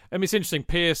go. I mean, it's interesting.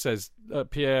 Pierre says on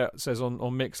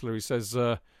Mixler, he says,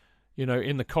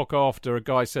 in the cock after, a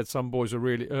guy said some boys are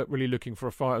really looking for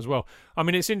a fight as well. I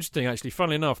mean, it's interesting, actually.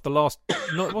 Funnily enough, it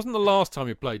wasn't the last time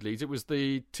we played Leeds. It was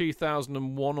the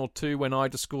 2001 or 2 when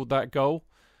Ida scored that goal,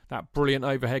 that brilliant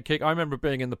overhead kick. I remember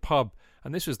being in the pub,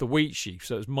 and this was the Wheatsheaf,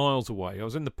 so it was miles away. I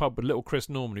was in the pub with little Chris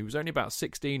Norman, who was only about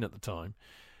 16 at the time,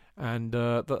 and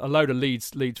a load of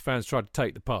Leeds fans tried to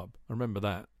take the pub. I remember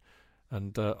that.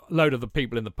 And a load of the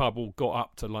people in the pub all got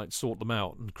up to sort them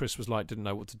out, and Chris was didn't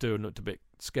know what to do and looked a bit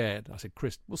scared. I said,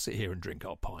 Chris, we'll sit here and drink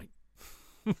our pint.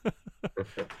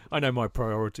 I know my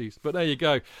priorities, but there you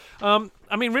go.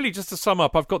 I mean, really, just to sum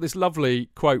up, I've got this lovely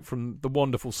quote from the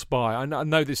wonderful Spy. I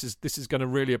know this is going to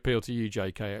really appeal to you,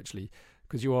 JK, actually,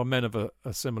 because you are men of a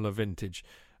similar vintage.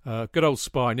 Good old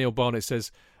Spy, Neil Barnett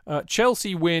says,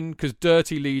 Chelsea win because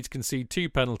dirty Leeds concede 2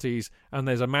 penalties and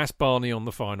there's a mass Barney on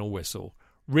the final whistle.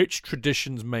 Rich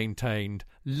traditions maintained.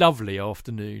 Lovely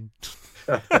afternoon.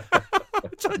 I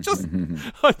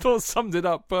thought summed it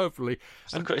up perfectly.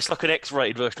 It's like an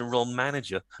X-rated version of Ron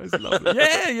Manager. It's lovely.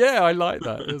 Yeah, I like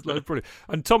that. It's brilliant.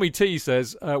 And Tommy T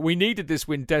says, we needed this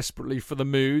win desperately for the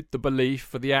mood, the belief,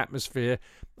 for the atmosphere.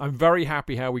 I'm very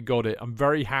happy how we got it. I'm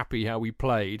very happy how we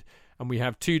played. And we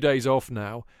have 2 days off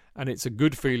now. And it's a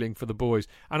good feeling for the boys.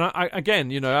 And I again,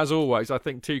 as always, I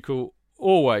think Tuchel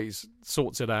always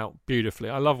sorts it out beautifully.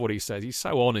 I love what he says. He's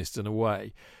so honest in a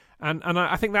way. And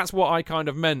I think that's what I kind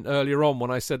of meant earlier on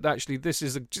when I said, actually, this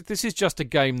is just a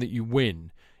game that you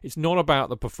win. It's not about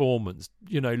the performance.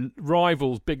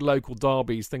 Rivals, big local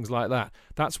derbies, things like that.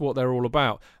 That's what they're all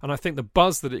about. And I think the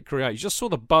buzz that it creates, you just saw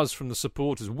the buzz from the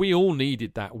supporters. We all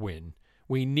needed that win.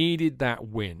 We needed that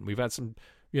win. We've had some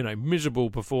miserable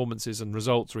performances and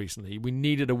results recently. We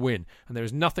needed a win, and there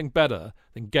is nothing better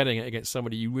than getting it against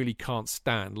somebody you really can't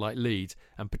stand, like Leeds,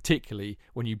 and particularly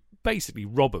when you basically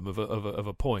rob them of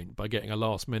a point by getting a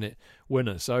last-minute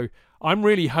winner. So I'm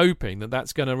really hoping that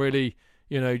that's going to really,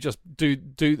 just do.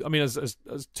 I mean, as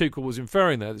Tuchel was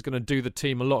inferring there, it's going to do the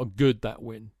team a lot of good, that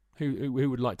win. Who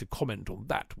would like to comment on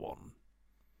that one?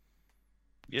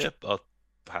 Yeah, I'm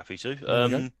happy to. I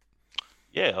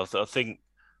think.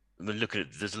 I mean, looking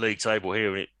at the league table here,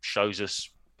 and it shows us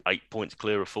 8 points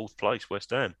clear of 4th place, West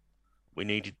Ham. We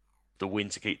needed the win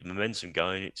to keep the momentum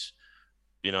going. It's,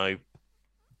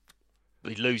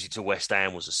 losing to West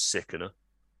Ham was a sickener,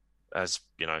 as,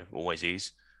 always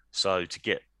is. So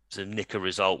to nick a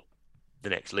result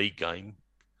the next league game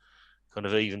kind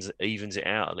of evens it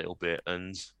out a little bit.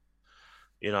 And,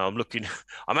 I'm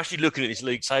actually looking at this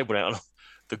league table now, and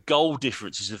the goal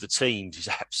differences of the teams is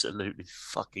absolutely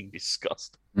fucking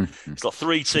disgusting. It's like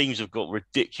 3 teams have got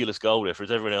ridiculous goal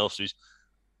difference. Everyone else is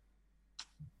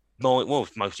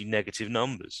mostly negative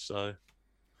numbers. So,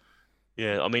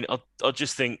 yeah, I mean, I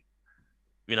just think,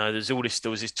 there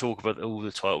was this talk about all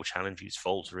the title challenges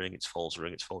faltering. It's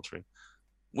faltering.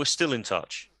 We're still in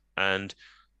touch, and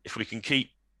if we can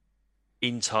keep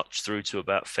in touch through to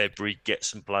about February, get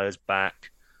some players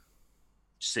back,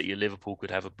 City or Liverpool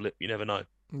could have a blip. You never know.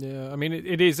 Yeah, I mean,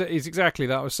 it's exactly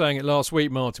that. I was saying it last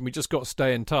week, Martin. We just got to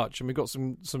stay in touch, and we've got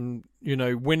some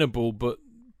winnable, but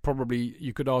probably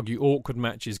you could argue awkward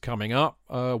matches coming up.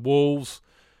 Wolves,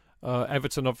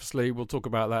 Everton, obviously, we'll talk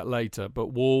about that later.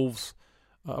 But Wolves,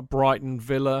 Brighton,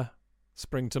 Villa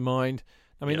spring to mind.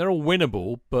 I mean, they're all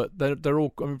winnable, but they're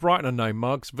all. I mean, Brighton are no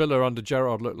mugs. Villa under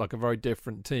Gerrard looked like a very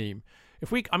different team.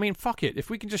 Fuck it. If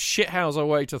we can just shithouse our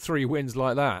way to 3 wins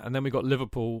like that, and then we got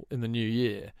Liverpool in the new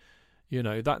year.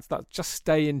 That's just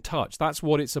stay in touch. That's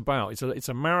what it's about. It's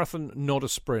a marathon, not a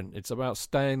sprint. It's about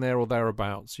staying there or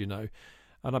thereabouts,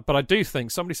 But I do think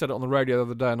somebody said it on the radio the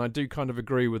other day, and I do kind of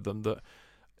agree with them that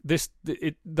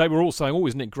they were all saying, "Oh,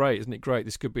 isn't it great? Isn't it great?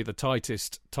 This could be the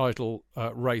tightest title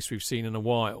race we've seen in a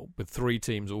while, with 3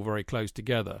 teams all very close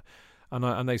together."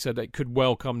 And they said it could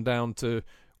well come down to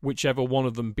whichever one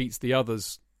of them beats the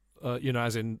others.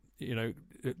 As in,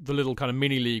 the little kind of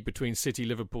mini league between City,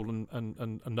 Liverpool,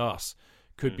 and us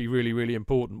could be really, really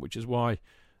important, which is why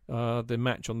the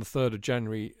match on the 3rd of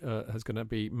January is going to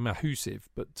be massive.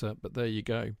 But there you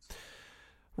go.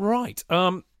 Right.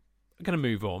 I'm going to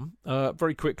move on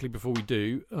very quickly before we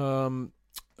do. A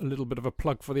little bit of a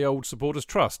plug for the Old Supporters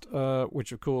Trust,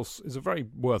 which, of course, is a very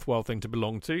worthwhile thing to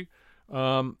belong to.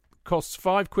 Costs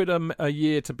 £5 a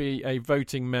year to be a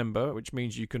voting member, which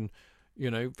means you can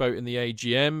vote in the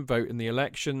AGM, vote in the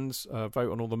elections,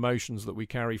 vote on all the motions that we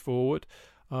carry forward.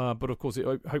 But, of course, it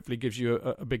hopefully gives you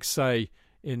a big say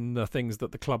in the things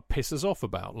that the club pisses off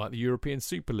about, like the European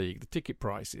Super League, the ticket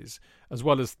prices, as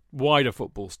well as wider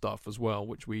football stuff as well,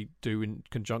 which we do in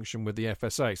conjunction with the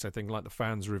FSA, so things like the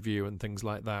fans review and things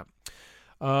like that.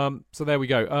 So there we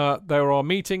go. There are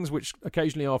meetings, which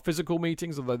occasionally are physical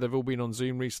meetings, although they've all been on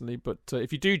Zoom recently. But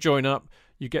if you do join up,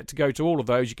 you get to go to all of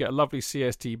those. You get a lovely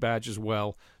CST badge as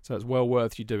well, so it's well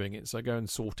worth you doing it. So go and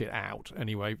sort it out.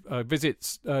 Anyway, visit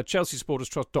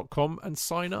ChelseaSupportersTrust.com and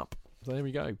sign up. So there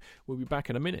we go. We'll be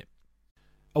back in a minute.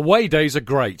 Away days are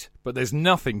great, but there's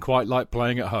nothing quite like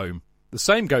playing at home. The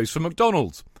same goes for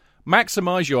McDonald's.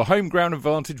 Maximise your home ground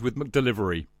advantage with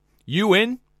McDelivery. You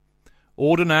in?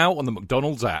 Order now on the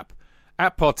McDonald's app.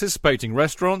 At participating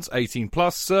restaurants, 18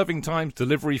 plus, serving times,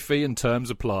 delivery fee and terms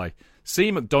apply.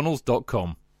 See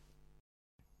mcdonalds.com.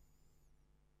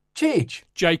 Cheech.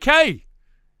 JK,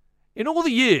 in all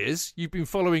the years you've been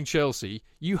following Chelsea,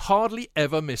 you hardly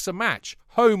ever miss a match,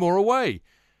 home or away.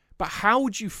 But how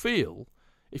would you feel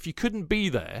if you couldn't be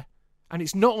there and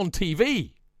it's not on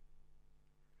TV?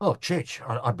 Oh, Cheech,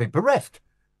 I'd be bereft.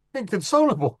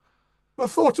 Inconsolable. The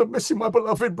thought of missing my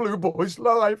beloved Blue Boys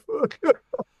live.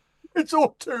 It's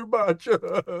all too much.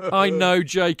 I know,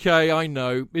 JK, I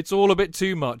know. It's all a bit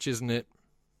too much, isn't it?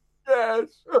 Yes.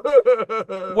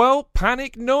 Well,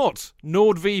 panic not.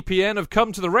 NordVPN have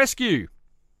come to the rescue.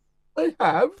 They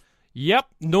have? Yep,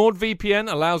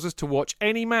 NordVPN allows us to watch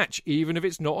any match, even if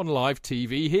it's not on live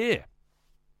TV here.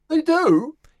 They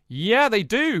do? Yeah, they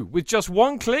do. With just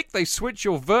one click, they switch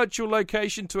your virtual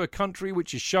location to a country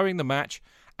which is showing the match,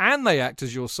 and they act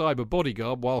as your cyber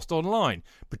bodyguard whilst online,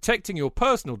 protecting your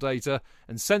personal data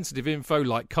and sensitive info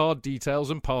like card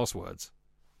details and passwords.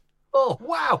 Oh,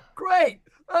 wow, great.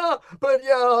 But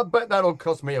yeah, I bet that'll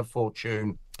cost me a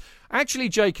fortune. Actually,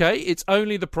 JK, it's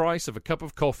only the price of a cup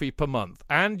of coffee per month,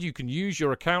 and you can use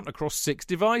your account across 6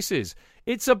 devices.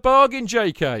 It's a bargain,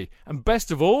 JK, and best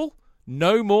of all,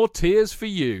 no more tears for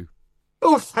you.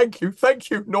 Oh, thank you,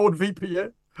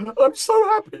 NordVPN. I'm so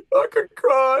happy I could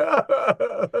cry.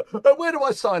 Where do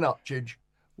I sign up, Chidge?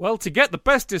 Well, to get the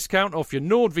best discount off your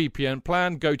NordVPN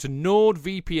plan, go to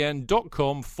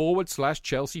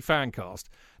nordvpn.com/Chelsea Fancast.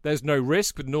 There's no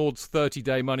risk with Nord's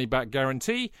 30-day money-back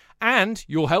guarantee, and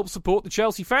you'll help support the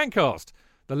Chelsea Fancast.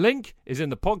 The link is in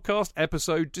the podcast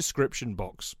episode description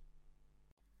box.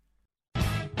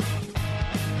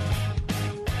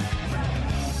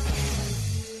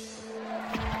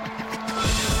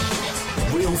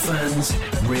 Real fans,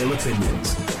 real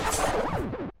opinions.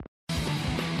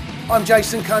 I'm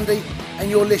Jason Cundy, and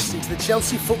you're listening to the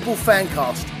Chelsea Football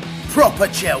Fancast. Proper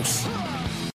Chelsea.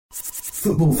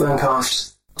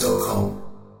 Footballfancast.com.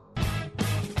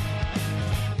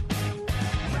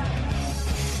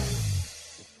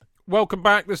 Welcome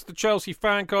back. This is the Chelsea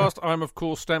Fancast. I'm, of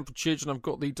course, Stamford Chidge, and I've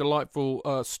got the delightful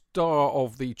star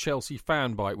of the Chelsea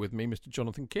Fan Bite with me, Mr.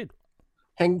 Jonathan Kidd.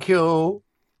 Thank you.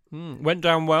 Went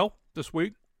down well this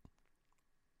week.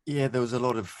 Yeah, there was a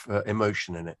lot of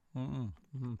emotion in it.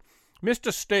 Mm-hmm.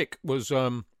 Mr. Stick was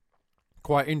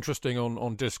quite interesting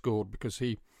on Discord because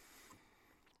he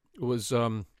was,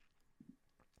 trying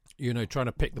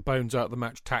to pick the bones out of the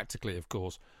match tactically, of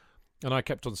course. And I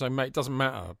kept on saying, mate, it doesn't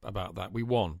matter about that. We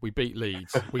won. We beat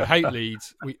Leeds. We hate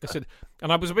Leeds. I said,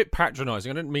 and I was a bit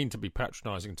patronising. I didn't mean to be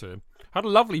patronising to him. I had a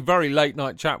lovely, very late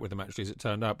night chat with him, actually, as it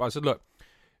turned out. But I said, look,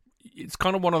 it's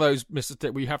kind of one of those, Mr.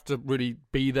 Stick, where you have to really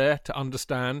be there to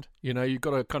understand. You know, you've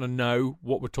got to kind of know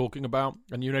what we're talking about.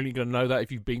 And you're only going to know that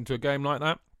if you've been to a game like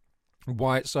that.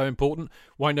 Why it's so important.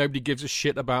 Why nobody gives a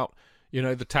shit about,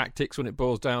 the tactics when it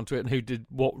boils down to it and who did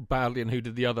what badly and who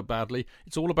did the other badly.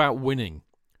 It's all about winning.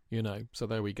 So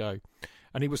there we go.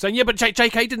 And he was saying, yeah, but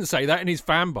JK didn't say that in his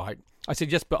fan bite. I said,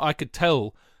 yes, but I could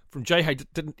tell from JK,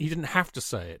 he didn't have to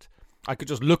say it. I could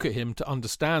just look at him to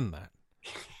understand that.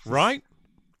 Right?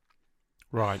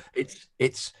 Right.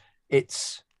 It's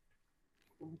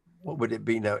what would it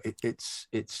be now?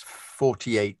 It's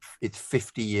 48, it's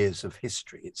 50 years of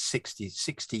history. It's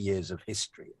 60 years of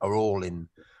history are all in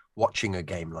watching a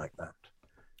game like that.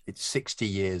 It's 60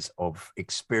 years of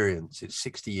experience. It's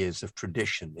 60 years of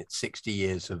tradition. It's 60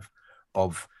 years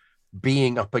of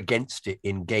being up against it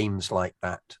in games like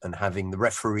that and having the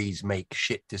referees make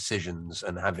shit decisions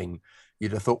and having,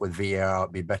 you'd have thought with VAR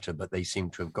it'd be better, but they seem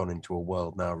to have gone into a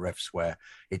world now, refs, where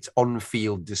it's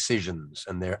on-field decisions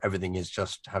and everything is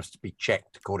just has to be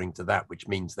checked according to that, which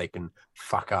means they can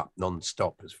fuck up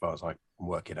non-stop as far as I can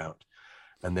work it out.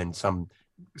 And then some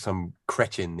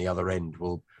cretin the other end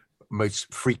will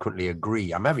most frequently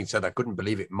agree. I'm having said I couldn't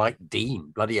believe it. Mike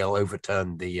Dean bloody hell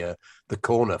overturned the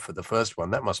corner for the first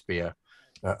one. That must be a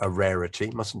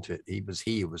rarity, mustn't it? He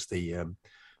was the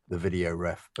video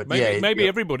ref. But maybe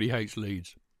everybody hates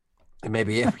Leeds.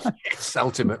 Maybe yes,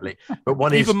 ultimately, but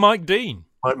one is Even Mike Dean.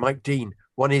 Mike Dean.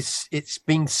 One is it's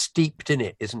being steeped in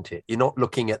it, isn't it? You're not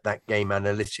looking at that game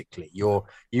analytically. You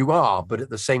are, but at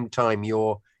the same time,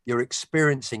 you're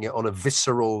experiencing it on a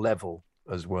visceral level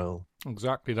as well.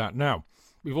 Exactly that. Now,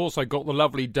 we've also got the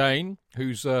lovely Dane,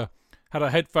 who's had a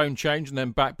headphone change and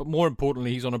then back, but more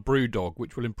importantly, he's on a Brewdog,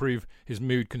 which will improve his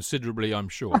mood considerably, I'm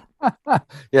sure.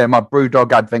 Yeah, my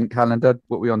Brewdog advent calendar.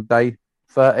 What we on day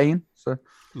 13? So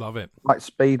love it. Light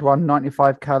speed one,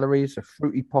 95 calories, a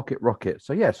fruity pocket rocket.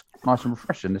 So yes, nice and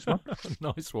refreshing this one.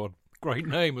 Nice one. Great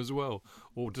name as well,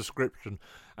 or description.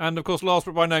 And of course, last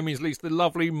but by no means least, the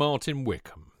lovely Martin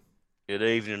Wickham. Good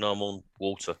evening. I'm on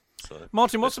water. So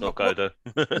Martin, what's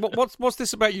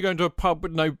this about you going to a pub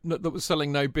with that was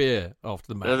selling no beer after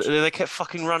the match? They kept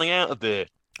fucking running out of beer.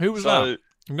 Who was that?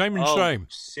 Name and shame.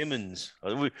 Simmons.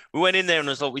 We went in there and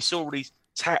it was like we saw all these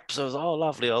taps. I was like, oh,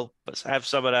 lovely. Let's have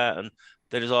some of that. And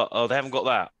they're just like, oh, they haven't got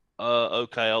that.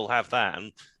 Okay, I'll have that.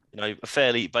 And a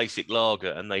fairly basic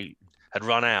lager, and they had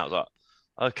run out. Like,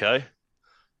 okay.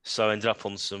 So I ended up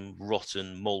on some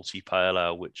rotten malty pale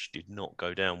ale, which did not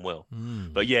go down well.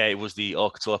 But yeah, it was the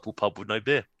archetypal pub with no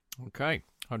beer. Okay,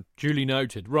 duly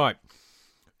noted. Right.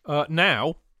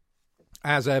 Now,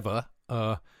 as ever,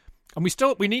 and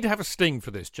we need to have a sting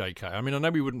for this, JK. I mean, I know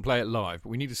we wouldn't play it live, but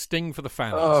we need a sting for the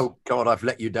fans. Oh, God, I've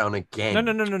let you down again.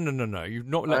 No. You've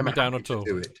not let me down at all.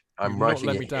 Do it. I'm You've writing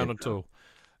not let it me down in. at all.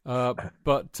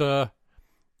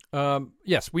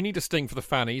 Yes, we need a sting for the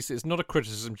fannies. It's not a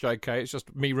criticism, JK. It's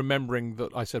just me remembering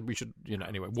that I said we should,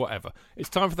 anyway, whatever. It's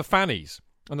time for the fannies.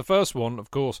 And the first one,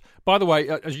 of course, by the way,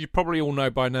 as you probably all know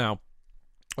by now,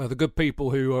 the good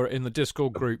people who are in the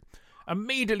Discord group,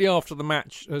 immediately after the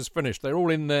match has finished, they're all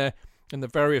in there in the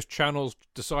various channels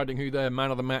deciding who their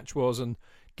man of the match was, and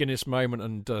Guinness moment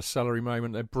and celery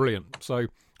moment. They're brilliant. So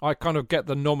I kind of get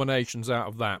the nominations out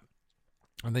of that.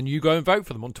 And then you go and vote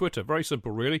for them on Twitter. Very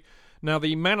simple, really. Now,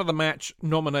 the man of the match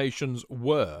nominations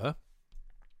were...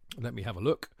 Let me have a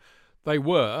look. They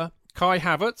were Kai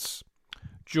Havertz,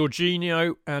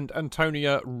 Jorginho, and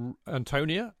Antonio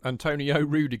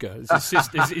Rudiger.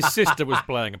 His sister was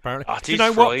playing, apparently. You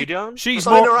know what?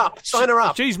 Sign her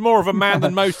up. She's more of a man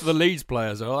than most of the Leeds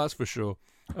players are, that's for sure.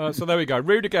 So there we go.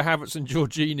 Rudiger, Havertz, and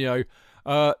Jorginho.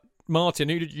 Martin,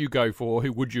 who did you go for?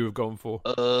 Who would you have gone for?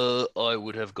 I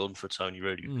would have gone for Tony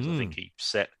Rudiger because I think he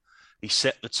set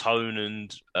the tone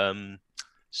and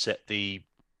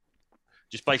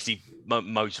just basically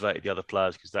motivated the other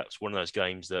players, because that's one of those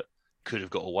games that could have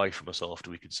got away from us after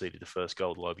we conceded the first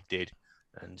goal like we did,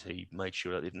 and he made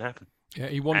sure that didn't happen. Yeah,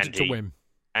 he wanted to win.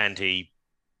 And he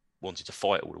wanted to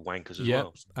fight all the wankers as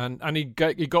well. And he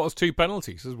got us 2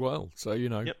 penalties as well. So,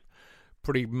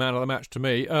 pretty man of the match to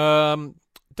me.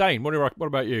 Dane, what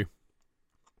about you?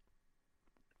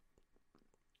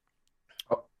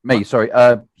 Me, sorry.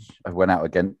 I went out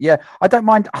again. Yeah, I don't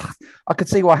mind. I could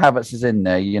see why Havertz is in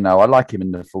there. I like him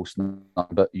in the false nine,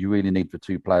 but you really need the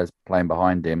 2 players playing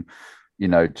behind him,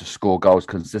 to score goals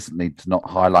consistently, to not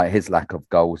highlight his lack of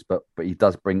goals. But he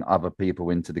does bring other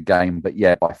people into the game. But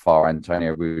yeah, by far,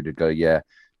 Antonio Rudiger. Yeah,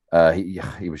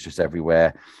 he was just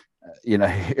everywhere.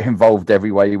 Involved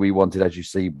every way we wanted, as you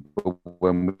see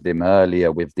when with him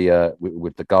earlier with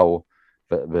the goal.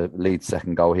 The Leeds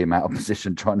second goal, him out of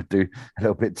position, trying to do a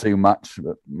little bit too much,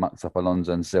 but mucks up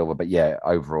Alonso and Silva. But yeah,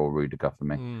 overall, Rudiger for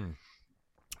me.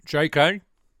 JK?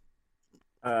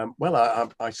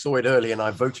 Well, I saw it early and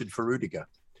I voted for Rudiger.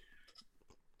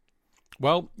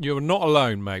 Well, you're not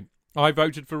alone, mate. I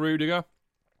voted for Rudiger,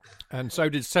 and so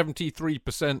did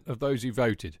 73% of those who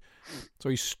voted. So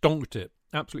he stonked it,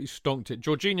 absolutely stonked it.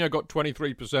 Jorginho got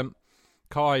 23%.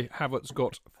 Kai Havertz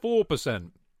got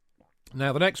 4%.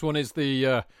 Now, the next one is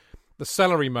the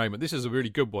celery moment. This is a really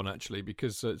good one, actually,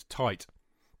 because it's tight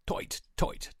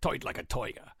like a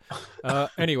tiger.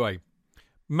 Anyway,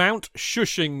 Mount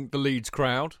shushing the Leeds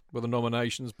crowd were the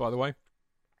nominations, by the way.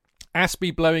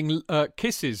 Aspie blowing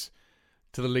kisses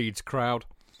to the Leeds crowd,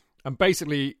 and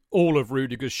basically all of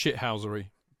Rudiger's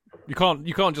shithousery. You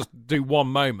can't just do one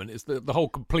moment. It's the whole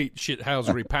complete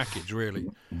shithousery package, really.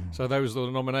 So those are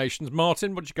the nominations.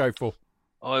 Martin, what did you go for?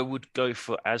 I would go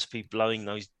for Aspie blowing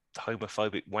those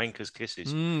homophobic wankers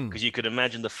kisses, because you could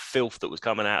imagine the filth that was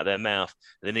coming out of their mouth.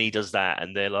 And then he does that,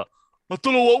 and they're like, I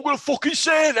don't know what I'm going to fucking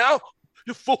say now,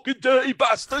 you fucking dirty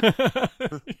bastard.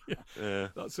 Yeah.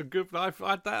 That's a good...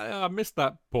 I missed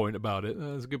that point about it.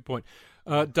 That's a good point.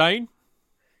 Dane?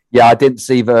 Yeah, I didn't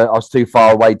see I was too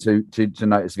far away to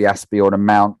notice the Aspie or the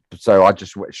Mount, so I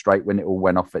just went straight when it all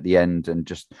went off at the end, and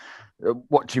just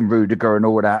watching Rudiger and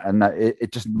all that, and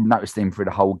it just noticed him through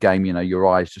the whole game. You know, your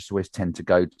eyes just always tend to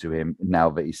go to him now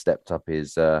that he stepped up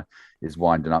his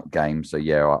winding up game. So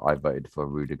yeah, I voted for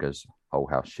Rudiger's whole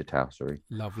house shithousery.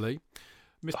 Lovely.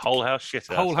 The whole house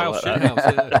shithouse. Whole house like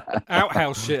shithouse.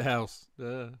 Outhouse shithouse.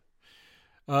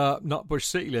 Not Bush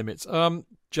City limits.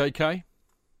 JK.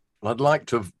 I'd like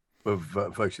to have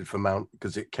voted for Mount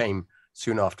because it came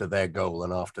soon after their goal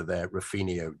and after their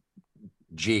Rafinha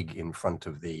jig in front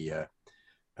of the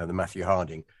Matthew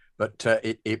Harding, but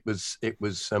it was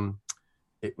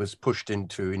pushed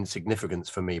into insignificance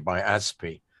for me by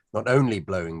Aspie, not only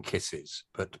blowing kisses,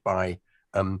 but by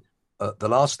the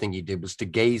last thing he did was to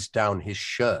gaze down his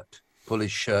shirt, pull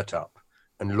his shirt up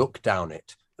and look down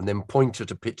it, and then point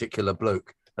at a particular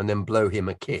bloke and then blow him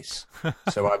a kiss.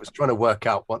 So I was trying to work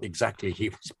out what exactly he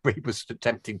was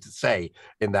attempting to say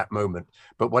in that moment.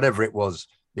 But whatever it was,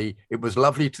 it was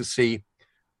lovely to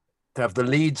have the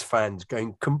Leeds fans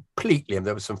going completely, and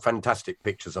there were some fantastic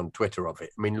pictures on Twitter of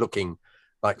it. I mean, looking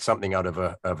like something out of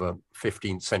a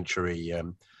 15th century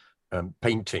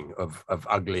painting of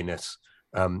ugliness.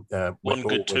 One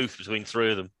good tooth between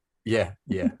three of them. Yeah.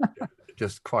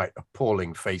 Just quite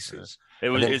appalling faces. It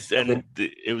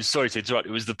was sorry to interrupt.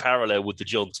 It was the parallel with the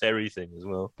John Terry thing as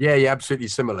well. Yeah, absolutely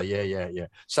similar. Yeah.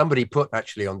 Somebody put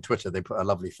actually on Twitter, they put a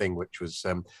lovely thing, which was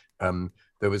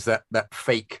there was that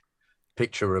fake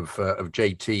picture of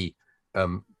JT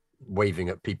waving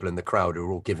at people in the crowd who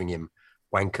were all giving him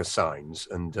wanker signs,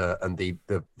 and the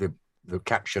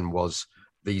caption was,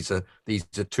 these are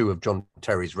two of John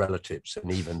Terry's relatives,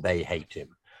 and even they hate him.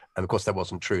 And of course, that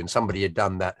wasn't true. And somebody had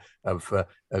done that of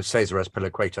Cesar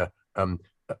Azpilicueta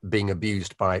being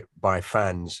abused by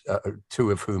fans,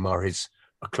 two of whom are his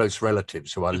close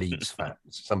relatives who are Leeds fans.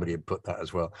 Somebody had put that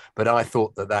as well. But I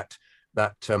thought that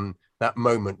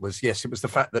moment was, yes, it was the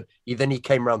fact that he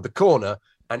came around the corner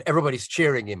and everybody's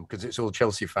cheering him because it's all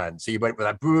Chelsea fans. So he went with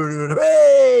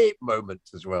that moment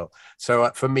as well.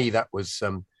 So for me, that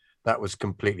was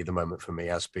completely the moment for me,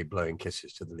 Aspie blowing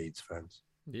kisses to the Leeds fans.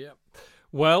 Yeah.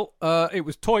 Well, it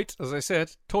was Toit, as I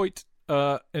said. Toit,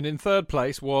 and in third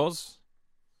place was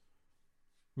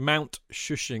Mount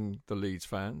shushing the Leeds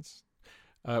fans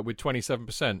with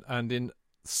 27%. And in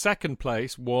second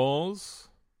place was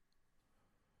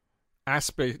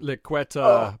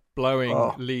Azpilicueta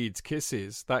blowing Leeds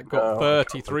kisses. That got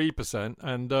 33%.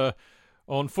 And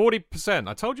on 40%,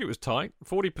 I told you it was tight.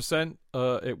 40%,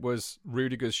 it was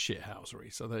Rudiger's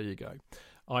shithousery. So there you go.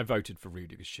 I voted for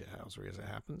Rudiger's shithousery, as it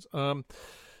happens.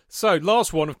 So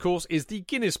last one, of course, is the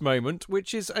Guinness moment,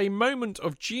 which is a moment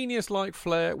of genius-like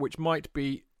flair which might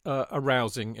be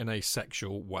arousing in a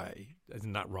sexual way.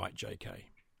 Isn't that right, JK?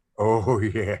 Oh,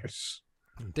 yes.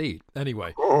 Indeed.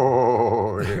 Anyway.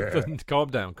 Oh, yeah. Calm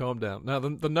down. Now,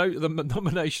 the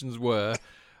nominations were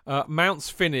Mount's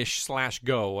finish /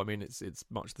 goal. I mean, it's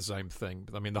much the same thing.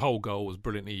 I mean, the whole goal was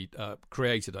brilliantly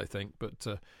created, I think, but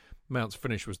Mount's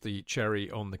finish was the cherry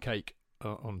on the cake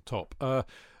on top.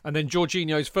 And then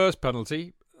Jorginho's first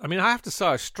penalty. I mean, I have to say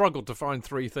I struggled to find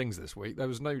three things this week. There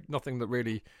was nothing that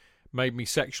really made me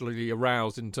sexually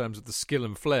aroused in terms of the skill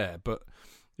and flair, but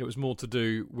it was more to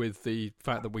do with the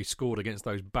fact that we scored against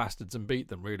those bastards and beat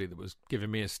them, really, that was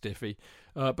giving me a stiffy.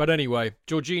 But anyway,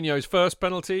 Jorginho's first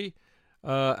penalty,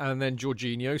 and then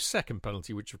Jorginho's second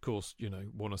penalty, which, of course,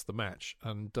 won us the match.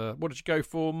 And what did you go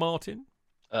for, Martin?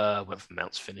 Went for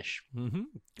Mount's finish.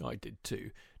 Mm-hmm. I did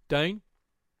too. Dane?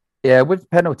 Yeah, with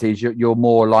penalties, you're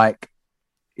more like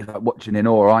watching in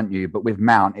awe, aren't you? But with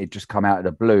Mount, it just come out of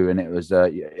the blue, and it was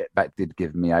that did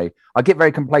give me I get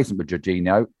very complacent with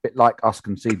Jorginho, a bit like us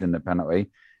conceding the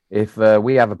penalty. If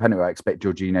we have a penalty, I expect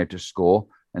Jorginho to score,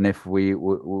 and if we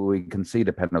concede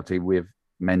a penalty with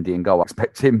Mendy in goal, I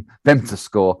expect them to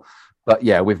score. But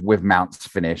yeah, with Mount's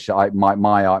finish, my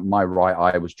right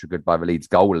eye was triggered by the Leeds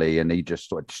goalie, and he just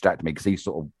sort of distracted me because he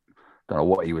sort of don't know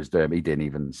what he was doing. He didn't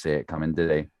even see it coming,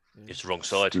 did he? It's the wrong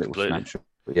side completely.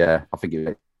 Yeah, I think he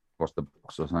went across the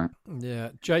box or something. Yeah,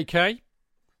 JK.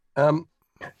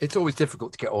 It's always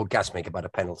difficult to get orgasmic about a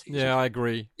penalty. Yeah, I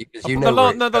agree. Because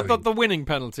the winning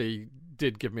penalty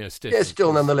did give me a stiff. Yeah,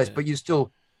 still nonetheless, but you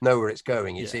still know where it's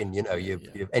going. It's in.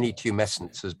 You've any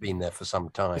tumescence has been there for some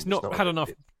time. It's not had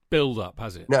enough build up,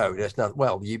 has it? No, there's not.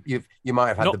 Well, you might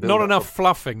have had the build not up enough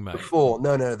fluffing, mate. Before,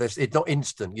 no, it's not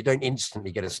instant. You don't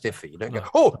instantly get a stiffy. You don't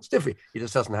go, stiffy. It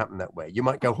just doesn't happen that way. You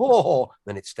might go,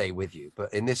 then it stay with you.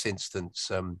 But in this instance,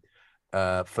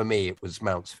 for me, it was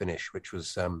Mount's finish, which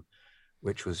was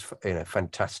which was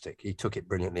fantastic. He took it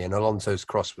brilliantly, and Alonso's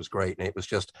cross was great, and it was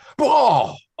just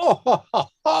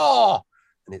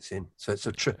and it's in. So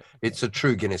it's a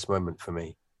true Guinness moment for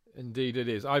me. Indeed, it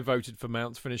is. I voted for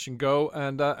Mount's finishing goal,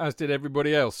 and as did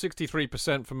everybody else.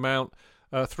 63% for Mount,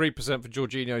 3% for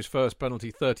Jorginho's first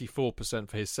penalty, 34%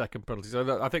 for his second penalty.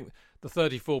 So I think the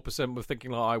 34% were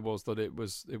thinking like I was, that it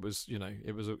was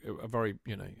a very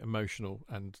emotional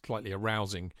and slightly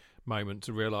arousing moment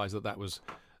to realise that was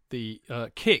the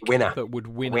kick winner that would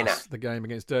win us the game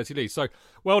against Dirty Leeds. So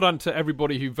well done to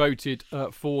everybody who voted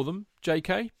for them.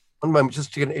 JK? One moment,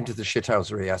 just to get into the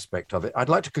shithousery aspect of it, I'd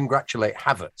like to congratulate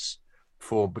Havertz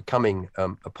for becoming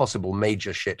a possible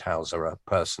major shithouserer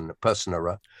personer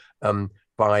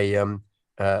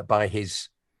by his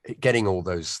getting all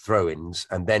those throw-ins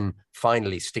and then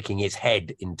finally sticking his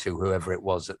head into whoever it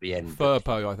was at the end.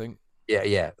 Firpo, I think.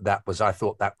 Yeah. I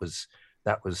thought that was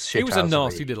shithousery. He was a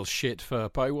nasty little shit,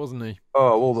 Firpo, wasn't he?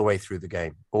 Oh, all the way through the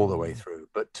game, all the way through.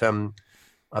 But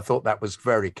I thought that was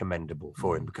very commendable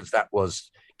for him, because that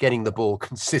was getting the ball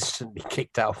consistently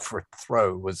kicked out for a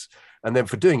throw and then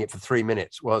for doing it for 3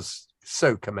 minutes was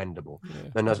so commendable.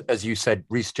 Yeah. And as you said,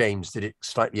 Reece James did it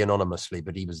slightly anonymously,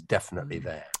 but he was definitely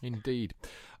there. Indeed.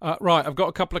 Right, I've got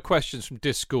a couple of questions from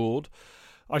Discord.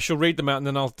 I shall read them out and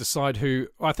then I'll decide who.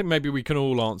 I think maybe we can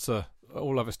all answer.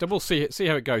 All of us. We'll see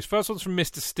how it goes. First one's from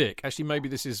Mr. Stick. Actually, maybe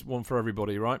this is one for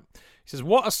everybody, right? He says,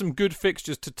 what are some good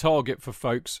fixtures to target for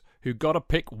folks who got to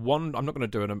pick one? I'm not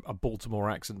going to do a Baltimore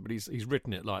accent, but he's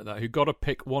written it like that. Who got to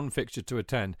pick one fixture to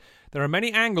attend. There are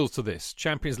many angles to this.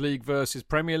 Champions League versus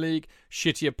Premier League.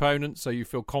 Shitty opponents, so you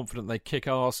feel confident they kick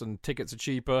arse and tickets are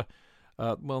cheaper.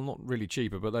 Well, not really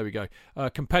cheaper, but there we go.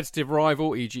 Competitive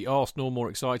rival, e.g. Arsenal, more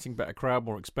exciting, better crowd,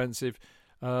 more expensive.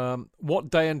 What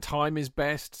day and time is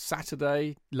best?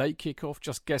 Saturday, late kickoff?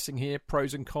 Just guessing here.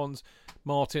 Pros and cons.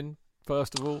 Martin,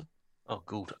 first of all. Oh,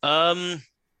 good.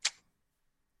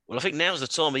 Well, I think now's the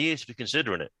time of year to be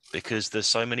considering it, because there's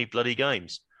so many bloody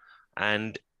games,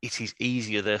 and it is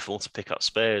easier, therefore, to pick up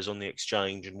spares on the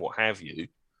exchange and what have you.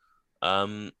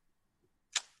 In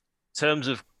terms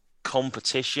of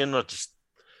competition,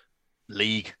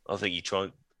 league. I think you try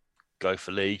and go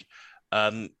for league.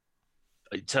 In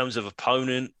terms of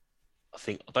opponent,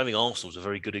 I don't think Arsenal's a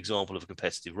very good example of a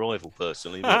competitive rival,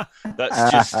 personally. But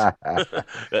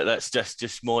that's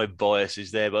just my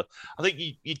biases there. But I think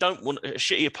you don't want a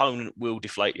shitty opponent will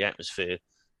deflate the atmosphere,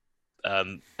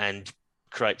 and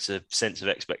creates a sense of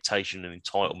expectation and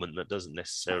entitlement that doesn't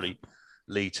necessarily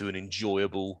lead to an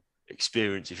enjoyable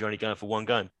experience if you're only going for one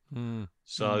game.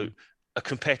 So a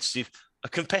competitive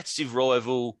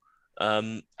rival.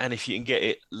 And if you can get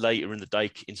it later in the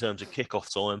day in terms of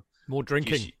kickoff time, more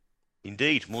drinking.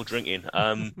 Indeed, more drinking.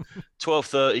 12:30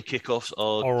 kickoffs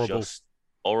are horrible. Just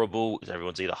horrible.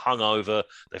 Everyone's either hungover,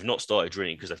 they've not started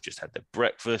drinking because they've just had their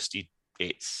breakfast.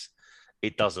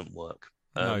 It doesn't work.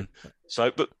 No.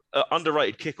 But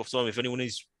underrated kickoff time, if anyone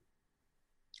is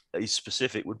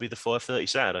specific, would be the 5:30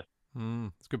 Saturday.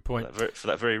 That's a good point. For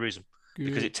that very reason,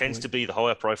 because it tends to be the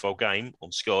higher profile game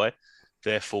on Sky.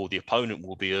 Therefore, the opponent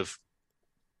will be of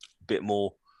a bit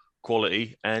more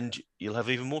quality, and you'll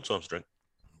have even more time to drink.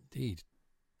 Indeed.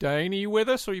 Dane, are you with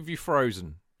us, or have you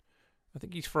frozen? I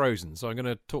think he's frozen, so I'm going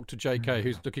to talk to JK,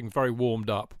 who's looking very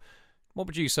warmed up. What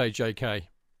would you say, JK?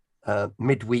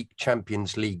 Midweek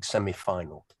Champions League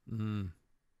semi-final.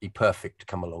 Be perfect to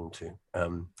come along to,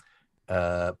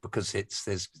 because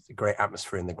there's a great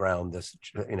atmosphere in the ground. There's,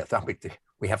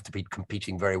 we have to be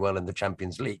competing very well in the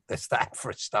Champions League. There's that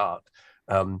for a start.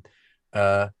 Or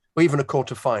even a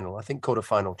quarter-final. I think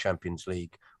quarter-final Champions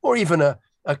League, or even a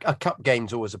cup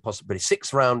game's always a possibility.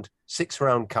 Six round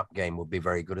cup game would be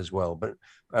very good as well. But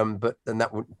then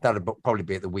that'd probably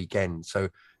be at the weekend. So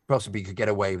possibly you could get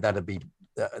away. That'll be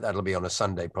on a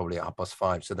Sunday, probably at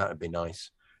 5:30. So that'd be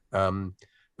nice.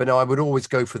 But no, I would always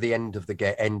go for the end of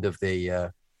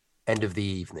the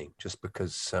evening, just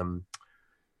because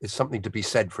there's something to be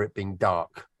said for it being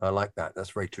dark. I like that.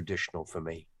 That's very traditional for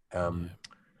me.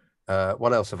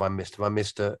 What else have I missed? Have I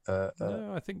missed no,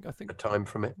 I think a time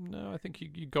from it? No, I think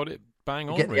you got it bang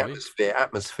on. The atmosphere.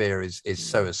 Atmosphere is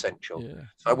so essential. Yeah.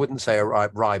 So I wouldn't say a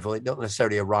rival. Not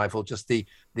necessarily a rival. Just the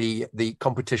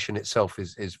competition itself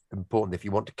is important. If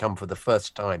you want to come for the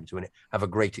first time to have a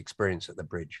great experience at the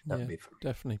Bridge, that'd be fun.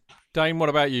 Definitely. Dane, what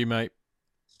about you, mate?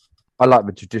 I like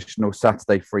the traditional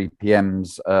Saturday 3 p.m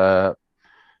s.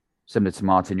 Similar to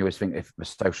Martin, you always think if the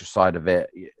social side of it,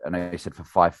 I know you said for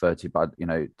 5:30, but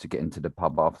to get into the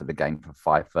pub after the game for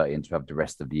 5:30 and to have the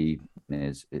rest of the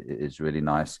evening is really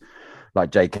nice.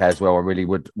 Like JK as well, I really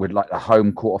would like the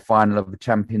home quarter final of the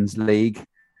Champions League.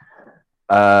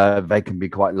 They can be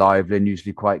quite lively and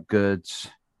usually quite good.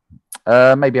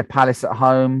 Maybe a Palace at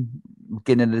home,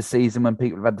 beginning of the season when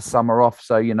people have had the summer off.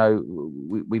 So,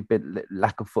 we've been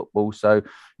lack of football. So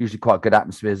usually quite good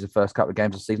atmospheres the first couple of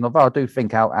games of the season. Although I do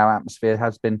think our atmosphere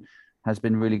has been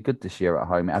really good this year at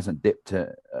home. It hasn't dipped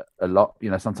a lot.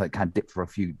 Sometimes it can dip for a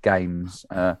few games.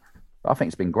 But I think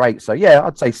it's been great. So, yeah,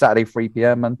 I'd say Saturday, 3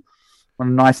 p.m. and on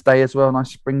a nice day as well,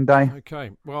 nice spring day. Okay.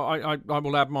 Well, I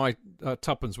will add my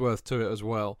tuppence worth to it as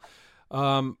well.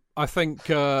 I think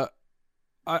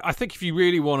if you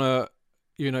really want to,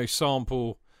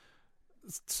 sample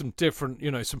some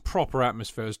different, some proper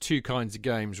atmospheres, two kinds of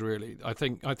games, really. I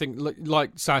think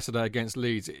like Saturday against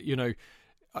Leeds,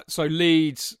 so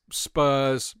Leeds,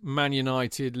 Spurs, Man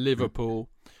United, Liverpool,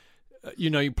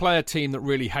 you play a team that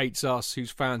really hates us,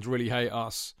 whose fans really hate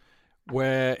us,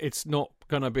 where it's not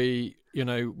going to be, we're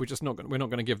not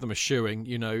going to give them a shoeing.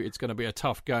 It's going to be a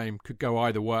tough game, could go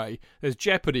either way. There's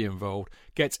jeopardy involved,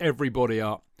 gets everybody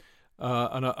up,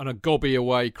 and a gobby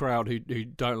away crowd who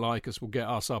don't like us will get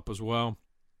us up as well.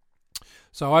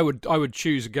 So I would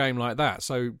choose a game like that.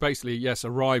 So basically, yes,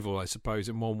 a rival, I suppose,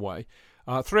 in one way.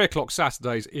 3 o'clock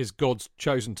Saturdays is God's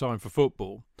chosen time for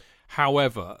football.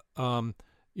 However,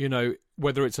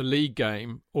 whether it's a league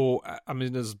game or,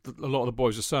 as a lot of the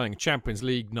boys are saying, Champions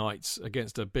League nights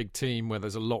against a big team where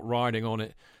there's a lot riding on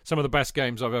it. Some of the best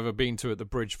games I've ever been to at the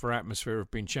Bridge for atmosphere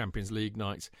have been Champions League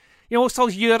nights. Also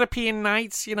European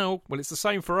nights, well, it's the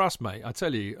same for us, mate. I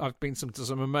tell you, I've been to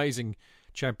some amazing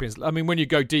Champions. When you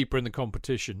go deeper in the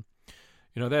competition,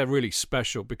 they're really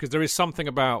special because there is something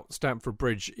about Stamford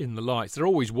Bridge in the lights. There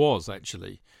always was,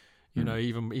 actually,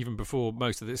 even before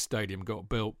most of this stadium got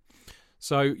built.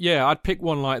 So yeah, I'd pick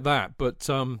one like that. But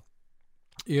a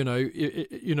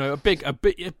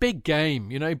big game,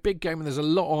 big game, and there's a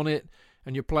lot on it,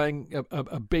 and you're playing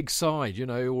a big side,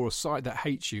 or a side that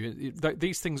hates you.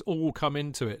 These things all come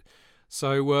into it.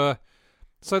 So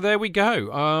there we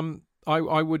go.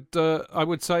 I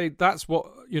would say that's what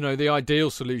the ideal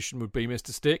solution would be,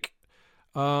 Mr. Stick.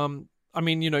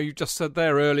 You just said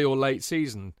there early or late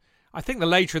season. I think the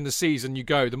later in the season you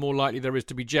go, the more likely there is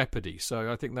to be jeopardy. So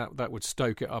I think that would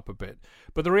stoke it up a bit.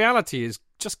 But the reality is,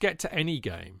 just get to any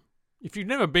game. If you've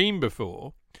never been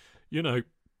before, I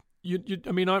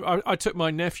took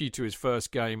my nephew to his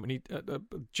first game, and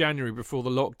January before the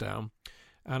lockdown,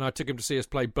 and I took him to see us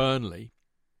play Burnley.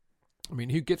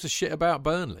 Who gives a shit about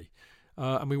Burnley?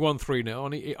 And we won 3-0,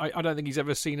 and I don't think he's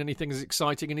ever seen anything as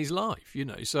exciting in his life,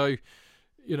 So,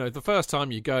 the first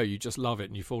time you go, you just love it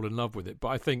and you fall in love with it. But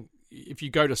I think if you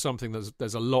go to something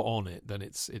there's a lot on it, then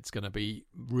it's going to be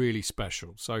really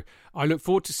special. So I look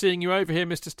forward to seeing you over here,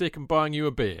 Mr. Stick, and buying you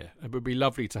a beer. It would be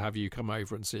lovely to have you come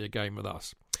over and see a game with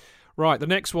us. Right, the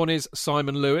next one is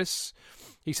Simon Lewis.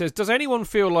 He says, does anyone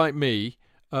feel like me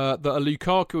that a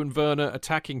Lukaku and Werner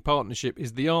attacking partnership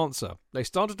is the answer? They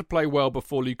started to play well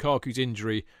before Lukaku's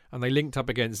injury, and they linked up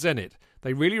against Zenit.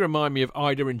 They really remind me of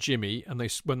Ida and Jimmy, and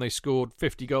when they scored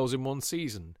 50 goals in one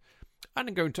season.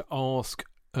 I'm going to ask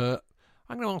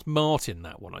Martin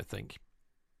that one, I think.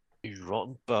 You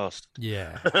rotten bastard.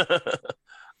 Yeah.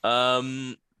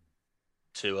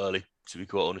 Too early, to be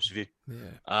quite honest with you.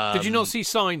 Yeah. Did you not see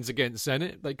signs against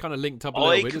Zenit? They kind of linked up a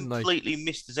little bit, didn't they? I completely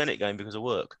missed the Zenit game because of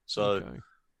work. So,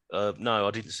 no,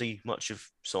 I didn't see much of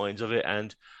signs of it,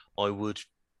 and I would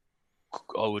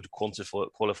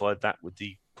qualify that with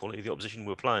the quality of the opposition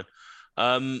we're playing.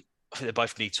 I think they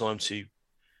both need time to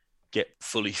get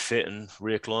fully fit and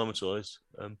reacclimatise.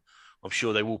 I'm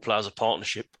sure they will play as a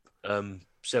partnership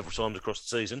several times across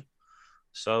the season.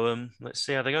 So let's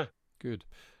see how they go. Good.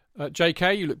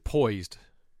 JK, you look poised.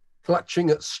 Clutching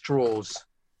at straws.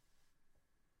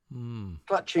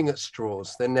 Clutching at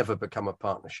straws. They never become a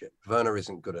partnership. Werner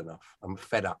isn't good enough. I'm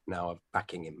fed up now of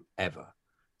backing him ever.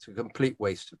 It's a complete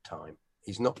waste of time.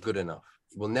 He's not good enough.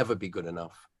 He will never be good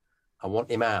enough. I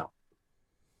want him out.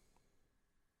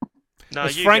 No,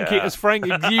 as Frankie,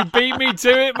 you beat me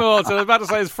to it, Martin. I was about to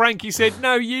say, as Frankie said,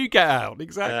 no, you get out.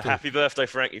 Exactly. Happy birthday,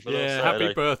 Frankie, for last Saturday.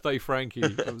 Happy birthday, Frankie.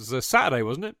 It was a Saturday,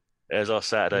 wasn't it? It was our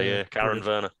Saturday, yeah. Karen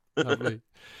Werner. Lovely.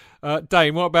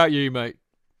 Dane, what about you, mate?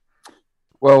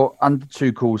 Well, under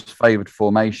Tuchel's favoured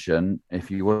formation, if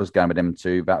he was going with them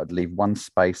two, that would leave one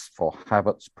space for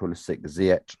Havertz, Pulisic,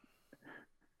 Ziyech,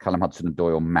 Callum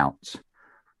Hudson-Odoi, Mount.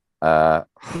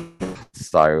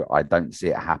 So I don't see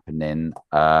it happening.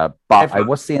 But I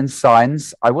was seeing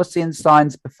signs.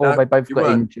 Before they both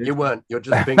got injured. You weren't. You're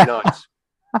just being nice.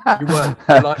 You weren't.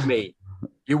 You're like me.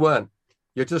 You weren't.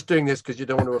 You're just doing this because you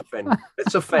don't want to offend.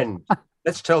 Let's offend.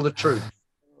 Let's tell the truth.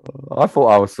 I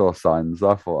thought I saw signs.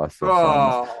 I'm sure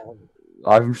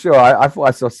I thought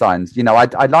I saw signs.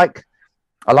 I like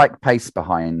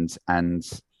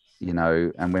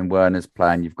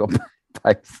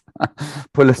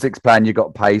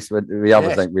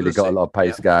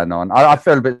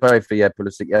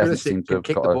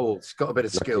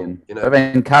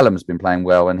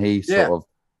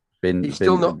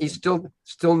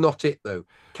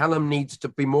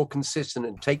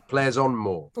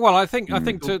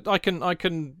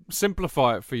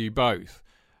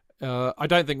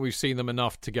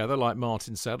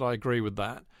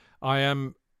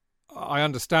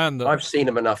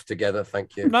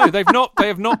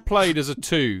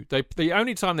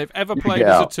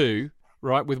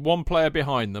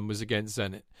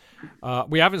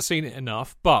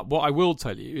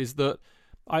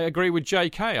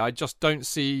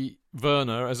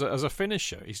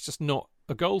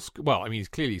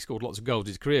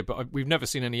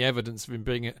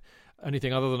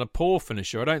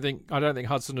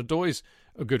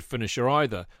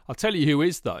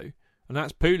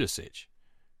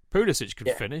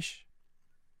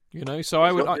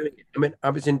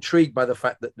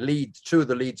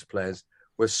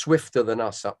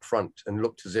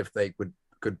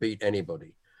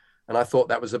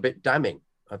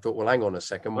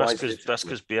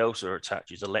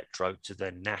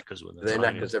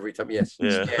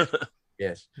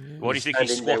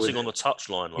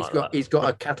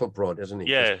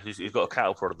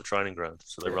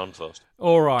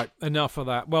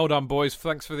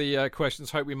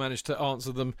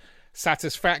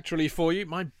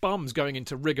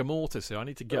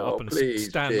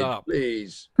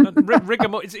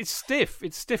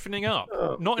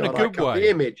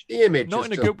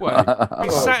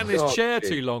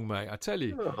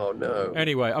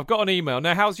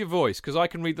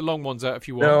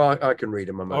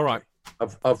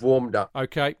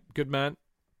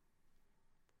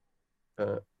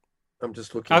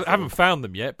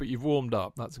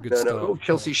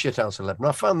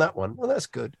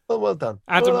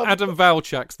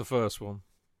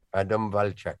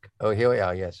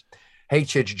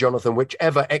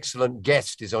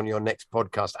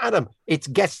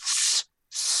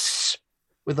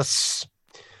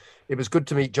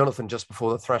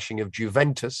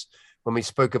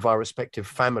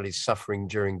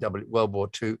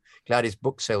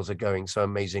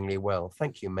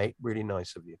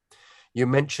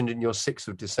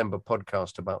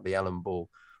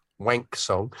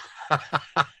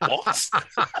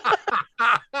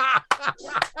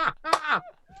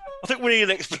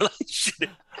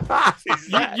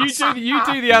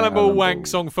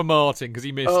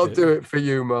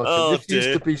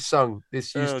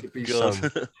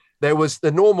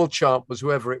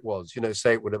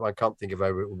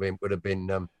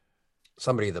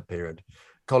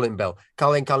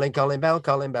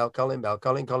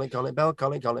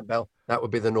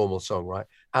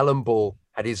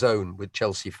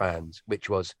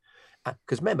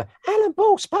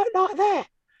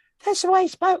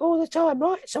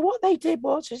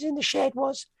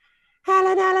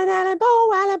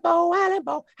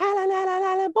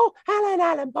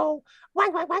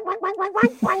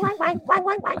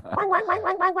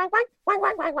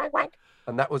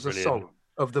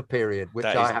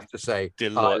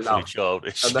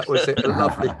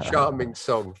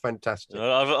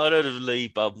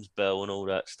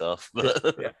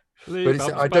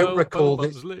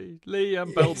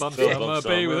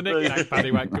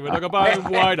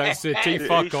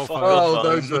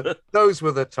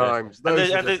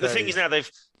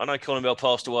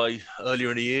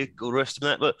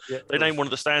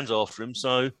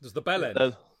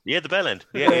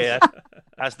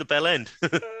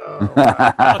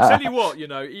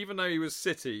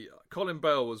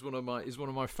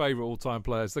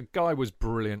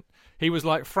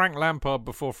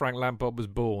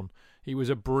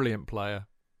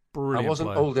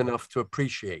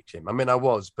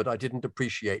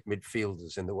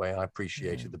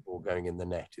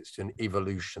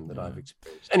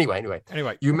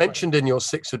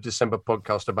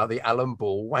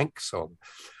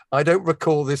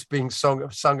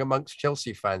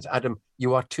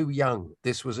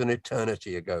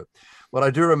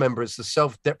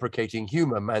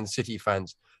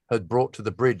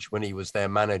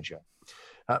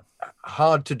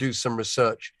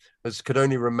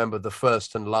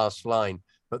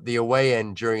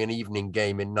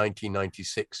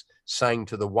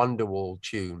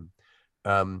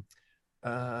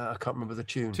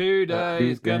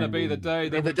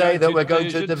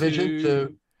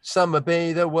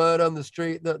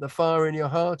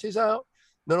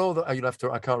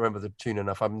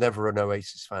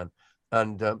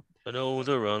And all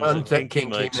the runs And that Kinky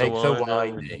makes a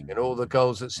winding, and all the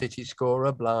goals that City score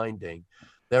are blinding.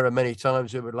 There are many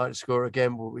times we would like to score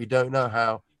again, but we don't know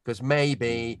how, because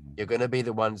maybe you're going to be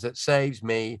the ones that saves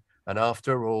me. And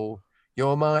after all,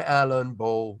 you're my Alan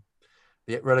Ball.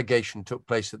 The relegation took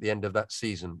place at the end of that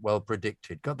season. Well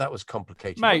predicted. God, that was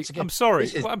complicated. Mate, again, I'm sorry.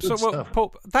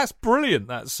 Paul, that's brilliant,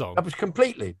 that song. That was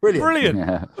completely brilliant. Brilliant.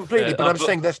 Yeah. Completely. But I'm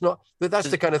saying that's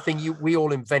the kind of thing we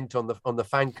all invent on the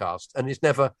fan cast. And it's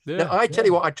never. Yeah, now, I tell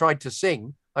you what, I tried to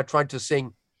sing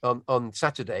on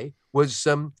Saturday was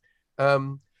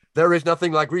there is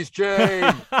nothing like Reece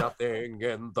James, nothing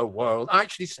in the world. I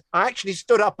actually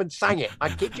stood up and sang it. I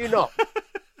kid you not.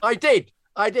 I did.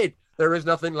 There is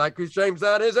nothing like Reece James.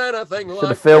 That is anything like. Should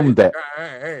have filmed it.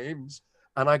 James.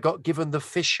 And I got given the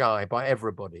fisheye by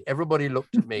everybody. Everybody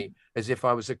looked at me as if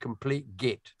I was a complete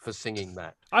git for singing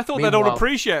that. I thought they'd all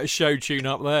appreciate a show tune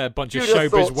up there. A bunch of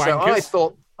showbiz wankers.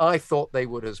 So. I thought they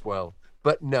would as well.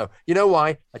 But no. You know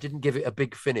why? I didn't give it a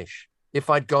big finish. If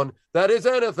I'd gone, that is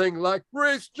anything like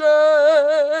Reece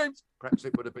James, perhaps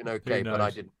it would have been okay, but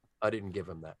I didn't give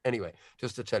him that. Anyway,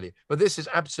 just to tell you. But this is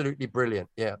absolutely brilliant.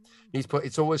 Yeah.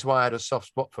 It's always why I had a soft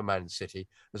spot for Man City,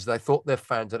 as they thought their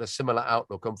fans had a similar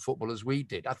outlook on football as we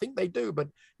did. I think they do, but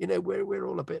we're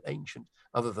all a bit ancient,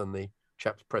 other than the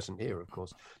chaps present here, of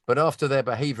course. But after their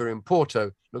behaviour in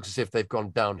Porto, looks as if they've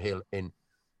gone downhill in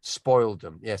spoiled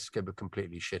them. Yes, they were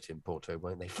completely shit in Porto,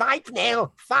 weren't they?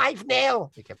 5-0,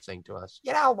 5-0. They kept saying to us,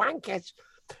 wankers.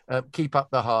 Keep up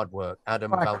the hard work,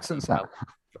 Adam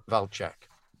Valchak.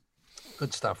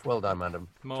 Good stuff. Well done, Adam.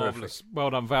 Marvellous. Terrific. Well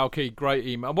done, Valky. Great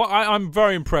email. Well, I'm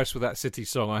very impressed with that City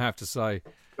song, I have to say.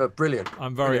 Brilliant.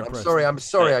 I'm very impressed. I'm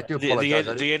sorry. I do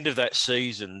apologise. The end of that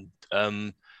season,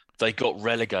 they got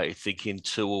relegated thinking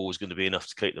 2-2 was going to be enough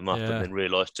to keep them up, and then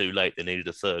realised too late they needed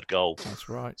a third goal. That's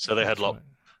right. So they had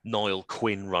Niall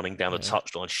Quinn running down the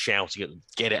touchline, shouting at them,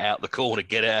 get it out of the corner,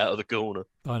 get it out of the corner.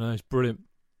 I know, it's brilliant.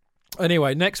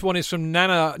 Anyway, next one is from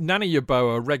Nana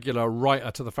Yaboa, regular writer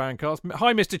to the Fancast.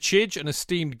 Hi, Mr. Chidge and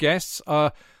esteemed guests.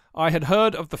 I had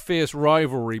heard of the fierce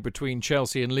rivalry between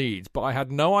Chelsea and Leeds, but I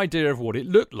had no idea of what it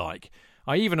looked like.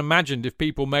 I even imagined if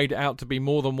people made it out to be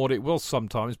more than what it was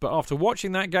sometimes, but after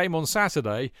watching that game on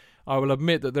Saturday, I will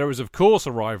admit that there is of course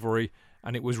a rivalry,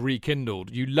 and it was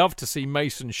rekindled. You love to see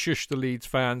Mason shush the Leeds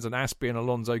fans and Aspie and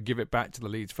Alonso give it back to the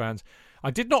Leeds fans. I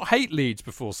did not hate Leeds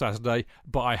before Saturday,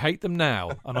 but I hate them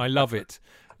now, and I love it.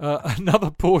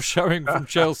 Another poor showing from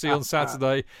Chelsea on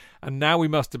Saturday, and now we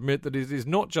must admit that it is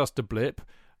not just a blip.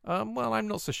 Well, I'm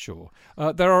not so sure.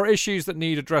 There are issues that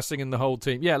need addressing in the whole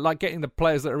team. Yeah, like getting the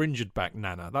players that are injured back,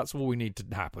 Nana. That's all we need to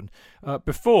happen.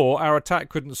 Before, our attack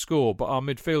couldn't score, but our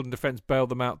midfield and defence bailed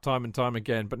them out time and time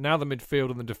again. But now the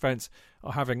midfield and the defence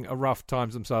are having a rough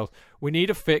times themselves. We need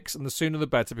a fix, and the sooner the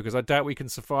better, because I doubt we can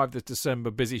survive this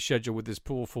December busy schedule with this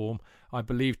poor form. I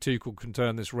believe Tuchel can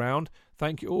turn this round.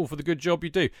 Thank you all for the good job you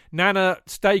do. Nana,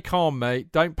 stay calm,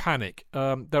 mate. Don't panic.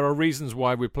 There are reasons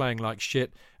why we're playing like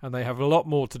shit, and they have a lot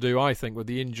more to do, I think, with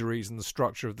the injuries and the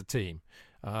structure of the team.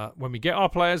 When we get our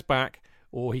players back,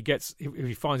 or if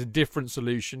he finds a different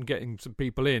solution, getting some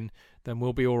people in, then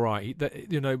we'll be all right.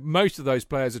 Most of those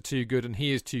players are too good, and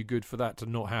he is too good for that to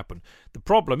not happen. The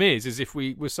problem is if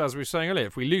we, as we were saying earlier,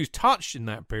 if we lose touch in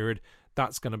that period,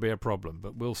 that's going to be a problem.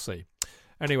 But we'll see.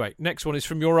 Anyway, next one is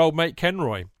from your old mate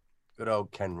Kenroy. Good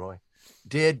old Kenroy.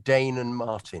 Dear Dane and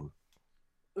Martin.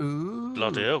 Ooh.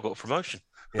 Bloody hell, got a promotion.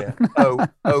 Yeah.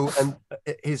 And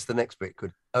here's the next bit.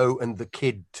 Good. And the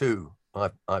kid too.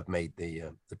 I've made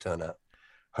the turnout.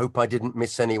 Hope I didn't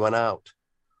miss anyone out.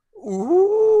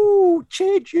 Ooh,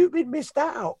 Chid, you've been missed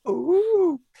out.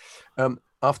 Ooh.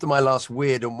 After my last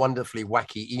weird and wonderfully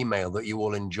wacky email that you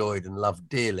all enjoyed and loved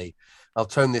dearly, I'll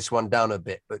tone this one down a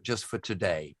bit, but just for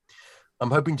today. I'm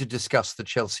hoping to discuss the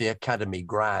Chelsea Academy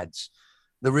grads.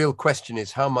 The real question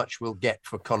is how much we'll get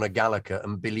for Conor Gallagher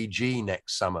and Billy G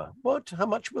next summer. What? How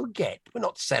much we'll get? We're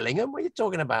not selling them. What are you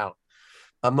talking about?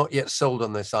 I'm not yet sold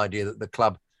on this idea that the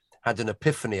club had an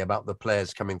epiphany about the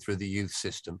players coming through the youth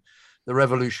system. The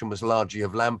revolution was largely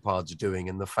of Lampard's doing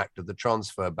and the fact of the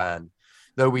transfer ban,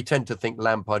 though we tend to think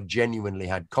Lampard genuinely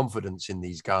had confidence in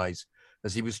these guys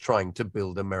as he was trying to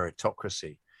build a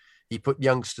meritocracy. He put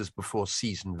youngsters before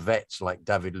seasoned vets like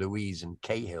David Luiz and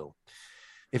Cahill.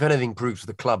 If anything proves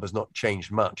the club has not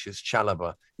changed much, it's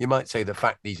Chalobah. You might say the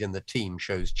fact he's in the team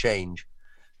shows change.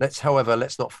 However,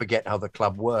 let's not forget how the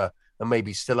club were, and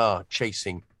maybe still are,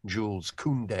 chasing Jules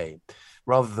Koundé.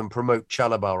 Rather than promote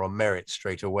Chalobah on merit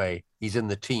straight away, he's in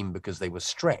the team because they were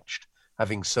stretched,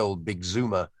 having sold Big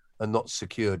Zuma and not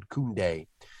secured Koundé.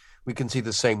 We can see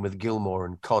the same with Gilmour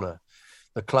and Connor.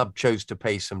 The club chose to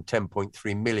pay some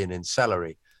 10.3 million in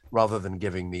salary, rather than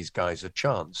giving these guys a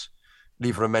chance.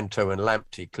 Livramento and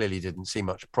Lamptey clearly didn't see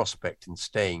much prospect in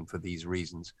staying for these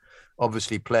reasons.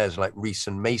 Obviously, players like Rees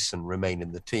and Mason remain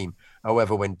in the team.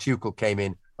 However, when Tuchel came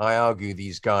in, I argue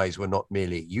these guys were not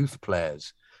merely youth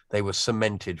players. They were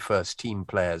cemented first-team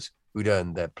players who'd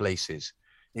earned their places.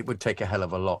 It would take a hell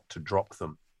of a lot to drop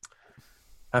them.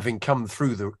 Having come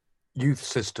through the youth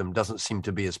system doesn't seem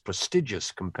to be as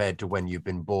prestigious compared to when you've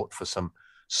been bought for some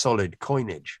solid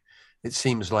coinage. It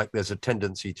seems like there's a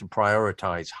tendency to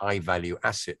prioritize high-value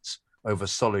assets over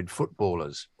solid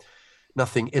footballers.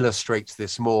 Nothing illustrates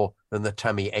this more than the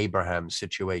Tammy Abraham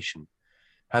situation.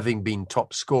 Having been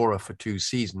top scorer for 2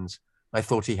 seasons, I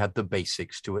thought he had the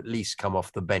basics to at least come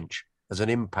off the bench as an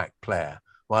impact player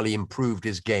while he improved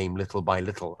his game little by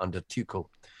little under Tuchel.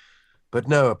 But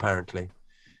no, apparently.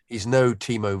 He's no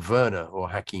Timo Werner or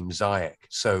Hakim Ziyech,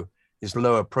 so his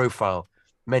lower profile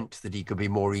meant that he could be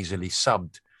more easily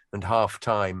subbed and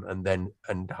half-time and then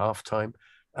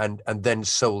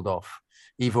sold off,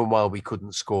 even while we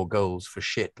couldn't score goals for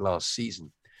shit last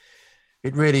season.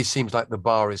 It really seems like the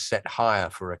bar is set higher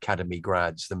for academy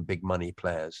grads than big money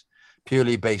players,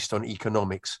 purely based on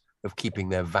economics of keeping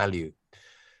their value.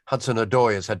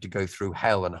 Hudson-Odoi has had to go through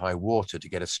hell and high water to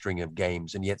get a string of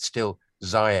games, and yet still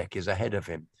Ziyech is ahead of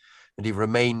him. And he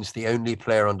remains the only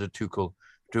player under Tuchel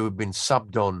to have been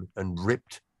subbed on and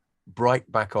ripped right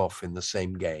back off in the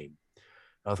same game.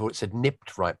 I thought it said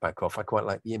nipped right back off. I quite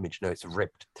like the image. No, it's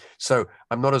ripped. So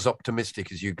I'm not as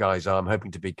optimistic as you guys are. I'm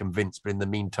hoping to be convinced. But in the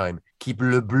meantime, keep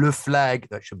le bleu flag.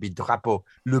 That should be drapeau.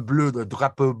 Le bleu, the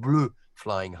drapeau bleu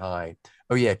flying high.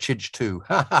 Oh, yeah, Chidge too.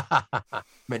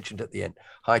 Mentioned at the end.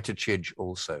 Hi to Chidge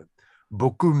also.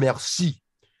 Beaucoup merci.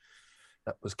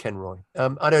 That was Ken Roy.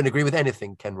 I don't agree with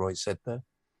anything Ken Roy said there.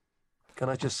 Can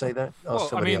I just say that? Well,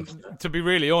 I mean, to be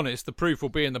really honest, the proof will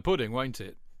be in the pudding, won't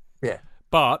it? Yeah.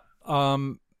 But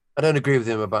I don't agree with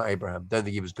him about Abraham. Don't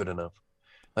think he was good enough.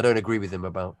 I don't agree with him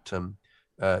about Ziyech.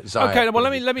 Okay, well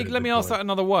let me ask that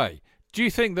another way. Do you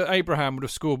think that Abraham would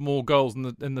have scored more goals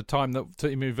in the time that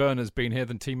Timo Werner's been here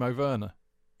than Timo Werner?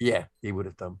 Yeah, he would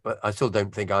have done. But I still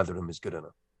don't think either of them is good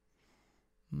enough.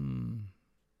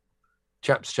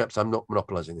 Chaps, I'm not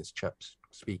monopolising this. Chaps,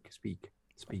 speak.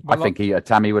 I think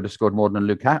Tammy would have scored more than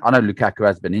Lukaku. I know Lukaku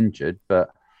has been injured,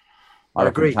 but I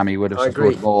reckon Tammy would have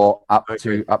scored more up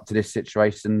to this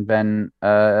situation than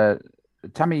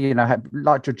Tammy.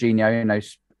 Like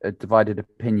Jorginho, a divided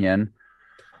opinion.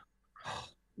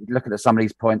 Looking at some of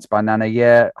these points by Nana,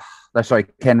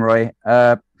 Kenroy.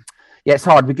 It's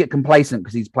hard. We get complacent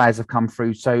because these players have come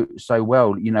through so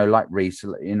well. Like Rees,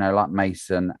 like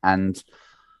Mason, and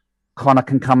Connor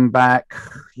can come back.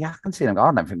 Yeah, I can see them.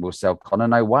 I don't think we'll sell Connor.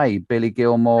 No way. Billy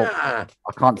Gilmore. I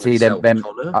can't see them.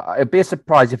 It'd be a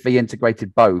surprise if he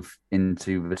integrated both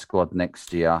into the squad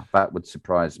next year. That would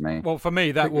surprise me. Well, for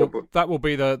me, that will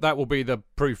be the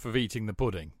proof of eating the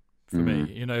pudding. For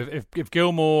me, if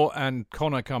Gilmore and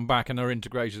Connor come back and are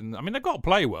integrated, I mean, they've got to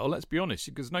play well. Let's be honest,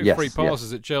 because no free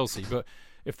passes at Chelsea. But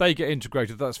if they get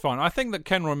integrated, that's fine. I think that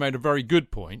Kenroy made a very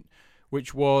good point,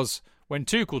 which was when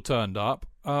Tuchel turned up,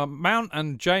 Mount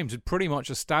and James had pretty much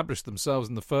established themselves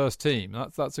in the first team.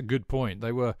 That's a good point.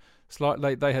 They were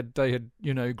slightly they had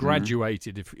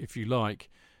graduated, if you like.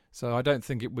 So I don't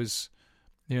think it was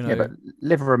but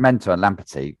Livramento and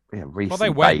Lamptey recently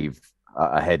waved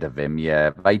ahead of him. Yeah,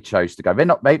 they chose to go. They're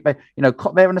not. They're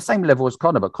on the same level as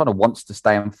Connor, but Connor wants to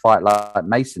stay and fight like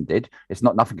Mason did. It's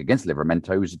not nothing against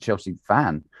Livramento, who's a Chelsea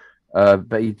fan,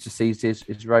 but he just sees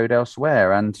his road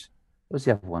elsewhere. And what was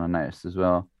the other one I noticed as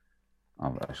well?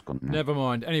 Oh, that's gone now. Never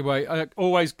mind. Anyway,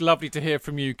 always lovely to hear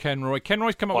from you, Kenroy.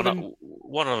 Kenroy's come up with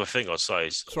one other thing I'd say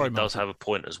is it does have a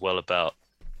point as well about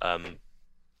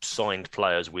signed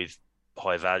players with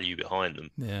high value behind them,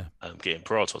 getting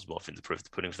prioritised more. I think the proof of the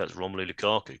pudding for that's Romelu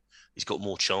Lukaku. He's got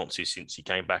more chances since he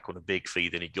came back on a big fee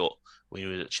than he got when he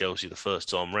was at Chelsea the first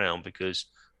time round, because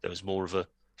there was more of a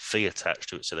fee attached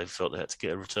to it, so they felt they had to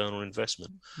get a return on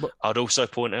investment. But I'd also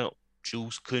point out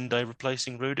Jules Koundé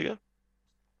replacing Rudiger.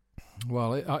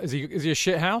 Well, is he a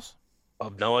shit house?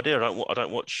 I've no idea. I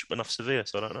don't watch enough Sevilla,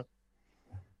 so I don't know.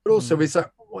 But also, is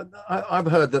that I've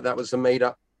heard that was a made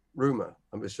up rumor?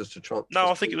 It was just a chance. No,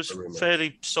 I think it was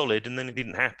fairly solid, and then it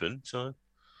didn't happen. So,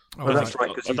 that's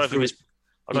right. Because I don't think it's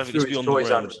beyond the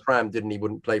ground. Out of his pram, didn't he?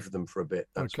 Wouldn't play for them for a bit.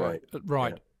 That's right.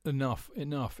 Right. Yeah.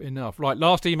 Enough. Right.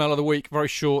 Last email of the week, very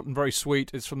short and very sweet.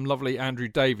 It's from lovely Andrew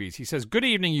Davies. He says, "Good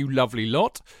evening, you lovely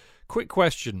lot. Quick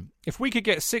question. If we could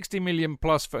get 60 million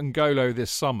plus for N'Golo this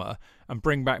summer and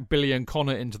bring back Billy and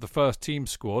Connor into the first team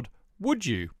squad, would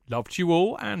you? Loved you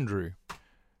all, Andrew."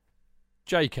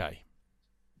 JK.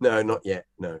 No, not yet.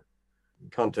 No.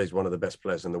 Kante's one of the best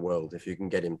players in the world. If you can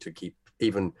get him to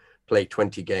even play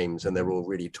 20 games and they're all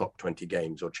really top 20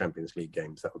 games or Champions League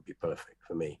games, that would be perfect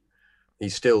for me.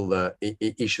 He's still,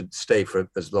 he should stay for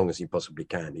as long as he possibly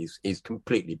can. He's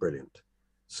completely brilliant.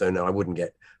 So no,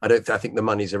 I think the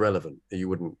money's irrelevant. We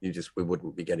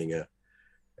wouldn't be getting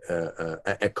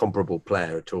a comparable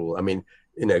player at all. I mean,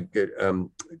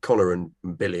 Connor and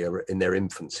Billy are in their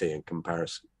infancy in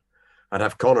comparison. I'd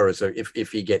have Connor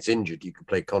if he gets injured, you could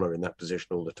play Connor in that position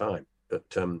all the time. But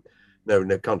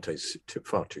no, Kante's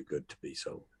far too good to be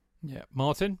sold. Yeah,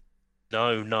 Martin?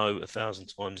 No, 1,000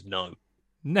 times no.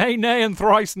 Nay, and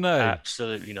thrice no.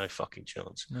 Absolutely no fucking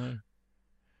chance. No.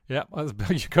 Yeah,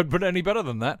 you couldn't put it any better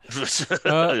than that.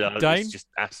 Dane? It's just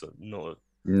not.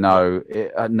 No,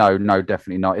 no,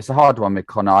 definitely not. It's a hard one with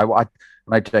Connor. I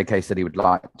know JK said he would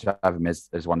like to have him as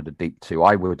one of the deep two.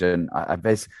 I wouldn't.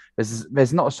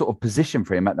 There's not a sort of position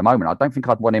for him at the moment. I don't think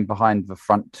I'd want him behind the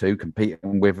front two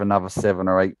competing with another 7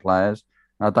 or 8 players.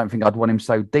 And I don't think I'd want him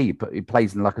so deep. He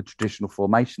plays in like a traditional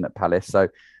formation at Palace, so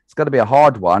it's got to be a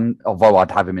hard one. Although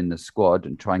I'd have him in the squad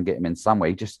and try and get him in some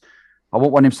way. I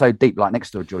won't want him so deep like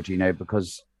next to Jorginho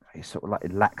because he sort of like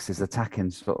it lacks his attacking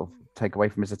sort of take away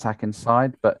from his attacking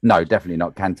side. But no, definitely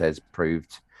not. Kante's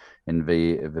proved in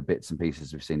the bits and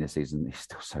pieces we've seen this season, he's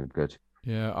still so good.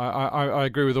 Yeah, I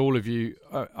agree with all of you.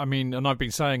 I mean, and I've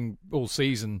been saying all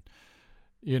season,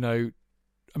 if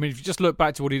you just look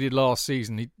back to what he did last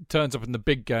season, he turns up in the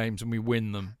big games and we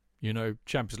win them.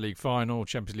 Champions League final,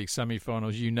 Champions League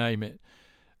semi-finals, you name it.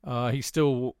 He's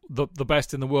still the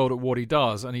best in the world at what he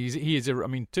does, and he is. I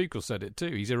mean, Tuchel said it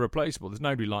too. He's irreplaceable. There's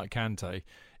nobody like Kante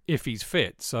if he's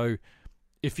fit. So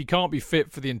if he can't be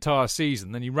fit for the entire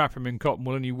season, then you wrap him in cotton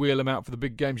wool and you wheel him out for the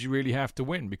big games you really have to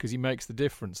win because he makes the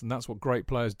difference, and that's what great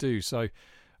players do. So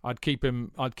I'd keep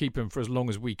him for as long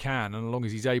as we can, and as long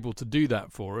as he's able to do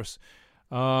that for us.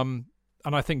 And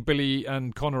I think Billy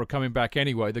and Connor are coming back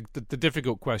anyway. The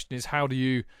difficult question is how do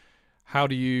you I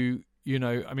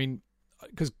mean,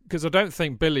 because I don't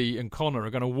think Billy and Connor are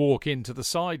going to walk into the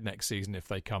side next season if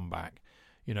they come back.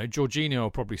 Jorginho will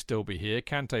probably still be here.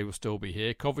 Kante will still be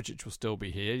here. Kovacic will still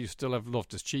be here. You still have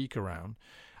Loftus-Cheek around.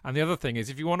 And the other thing is,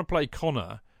 if you want to play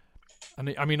Connor,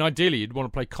 and I mean, ideally you'd want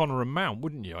to play Connor and Mount,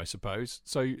 wouldn't you, I suppose?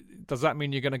 So does that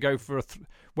mean you're going to go for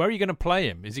where are you going to play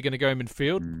him? Is he going to go in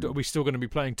midfield? Are we still going to be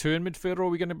playing 2 in midfield, or are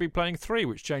we going to be playing 3,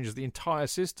 which changes the entire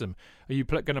system? Are you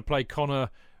going to play Connor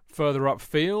further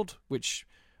upfield, which...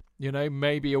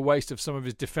 maybe a waste of some of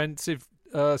his defensive.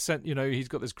 He's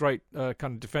got this great kind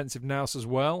of defensive nous as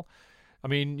well. I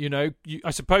mean,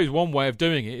 I suppose one way of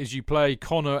doing it is you play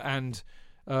Connor and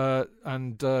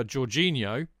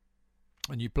Jorginho,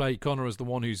 and you play Connor as the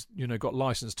one who's got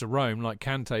license to roam like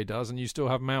Kante does, and you still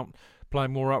have Mount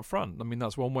playing more up front. I mean,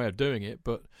 that's one way of doing it,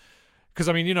 but because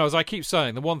I mean, as I keep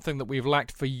saying, the one thing that we've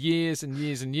lacked for years and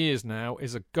years and years now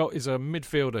is a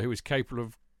midfielder who is capable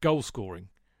of goal scoring.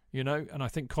 And I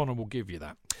think Connor will give you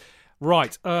that.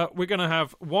 Right, we're going to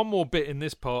have one more bit in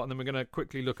this part, and then we're going to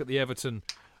quickly look at the Everton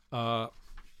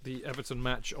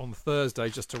match on Thursday,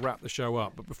 just to wrap the show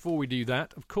up. But before we do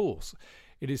that, of course,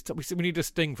 we need a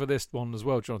sting for this one as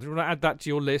well, Jonathan. You want to add that to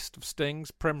your list of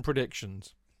stings? Prem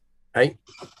predictions. Hey,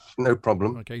 no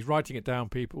problem. Okay, he's writing it down,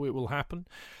 people. It will happen.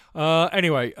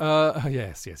 Anyway,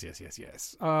 yes.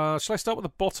 Shall I start with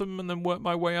the bottom and then work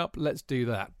my way up? Let's do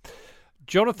that.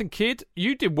 Jonathan Kidd,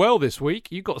 you did well this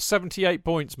week. You got 78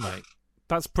 points, mate.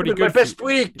 That's pretty good. My best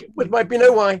week. With my,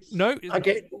 why? No, I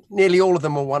get nearly all of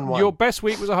them are 1-1. Your best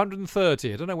week was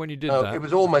 130. I don't know when you did that. It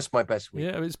was almost my best week.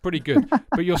 Yeah, it's pretty good.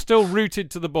 But you're still rooted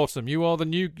to the bottom. You are the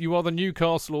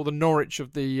Newcastle or the Norwich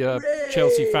of the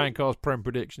Chelsea Fancast Prem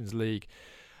Predictions League.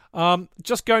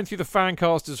 Just going through the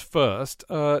Fancasters first.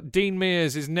 Dean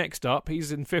Mears is next up.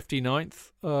 He's in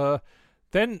 59th.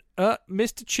 Then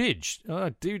Mr. Chidge, I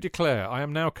do declare, I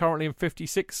am now currently in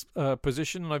 56th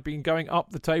position, and I've been going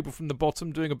up the table from the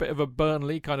bottom, doing a bit of a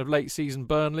Burnley, kind of late season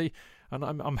Burnley, and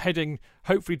I'm heading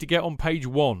hopefully to get on page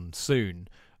 1 soon.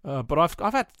 But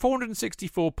I've had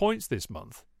 464 points this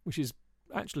month, which is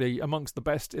actually amongst the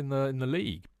best in the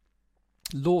league.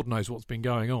 Lord knows what's been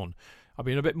going on. I've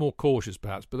been a bit more cautious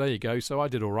perhaps, but there you go. So I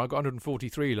did all right. I got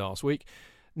 143 last week.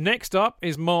 Next up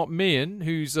is Mark Meehan,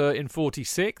 who's in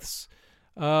 46th.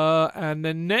 And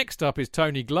then next up is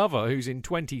Tony Glover, who's in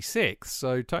 26th.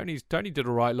 So Tony did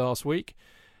all right last week.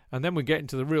 And then we get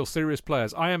into the real serious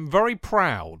players. I am very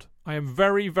proud. I am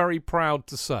very, very proud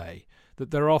to say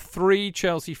that there are 3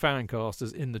 Chelsea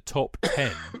Fancasters in the top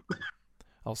 10.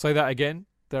 I'll say that again.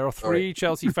 There are 3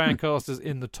 Chelsea Fancasters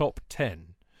in the top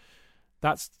 10.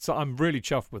 So I'm really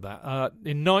chuffed with that.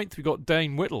 In 9th, we got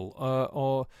Dane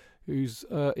Whittle, who's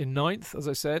in ninth, as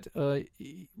I said,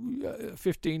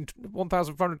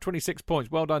 1,526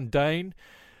 points. Well done, Dane.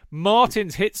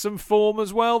 Martin's hit some form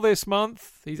as well this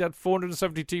month. He's had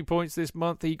 472 points this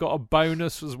month. He got a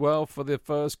bonus as well for the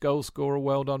first goal scorer.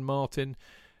 Well done, Martin.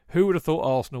 Who would have thought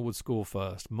Arsenal would score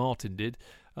first? Martin did.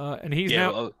 And he's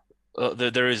now...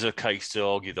 there is a case to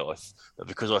argue that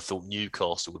because I thought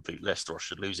Newcastle would beat Leicester, I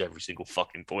should lose every single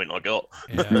fucking point I got.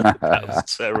 Yeah. That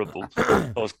was terrible.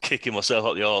 I was kicking myself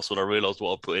up the arse when I realised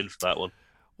what I put in for that one.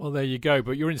 Well, there you go.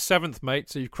 But you're in 7th, mate,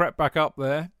 so you've crept back up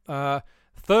there.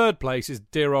 3rd place is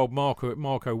dear old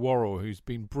Marco Worrell, who's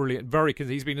been brilliant.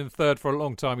 He's been in 3rd for a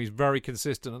long time. He's very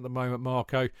consistent at the moment,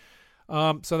 Marco.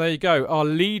 So there you go. Our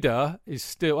leader is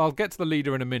still... I'll get to the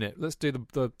leader in a minute. Let's do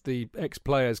the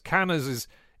ex-players. Canners is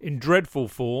in dreadful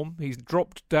form. He's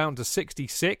dropped down to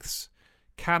 66th.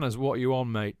 Canners, what are you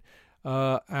on, mate?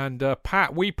 And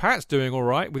Pat's doing all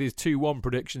right with his 2-1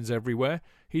 predictions everywhere.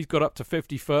 He's got up to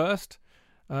 51st.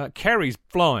 Kerry's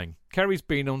flying. Kerry's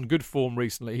been on good form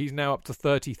recently. He's now up to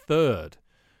 33rd.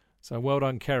 So well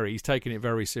done, Kerry. He's taking it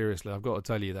very seriously, I've got to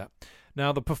tell you that.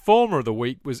 Now, the performer of the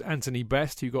week was Anthony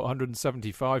Best, who got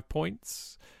 175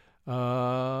 points. He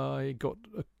only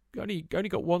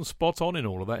got one spot on in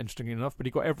all of that, interestingly enough, but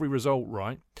he got every result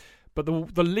right. But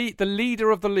the leader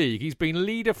of the league, he's been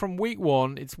leader from week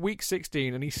 1. It's week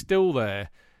 16, and he's still there.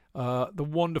 The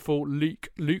wonderful Luke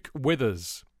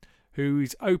Withers,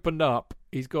 who's opened up.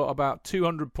 He's got about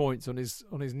 200 points on his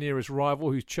nearest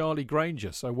rival, who's Charlie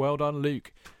Granger. So well done,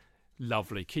 Luke.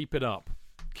 Lovely. Keep it up.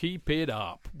 Keep it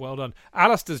up. Well done.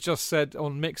 Alistair's just said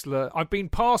on Mixler, I've been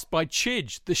passed by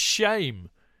Chidge. The shame.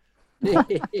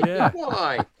 Yeah.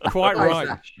 Why? Quite Why right. is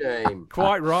that shame?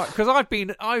 Quite right. Because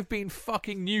I've been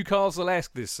fucking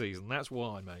Newcastle-esque this season. That's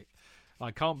why, mate.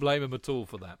 I can't blame him at all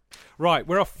for that. Right,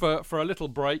 we're off for a little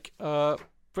break.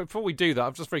 Before we do that,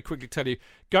 I'll just very quickly tell you,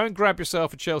 go and grab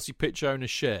yourself a Chelsea Pitch Owner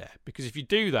share, because if you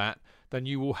do that, then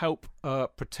you will help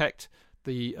protect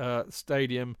the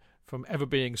stadium from ever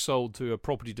being sold to a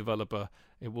property developer.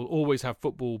 It will always have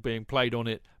football being played on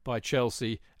it by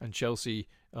Chelsea, and Chelsea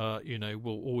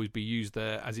will always be used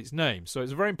there as its name. So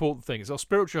it's a very important thing. It's our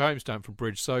spiritual hometown from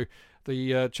Bridge. So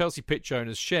the Chelsea Pitch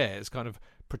Owners shares kind of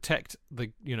protect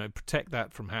that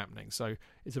from happening. So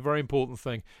it's a very important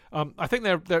thing. I think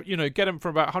they're get them for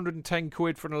about 110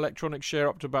 quid for an electronic share,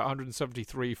 up to about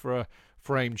 173 for a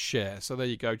framed share. So there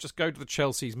you go. Just go to the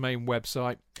Chelsea's main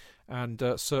website and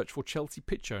search for Chelsea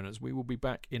Pitch Owners. We will be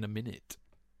back in a minute.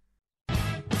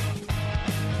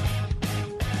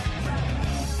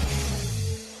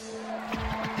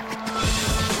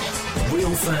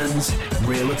 Real fans,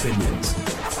 real opinions.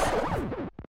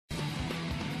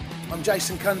 I'm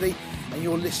Jason Cundy, and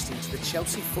you're listening to the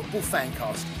Chelsea Football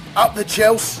Fancast. Up the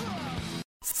Chelsea!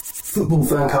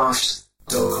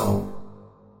 Footballfancast.com.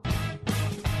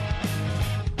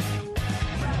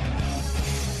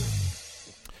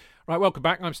 Right, welcome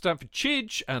back. I'm Stanford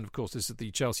Chidge, and of course this is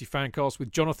the Chelsea Fancast with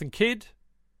Jonathan Kidd.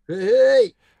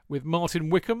 Hey! With Martin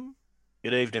Wickham.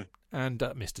 Good evening. And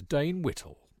Mr. Dane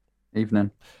Whittle.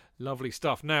 Evening. Lovely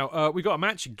stuff. Now, we got a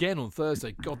match again on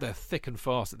Thursday. God, they're thick and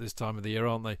fast at this time of the year,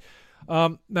 aren't they?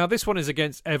 Now, this one is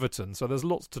against Everton, so there's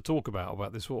lots to talk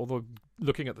about this. Although,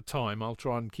 looking at the time, I'll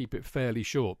try and keep it fairly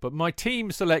short. But my team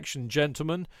selection,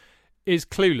 gentlemen, is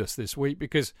clueless this week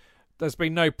because there's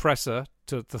been no presser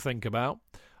to think about.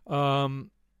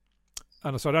 And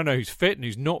so I don't know who's fit and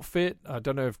who's not fit. I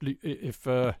don't know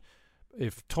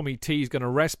if Tommy T is going to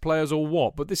rest players or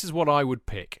what. But this is what I would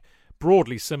pick.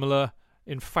 Broadly similar,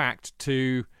 in fact,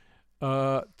 to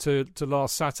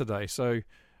last Saturday. So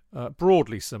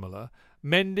broadly similar.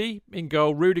 Mendy in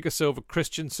goal, Rudiger, Silva,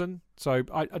 Christensen. So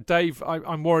Dave,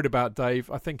 I'm worried about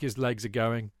Dave. I think his legs are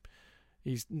going.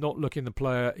 He's not looking the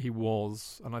player he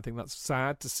was, and I think that's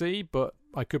sad to see, but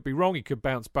I could be wrong. He could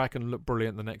bounce back and look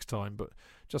brilliant the next time, but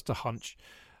just a hunch.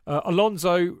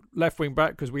 Alonso, left wing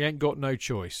back, because we ain't got no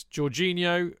choice.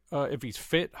 Jorginho, if he's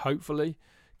fit, hopefully,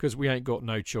 because we ain't got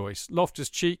no choice.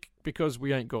 Loftus-Cheek, because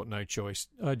we ain't got no choice.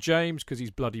 James, because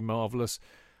he's bloody marvellous.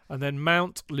 And then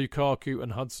Mount, Lukaku,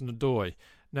 and Hudson-Odoi.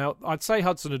 Now, I'd say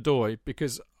Hudson-Odoi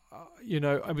because, I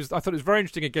thought it was very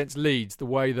interesting against Leeds, the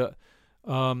way that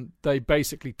they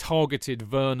basically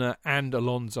targeted Werner and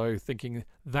Alonso, thinking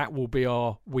that will be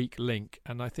our weak link.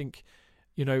 And I think,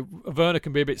 Werner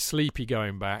can be a bit sleepy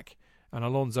going back, and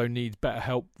Alonso needs better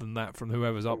help than that from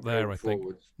whoever's up there, I think.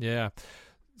 Forwards. Yeah.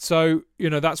 So,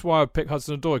 that's why I picked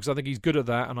Hudson-Odoi, because I think he's good at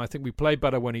that, and I think we play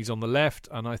better when he's on the left,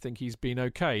 and I think he's been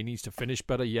okay. He needs to finish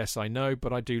better, yes, I know,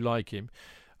 but I do like him.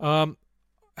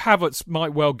 Havertz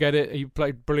might well get it. He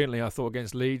played brilliantly, I thought,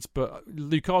 against Leeds, but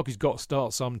Lukaku's got to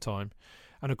start sometime.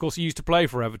 And of course, he used to play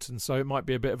for Everton, so it might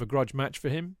be a bit of a grudge match for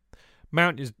him.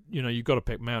 Mount is, you've got to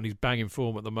pick Mount. He's banging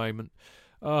form at the moment.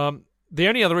 The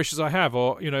only other issues I have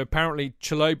are, apparently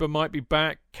Chalobah might be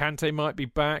back, Kante might be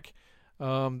back,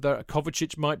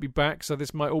 Kovacic might be back, so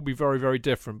this might all be very, very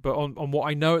different. But on what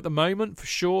I know at the moment, for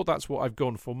sure, that's what I've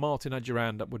gone for. Martin, had your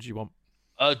hand up. What do you want?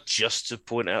 Just to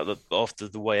point out that after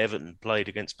the way Everton played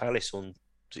against Palace on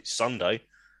Sunday,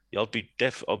 I'd be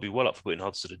well up for putting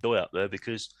Hudson-Odoi up there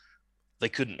because they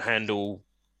couldn't handle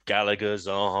Gallagher,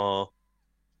 Zaha,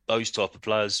 those type of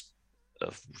players.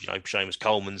 Seamus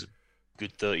Coleman's a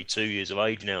good 32 years of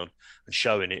age now and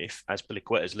showing it. If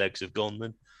Azpilicueta's legs have gone,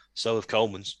 then so have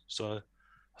Coleman's. So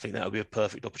I think that would be a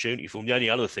perfect opportunity for him. The only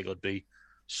other thing I'd be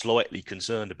slightly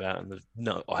concerned about, and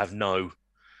I have no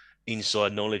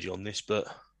inside knowledge on this, but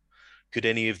could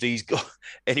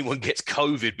anyone gets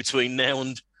COVID between now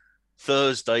and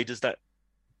Thursday? Does that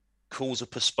cause a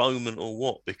postponement or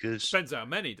what? Because depends how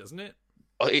many, doesn't it?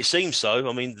 It seems so.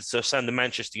 I mean, the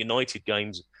Manchester United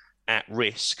game's at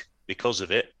risk because of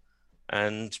it,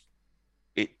 and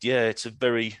it's a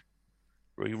very,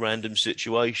 very random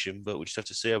situation. But we just have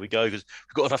to see how we go because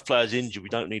we've got enough players injured. We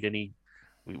don't need any.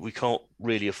 We can't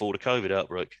really afford a COVID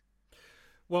outbreak.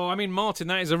 Well, I mean, Martin,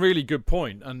 that is a really good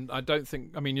point, and I don't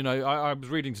think. I mean, I was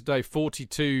reading today,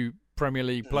 42 Premier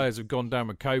League players have gone down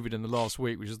with COVID in the last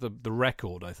week, which is the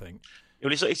record, I think.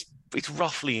 Well, it's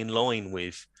roughly in line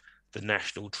with the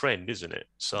national trend, isn't it?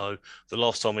 So the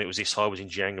last time it was this high was in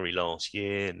January last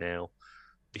year. Now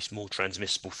this more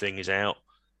transmissible thing is out.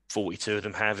 42 of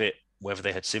them have it. Whether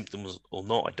they had symptoms or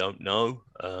not, I don't know.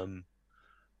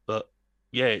 But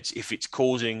yeah, if it's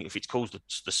caused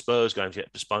the Spurs game to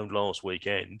get postponed last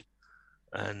weekend,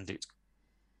 and it's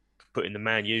putting the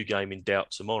Man U game in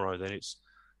doubt tomorrow, then it's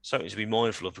something to be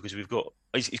mindful of because we've got.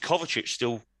 Is Kovacic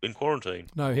still in quarantine?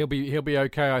 No, he'll be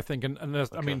okay, I think, and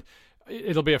okay. I mean,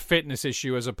 it'll be a fitness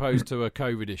issue as opposed to a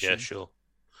COVID issue. Yeah, sure,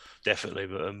 definitely.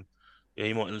 But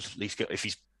he might at least get, if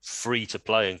he's free to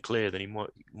play and clear, then he might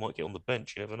get on the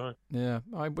bench. You never know. Yeah,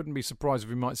 I wouldn't be surprised if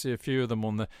we might see a few of them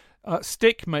on there.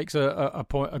 Stick makes a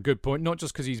good point, not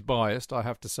just because he's biased, I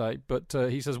have to say, but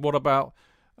he says, "What about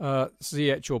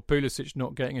Ziyech or Pulisic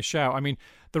not getting a shout?" I mean,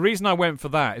 the reason I went for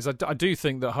that is I do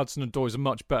think that Hudson-Odoi is a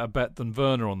much better bet than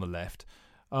Werner on the left.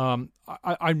 I'm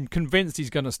convinced he's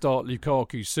going to start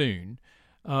Lukaku soon.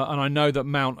 And I know that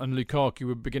Mount and Lukaku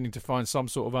were beginning to find some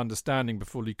sort of understanding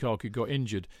before Lukaku got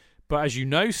injured. But as you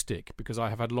know, Stick, because I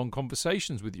have had long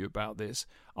conversations with you about this,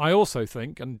 I also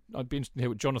think, and I'd be interested to hear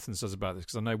what Jonathan says about this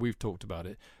because I know we've talked about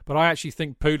it, but I actually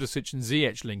think Pulisic and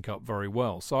Ziyech link up very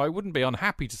well. So I wouldn't be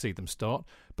unhappy to see them start.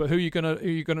 But who are you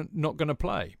not going to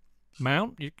play?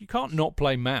 Mount? You can't not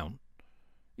play Mount.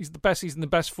 He's in the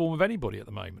best form of anybody at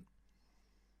the moment.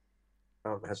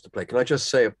 Mount has to play. Can I just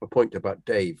say a point about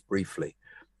Dave briefly?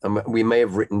 We may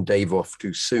have written Dave off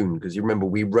too soon because you remember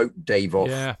we wrote Dave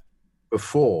off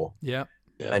before. Yeah.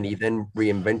 And he then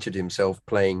reinvented himself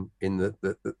playing in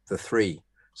the three.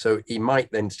 So he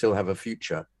might then still have a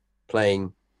future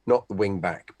playing not the wing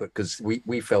back, but because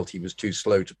we felt he was too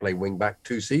slow to play wing back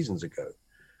 2 seasons ago.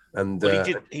 And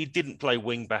he didn't play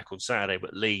wing back on Saturday,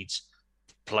 but Leeds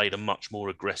played a much more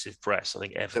aggressive press. I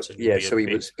think Everton. He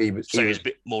was a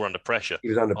bit more under pressure. He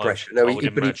was under pressure. No,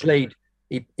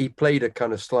 he played a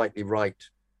kind of slightly right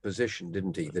position,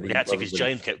 didn't he? That he had to because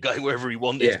James kept going wherever he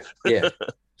wanted. Yeah.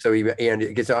 So he ended.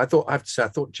 Because I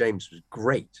thought James was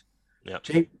great. Yeah.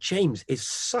 James is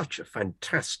such a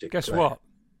fantastic. Guess player. what?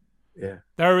 Yeah.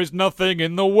 There is nothing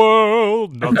in the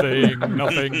world, nothing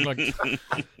like.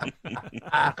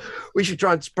 We should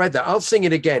try and spread that. I'll sing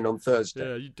it again on Thursday.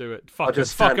 Yeah, you do it. I'll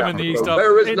just fuck him in the East.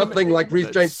 There is nothing like Reece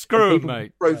James. Screw him,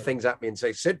 mate. Throw things at me and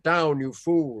say, "Sit down, you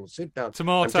fool. Sit down."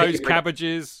 Tomatoes,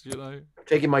 cabbages. I'm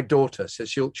taking my daughter, so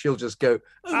she'll just go,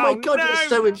 "Oh my God, no,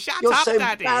 you're so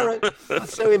embarrassing. You're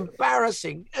so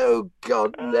embarrassing. Oh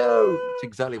God, no." It's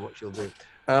exactly what she'll do.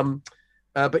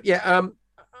 But yeah.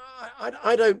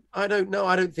 I don't know.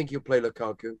 I don't think he'll play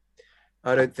Lukaku.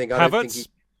 I think he'll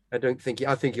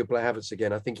play Havertz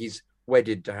again. I think he's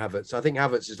wedded to Havertz. I think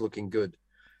Havertz is looking good.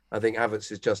 I think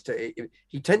Havertz is just.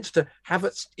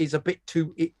 Havertz is a bit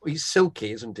too. He's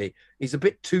silky, isn't he? He's a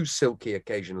bit too silky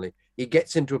occasionally. He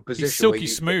gets into a position. He's silky where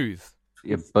smooth.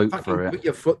 Put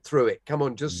your foot through it. Come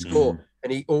on, just score.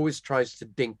 And he always tries to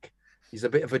dink. He's a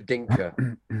bit of a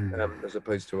dinker, as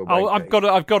opposed to a. Oh, I've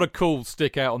got a cool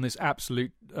stick out on this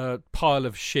absolute pile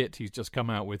of shit he's just come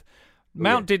out with.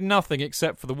 Mount did nothing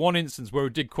except for the one instance where he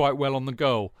did quite well on the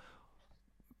goal.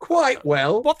 Quite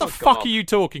well. What the fuck are you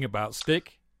talking about,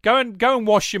 Stick? Go and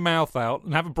wash your mouth out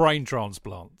and have a brain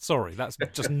transplant. Sorry, that's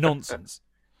just nonsense.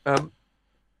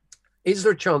 Is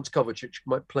there a chance Kovacic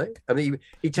might play? I mean,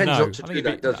 he tends No, not to I do think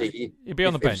that, does he? He'd be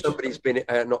on the bench. If somebody's been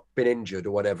not been injured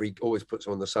or whatever, he always puts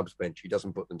them on the subs bench. He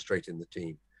doesn't put them straight in the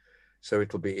team. So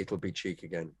it'll be cheek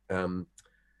again.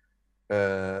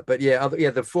 But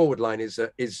the forward line is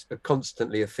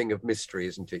constantly a thing of mystery,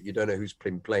 isn't it? You don't know who's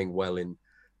been playing well in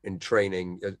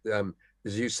training.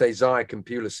 As you say, Ziyech and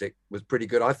Pulisic was pretty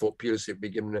good. I thought Pulisic would be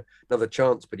given another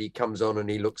chance, but he comes on and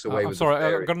he looks away with.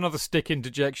 Sorry, I've got another Stick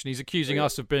interjection. He's accusing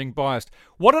us of being biased.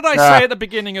 What did I say at the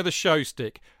beginning of the show,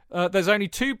 Stick? There's only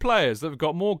two players that have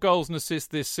got more goals and assists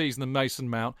this season than Mason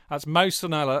Mount. That's Mo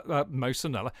Salah,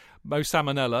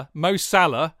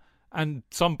 and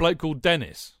some bloke called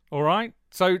Dennis. All right?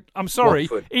 So I'm sorry,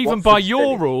 Watford by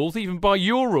your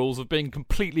rules of being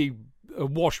completely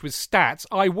washed with stats,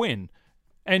 I win.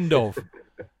 End of.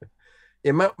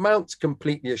 Yeah, Mount's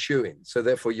completely a shoo-in, so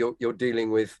therefore you're dealing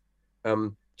with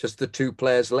just the two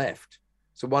players left.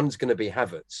 So one's going to be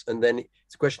Havertz, and then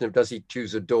it's a question of does he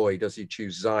choose Odoi, does he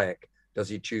choose Ziyech, does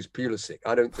he choose Pulisic?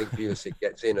 I don't think Pulisic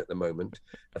gets in at the moment.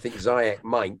 I think Ziyech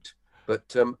might,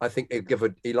 but I think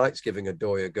he likes giving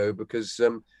Odoi a go because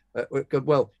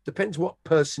depends what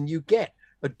person you get.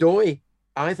 Odoi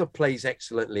either plays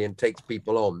excellently and takes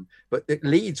people on, but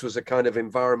Leeds was a kind of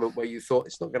environment where you thought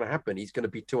it's not going to happen. He's going to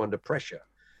be too under pressure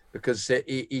because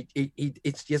he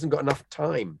hasn't got enough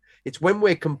time. It's when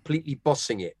we're completely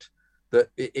bossing it that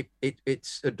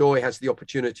it's Odoi has the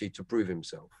opportunity to prove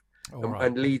himself.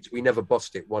 And Leeds, we never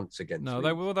bossed it once against. No,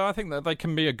 Leeds. I think that they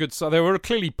can be a good side. They were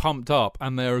clearly pumped up,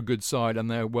 and they're a good side, and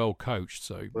they're well coached.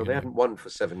 So they hadn't won for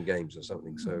 7 games or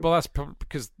something. So that's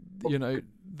because they're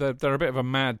a bit of a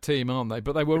mad team, aren't they?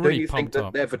 But they were really pumped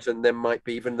up. Everton then might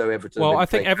be, even though Everton. Well, I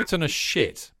think Everton are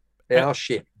shit. They are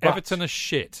shit. Everton are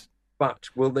shit. But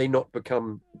will they not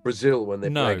become Brazil when they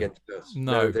play against us?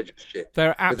 No, they're just shit.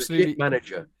 They're absolutely shit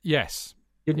manager. Yes.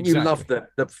 Didn't you love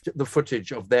the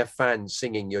footage of their fans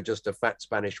singing "You're just a fat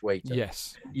Spanish waiter"?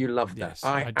 Yes, you loved that. Yes,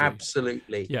 I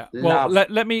absolutely. Yeah. Well,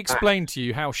 let me explain to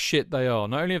you how shit they are.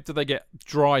 Not only do they get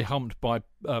dry humped by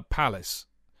Palace,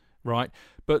 right,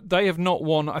 but they have not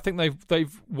won. I think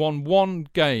they've won one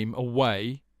game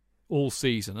away all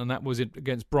season, and that was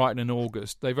against Brighton in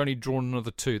August. They've only drawn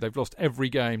another 2. They've lost every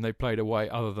game they played away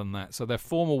other than that. So their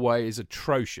form away is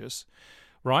atrocious,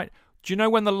 right? Do you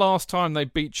know when the last time they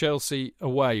beat Chelsea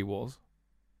away was?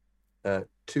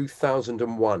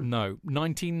 2001. No,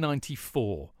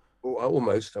 1994.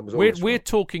 Almost. We're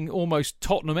talking almost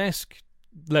Tottenham-esque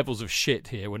levels of shit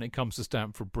here when it comes to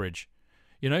Stamford Bridge.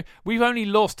 You know, we've only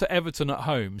lost to Everton at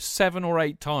home 7 or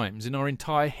 8 times in our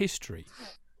entire history.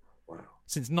 Wow.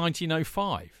 Since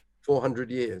 1905.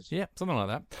 400 years. Yeah, something like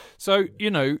that. So,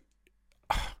 you know,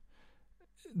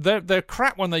 they're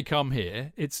crap when they come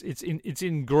here. It's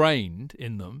ingrained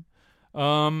in them.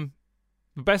 The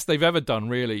best they've ever done,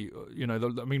 really, you know.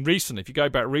 Recently, if you go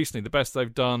back recently, the best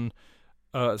they've done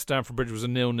at Stamford Bridge was a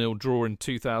 0-0 draw in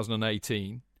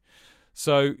 2018.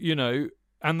 So, you know,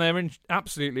 and they're in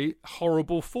absolutely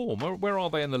horrible form. Where are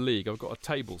they in the league? I've got a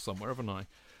table somewhere, haven't I?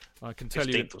 I can tell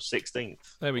you. 15th or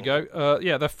 16th. There we go.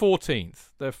 They're 14th.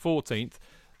 They're 14th.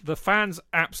 The fans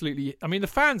absolutely... the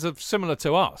fans are similar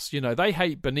to us. You know, they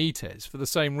hate Benitez for the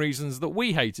same reasons that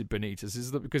we hated Benitez,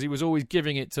 is that because he was always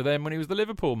giving it to them when he was the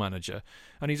Liverpool manager.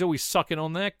 And he's always sucking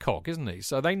on their cock, isn't he?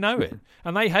 So they know it.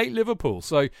 And they hate Liverpool.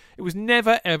 So it was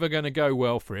never, ever going to go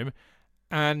well for him.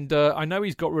 And I know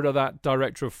he's got rid of that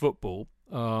director of football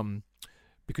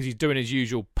because he's doing his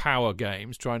usual power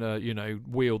games, trying to, you know,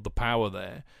 wield the power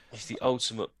there. He's the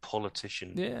ultimate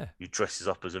politician who dresses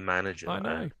up as a manager. I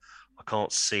know. I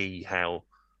can't see how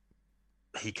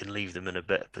he can leave them in a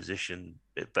better position,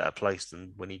 a better place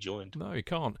than when he joined. No, he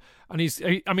can't.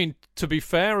 And to be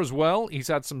fair as well, he's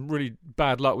had some really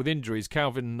bad luck with injuries.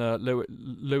 Calvin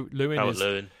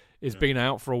Lewin has been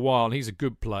out for a while, and he's a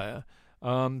good player.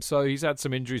 So he's had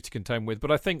some injuries to contend with.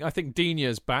 But I think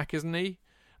Digne's back, isn't he?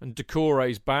 And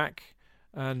Doucouré's back,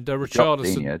 and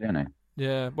Richarlison. Digne, didn't he?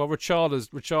 Yeah. Well,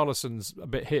 Richarlison's a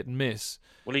bit hit and miss.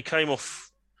 Well, he came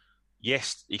off.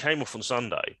 Yes, he came off on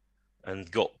Sunday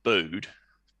and got booed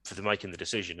for making the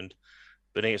decision,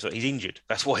 but he's injured.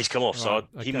 That's why he's come off. Right,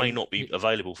 so he may not be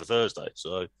available for Thursday.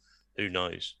 So who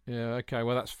knows? Yeah. Okay.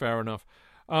 Well, that's fair enough.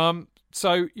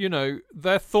 So you know,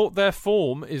 their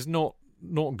form is not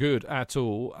good at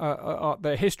all.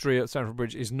 Their history at Stamford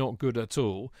Bridge is not good at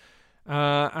all.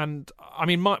 And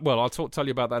I'll tell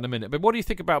you about that in a minute. But what do you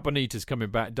think about Benitez coming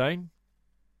back, Dane?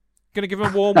 Going to give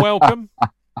him a warm welcome?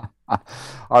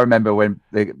 I remember when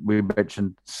we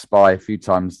mentioned Spy a few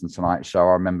times in tonight's show.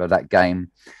 I remember that game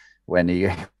when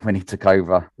he took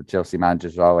over the Chelsea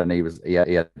manager's role, and he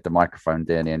had the microphone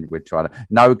down and we're trying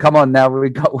to come on now, we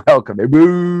got welcome.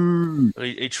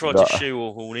 He tried to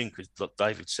shoehorn in because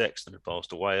David Sexton had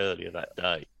passed away earlier that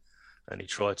day, and he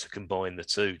tried to combine the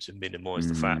two to minimise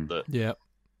the fact that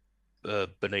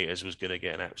Benitez was going to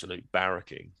get an absolute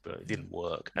barracking, but it didn't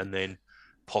work. And then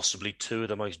possibly two of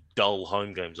the most dull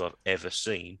home games I've ever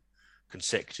seen.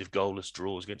 Consecutive goalless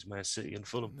draws against Man City and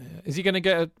Fulham. Yeah. Is he going to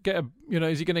get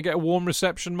is he going to get a warm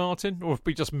reception, Martin, or have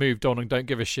we just moved on and don't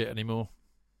give a shit anymore?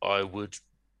 I would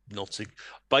not.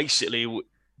 Basically,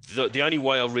 the only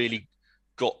way I really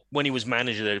got when he was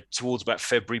manager there towards about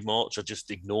February, March, I just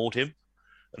ignored him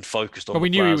and focused on. But we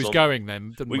knew he was going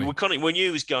then, didn't we? We knew he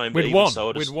was going. We'd won.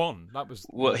 We'd won. That was.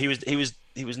 Well, he was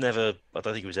never. I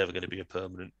don't think he was ever going to be a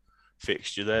permanent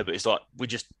fixture there. But it's like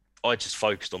I just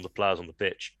focused on the players on the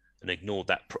pitch and ignored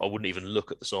that. I wouldn't even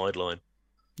look at the sideline.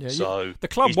 Yeah, so the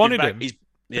club wanted him.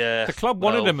 The club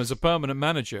wanted him as a permanent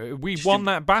manager. We won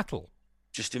that battle.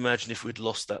 Just imagine if we'd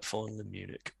lost that final in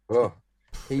Munich. Oh,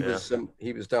 he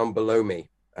was down below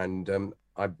me, and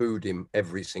I booed him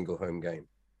every single home game.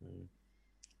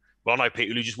 Well, I know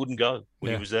people who just wouldn't go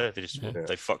when he was there.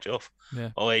 They fucked it off.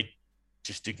 Yeah. I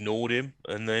just ignored him,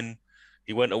 and then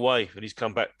he went away, and he's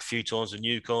come back a few times to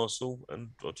Newcastle, and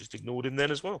I just ignored him then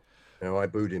as well. No, I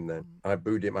booed him then. I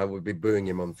booed him. I would be booing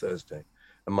him on Thursday.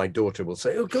 And my daughter will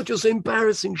say, "Oh, God, you're so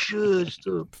embarrassing." Sure.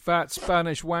 Fat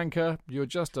Spanish wanker. You're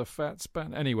just a fat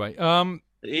Span. Anyway,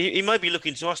 he may be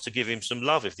looking to us to give him some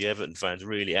love if the Everton fans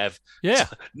really have. Yeah.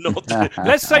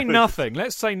 Let's say nothing.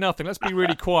 Let's be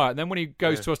really quiet. And then when he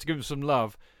goes to us to give him some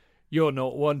love, you're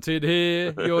not wanted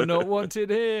here. You're not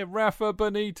wanted here. Rafa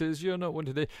Benitez, you're not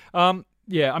wanted here.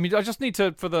 Yeah, I mean, I just need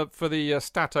to, for the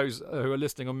statos who are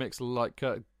listening on Mixer, like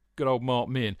good old Mark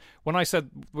Meehan, when I said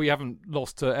we haven't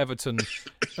lost to Everton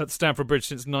at Stamford Bridge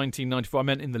since 1994, I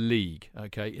meant in the league,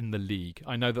 okay, in the league.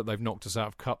 I know that they've knocked us out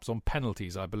of cups on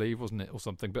penalties, I believe, wasn't it, or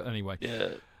something, but anyway. Yeah.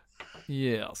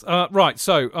 Yes. Right,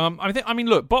 so, I mean,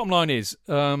 look, bottom line is,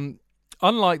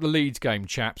 unlike the Leeds game,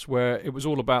 chaps, where it was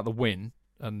all about the win,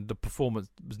 and the performance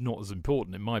was not as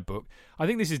important in my book, I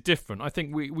think this is different. I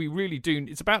think we really do,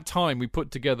 it's about time we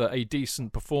put together a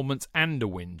decent performance and a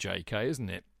win, JK, isn't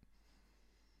it?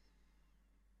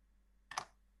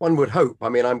 One would hope. I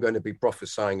mean, I'm going to be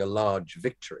prophesying a large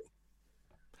victory.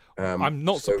 I'm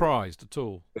not surprised at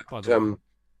all, by the way.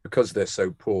 Because they're so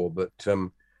poor, but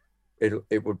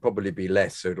it would probably be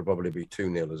less, so it'll probably be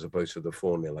 2-0 as opposed to the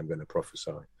 4-0 I'm going to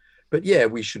prophesy. But yeah,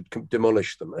 we should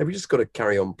demolish them. We just got to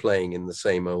carry on playing in the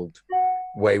same old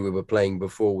way we were playing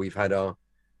before we've had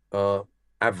our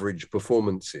average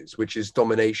performances, which is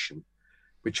domination,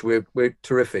 which we're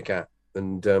terrific at.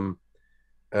 And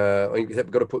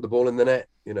we've got to put the ball in the net.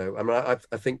 You know, I mean,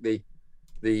 I think the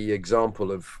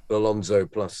example of Alonso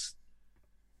plus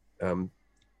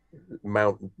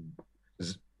Mount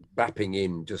bapping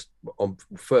in just on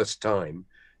first time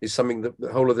is something that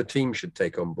the whole of the team should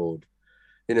take on board.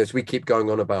 You know, as we keep going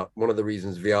on about, one of the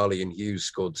reasons Vialli and Hughes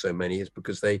scored so many is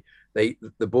because the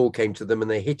ball came to them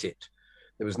and they hit it.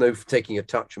 There was no taking a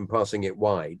touch and passing it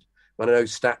wide. I know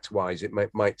stats-wise, it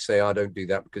might say, "I don't do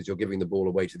that because you're giving the ball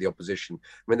away to the opposition."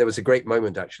 I mean, there was a great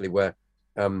moment actually where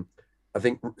I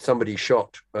think somebody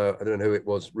shot, I don't know who it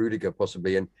was, Rudiger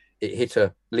possibly, and it hit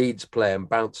a Leeds player and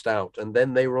bounced out, and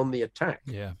then they were on the attack.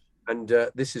 Yeah. And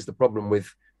this is the problem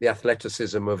with the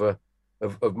athleticism of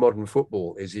modern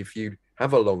football: is if you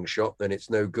have a long shot, then it's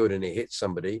no good, and it hits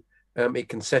somebody, it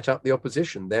can set up the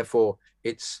opposition. Therefore,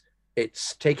 it's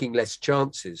taking less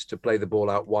chances to play the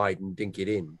ball out wide and dink it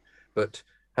in. But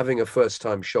having a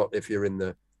first-time shot, if you're in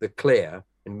the clear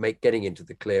and getting into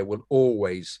the clear, will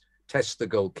always test the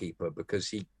goalkeeper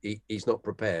because he's not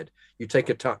prepared. You take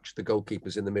a touch, the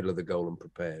goalkeeper's in the middle of the goal and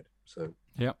prepared. So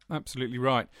yeah, absolutely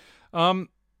right.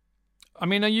 I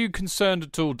mean, are you concerned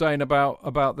at all, Dane,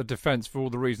 about the defence for all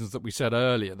the reasons that we said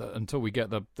earlier, that until we get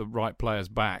the right players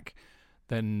back,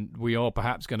 then we are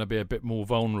perhaps going to be a bit more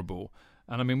vulnerable?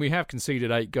 And I mean, we have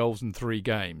conceded 8 goals in 3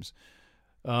 games.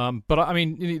 But I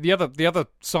mean, the other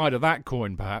side of that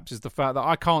coin, perhaps, is the fact that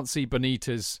I can't see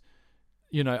Benitez.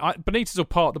 You know, Benitez will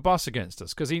park the bus against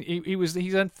us because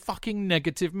he's a fucking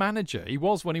negative manager. He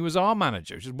was when he was our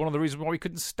manager, which is one of the reasons why we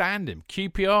couldn't stand him.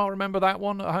 QPR, remember that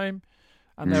one at home?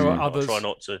 And there were others. I'll try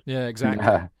not to. Yeah,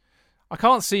 exactly. I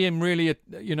can't see him really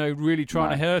trying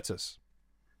to hurt us.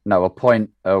 No, a point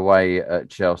away at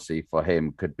Chelsea for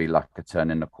him could be like a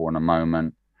turn in the corner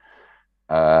moment.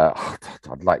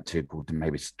 I'd like to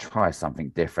maybe try something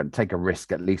different, take a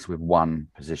risk at least with one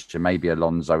position, maybe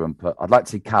Alonso, and I'd like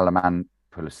to see Callum and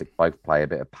Pulisic both play a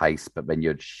bit of pace, but then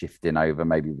you're shifting over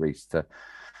maybe Reece to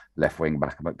left wing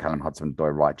back, Callum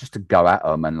Hudson-Odoi right, just to go at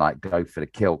them and like go for the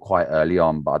kill quite early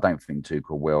on. But I don't think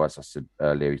Tuchel will. As I said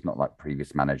earlier, he's not like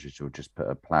previous managers who'll just put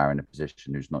a player in a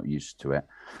position who's not used to it.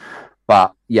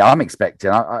 But yeah, I'm expecting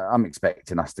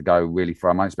us to go really for.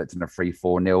 I'm expecting a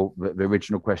 3-4-0. The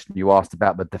original question you asked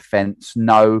about the defence,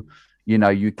 no,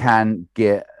 you can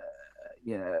get,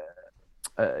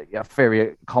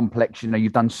 very complex.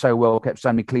 You've done so well, kept so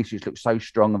many clean sheets, look so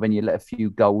strong, and then you let a few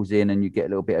goals in, and you get a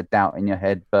little bit of doubt in your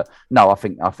head. But no, I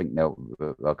think they'll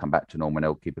come back to normal. And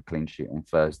they'll keep a clean sheet on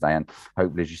Thursday, and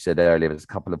hopefully, as you said earlier, there's a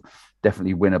couple of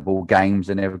definitely winnable games,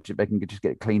 and they can just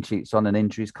get clean sheets on, and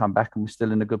injuries come back, and we're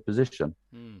still in a good position.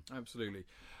 Absolutely.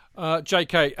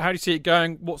 JK, how do you see it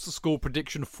going? What's the score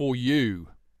prediction for you?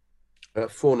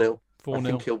 4-0. 4-0. I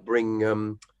think he'll bring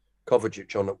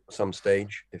Kovacic on at some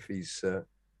stage if he's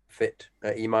fit.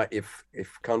 He might, if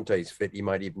Kante's fit, he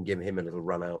might even give him a little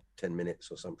run out, 10 minutes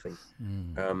or something.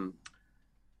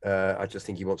 I just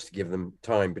think he wants to give them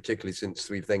time, particularly since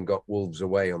we've then got Wolves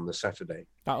away on the Saturday.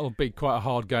 That'll be quite a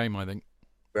hard game, I think.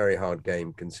 Very hard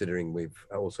game, considering we've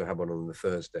also had one on the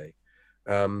Thursday.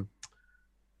 But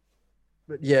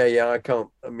yeah, I can't.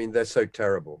 I mean, they're so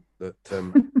terrible that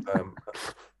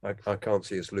I can't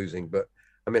see us losing. But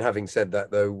I mean, having said that,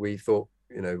 though, we thought,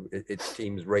 it's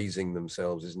teams raising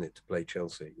themselves, isn't it, to play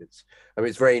Chelsea? It's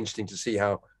very interesting to see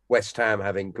how West Ham,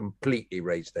 having completely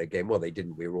raised their game, well, they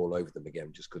didn't. We were all over them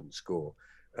again, just couldn't score.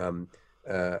 Then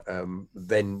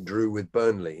drew with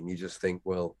Burnley, and you just think,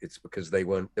 well, it's because there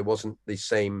wasn't the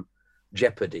same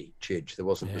jeopardy, Chidge. There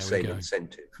wasn't the same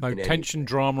incentive. No tension,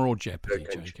 drama, or jeopardy. No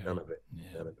tension, none of it.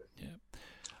 Yeah. None of it.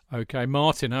 Yeah. Okay,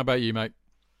 Martin, how about you, mate?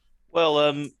 Well,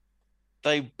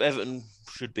 Everton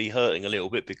should be hurting a little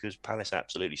bit because Palace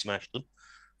absolutely smashed them.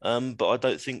 But I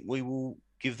don't think we will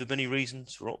give them any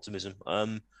reasons for optimism.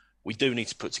 We do need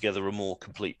to put together a more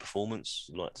complete performance.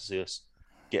 I'd like to see us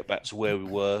get back to where we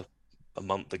were a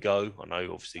month ago. I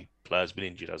know, obviously, players been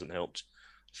injured, hasn't helped.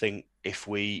 I think if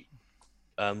we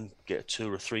get a 2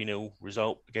 or 3-0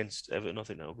 result against Everton, I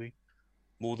think that'll be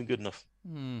more than good enough.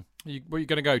 Where are you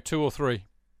going to go, 2 or 3?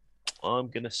 I'm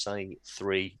going to say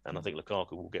 3, and I think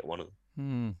Lukaku will get one of them.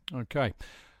 Okay.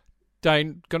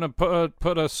 Dane, going to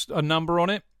put a number on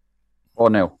it?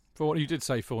 4-0. You did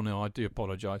say 4-0. I do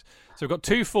apologise. So we've got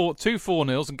two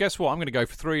 4-0s, and guess what? I'm going to go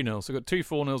for 3-0. So we've got 2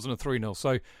 4-0s and a 3-0.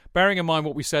 So bearing in mind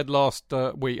what we said last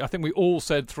week, I think we all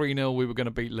said 3-0 we were going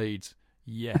to beat Leeds.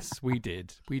 Yes, we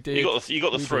did. We did. You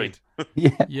got the 3.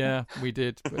 Yeah, we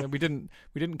did. We didn't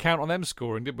count on them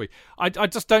scoring, did we? I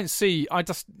just don't see.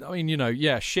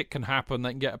 Shit can happen. They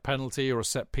can get a penalty or a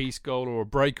set piece goal or a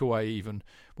breakaway even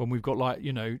when we've got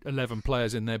 11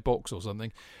 players in their box or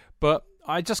something. But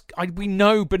we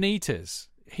know Benitez.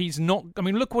 He's not. I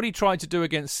mean, look what he tried to do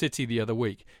against City the other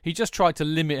week. He just tried to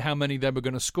limit how many they were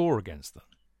going to score against them.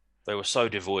 They were so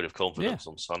devoid of confidence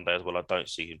on Sunday as well. I don't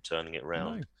see him turning it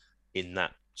around in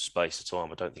that space of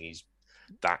time. I don't think he's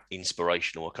that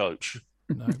inspirational a coach.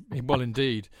 No, well,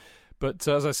 indeed. But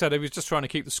as I said, he was just trying to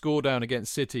keep the score down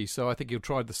against City, so I think he'll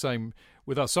try the same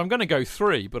with us. So I'm going to go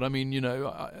 3, but I mean,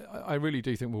 I really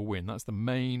do think we'll win. That's the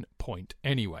main point.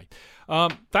 Anyway,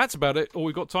 that's about it. All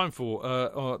we've got time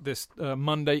for this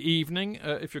Monday evening.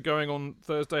 If you're going on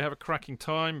Thursday, have a cracking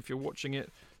time. If you're watching it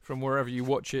from wherever you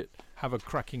watch it, have a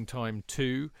cracking time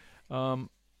too. I'm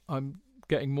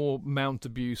getting more mount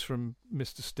abuse from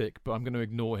Mr. Stick, but I'm going to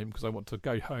ignore him because I want to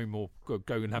go home or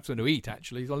go and have something to eat,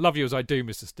 actually. I love you as I do,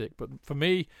 Mr. Stick, but for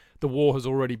me, the war has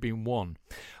already been won.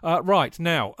 Right,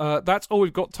 now, that's all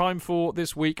we've got time for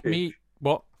this week.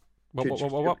 What? Do you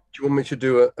want me to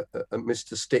do a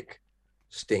Mr. Stick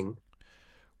sting?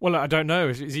 Well, I don't know.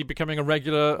 Is he becoming a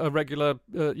regular,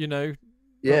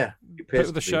 Yeah, bit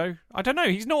of the show? I don't know.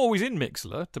 He's not always in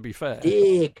Mixler, to be fair.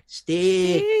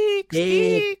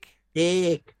 Stick.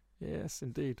 Yes,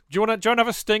 indeed. Do you want to have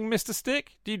a sting, Mr.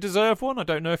 Stick? Do you deserve one? I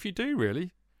don't know if you do,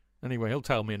 really. Anyway, he'll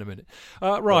tell me in a minute.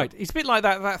 Right, it's a bit like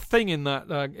that thing in that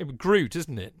Groot,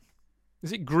 isn't it?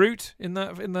 Is it Groot in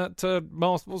that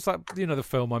what's that? You know the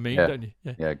film I mean, don't you?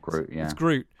 Yeah, Groot. Yeah, it's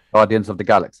Groot. Guardians of the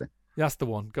Galaxy. That's the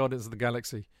one. Guardians of the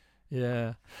Galaxy.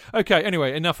 Yeah. Okay,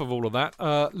 anyway, enough of all of that.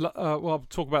 I'll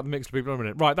talk about the mixed people in a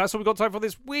minute. Right, that's all we've got time for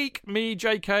this week. Me,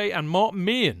 JK, and Mark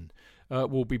Meehan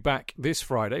will be back this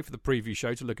Friday for the preview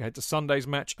show to look ahead to Sunday's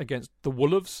match against the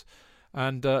Wolves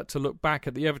and to look back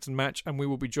at the Everton match. And we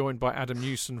will be joined by Adam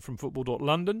Newson from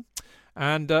Football.London.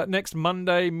 And next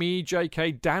Monday, me,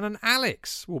 JK, Dan and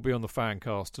Alex will be on the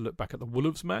Fancast to look back at the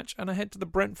Wolves match and ahead to the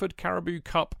Brentford Carabao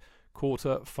Cup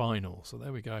quarter-final. So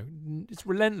there we go. It's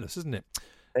relentless, isn't it?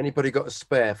 Anybody got a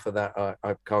spare for that?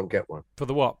 I can't get one. For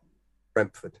the what?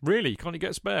 Brentford. Really? Can't you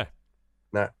get a spare?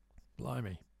 No.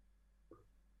 Blimey.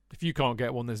 If you can't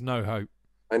get one, there's no hope.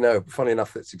 I know. Funny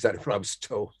enough, that's exactly what I was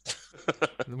told.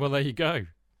 Well, there you go.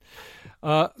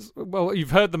 Well,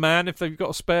 you've heard the man. If they've got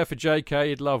a spare for JK,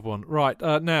 he'd love one. Right,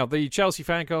 now, the Chelsea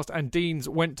Fancast and Dean's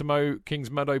Went to Mow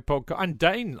Kings Meadow podcast. And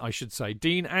Dane, I should say.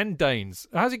 Dean and Dane's.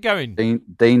 How's it going? Dean,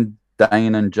 Dane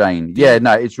and Jane. Yeah,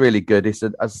 no, it's really good. It's,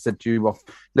 as I said to you, a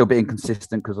little bit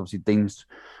inconsistent because obviously Dean's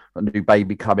got a new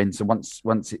baby coming. So once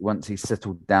he's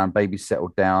settled down, baby's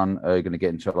settled down, you're going to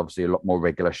get into obviously a lot more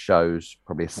regular shows,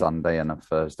 probably a Sunday and a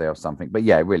Thursday or something. But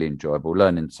yeah, really enjoyable,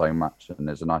 learning so much. And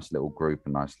there's a nice little group, a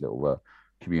nice little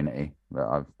community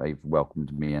that they've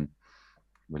welcomed me in.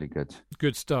 Really good.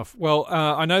 Good stuff. Well,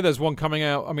 I know there's one coming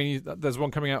out. I mean, there's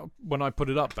one coming out when I put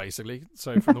it up, basically.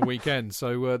 So from the weekend.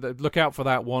 So look out for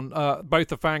that one. Both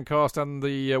the Fancast and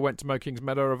the Went to Mow Kings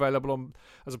Meadow are available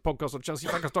as a podcast on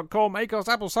chelseafancast.com, Acast,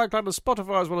 Apple, SoundCloud, and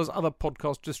Spotify, as well as other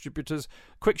podcast distributors.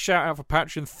 Quick shout out for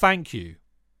Patreon. Thank you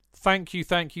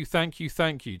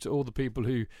to all the people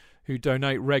who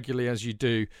donate regularly as you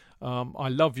do. I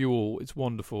love you all. It's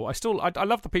wonderful. I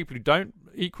love the people who don't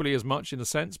equally as much in a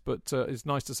sense, but it's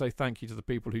nice to say thank you to the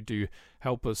people who do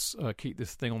help us keep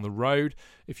this thing on the road.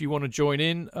 If you want to join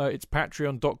in, it's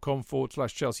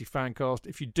patreon.com/Chelsea Fancast.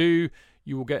 If you do,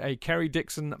 you will get a Kerry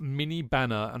Dixon mini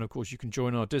banner, and of course you can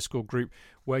join our Discord group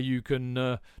where you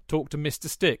can talk to Mr.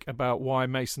 Stick about why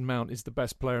Mason Mount is the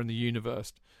best player in the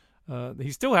universe.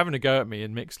 He's still having a go at me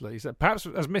in Mixlr. He said, perhaps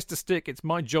as Mr. Stick, it's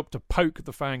my job to poke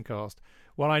the Fancast.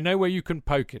 Well, I know where you can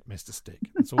poke it, Mr. Stick.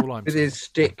 That's all I'm saying. With his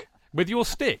stick. With your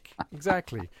stick,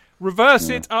 exactly. Reverse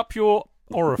it up your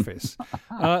orifice.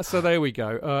 So there we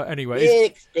go.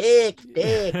 Anyway, Stick.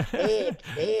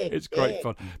 it's great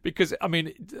fun because I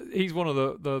mean he's one of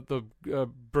the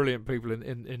brilliant people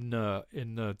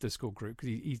in Discord group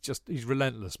because he's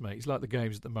relentless, mate. He's like the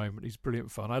games at the moment. He's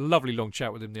brilliant fun. I had a lovely long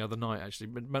chat with him the other night. Actually,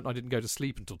 it meant I didn't go to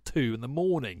sleep until 2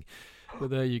 a.m. But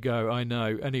there you go. I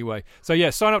know. Anyway, so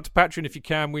yeah, sign up to Patreon if you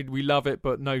can. We love it,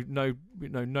 but no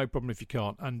problem if you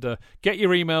can't. And get your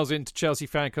emails in to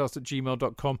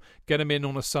chelseafancast@gmail.com. Get them in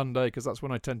on a Sunday because that's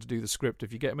when I tend to do the script.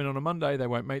 If you get them in on a Monday, they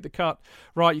won't make the cut.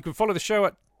 Right, you can follow the show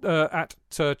at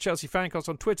Chelsea Fancast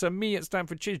on Twitter, me at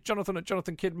Stanford Cheese, Jonathan at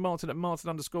Jonathan Kidd, Martin at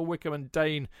Martin_Wickham, and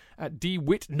Dane at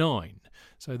DWit9.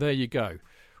 So there you go.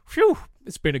 Phew,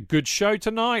 it's been a good show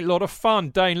tonight. A lot of fun.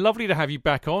 Dane, lovely to have you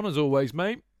back on as always,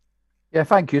 mate. Yeah,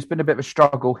 thank you. It's been a bit of a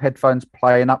struggle. Headphones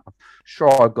playing up.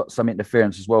 Sure, I've got some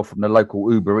interference as well from the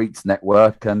local Uber Eats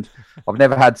network, and I've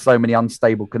never had so many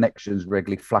unstable connections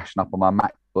regularly flashing up on my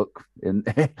MacBook in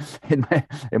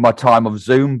my time of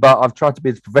Zoom. But I've tried to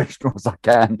be as professional as I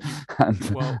can.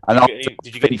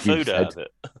 Did you get any food out of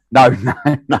it? No.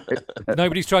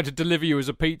 Nobody's tried to deliver you as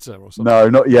a pizza or something? No,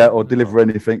 not yet, or deliver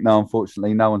anything. No,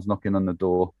 unfortunately, no one's knocking on the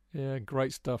door. Yeah,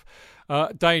 great stuff.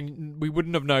 Dane, we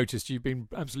wouldn't have noticed. You've been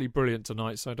absolutely brilliant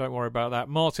tonight, so don't worry about that.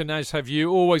 Martin, as have you.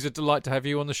 Always a delight to have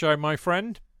you on the show, my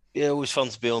friend. Yeah, always fun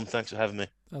to be on. Thanks for having me.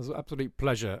 That's an absolute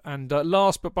pleasure. And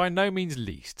last but by no means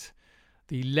least,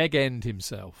 the leg end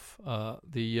himself,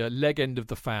 the leg end of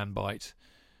the fan bite.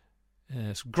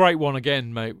 It's a great one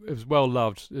again, mate. It was well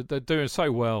loved. They're doing so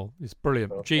well. It's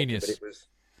brilliant. Well, genius. It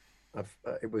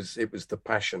was the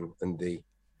passion and the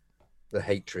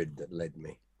hatred that led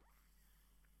me.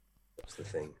 That's the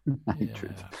thing. Yeah,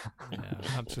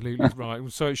 absolutely right.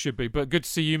 So it should be. But good to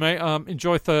see you, mate.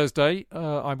 Enjoy Thursday.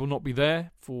 I will not be there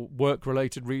for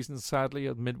work-related reasons,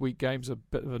 sadly. Midweek games are a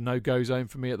bit of a no-go zone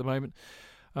for me at the moment.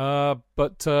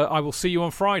 But I will see you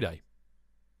on Friday.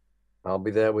 I'll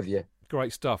be there with you.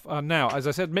 Great stuff. Now, as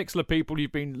I said, Mixlr people,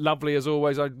 you've been lovely as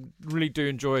always. I really do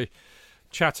enjoy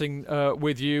chatting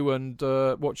with you and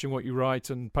watching what you write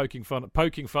and poking fun.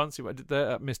 See what I did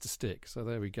there at Mr. Stick. So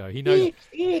there we go. He knows.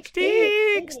 Stick.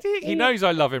 He knows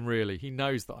I love him. Really, he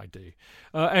knows that I do.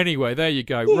 Anyway, there you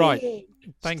go. Right.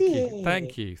 Thank you.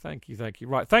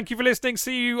 Right. Thank you for listening.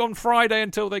 See you on Friday.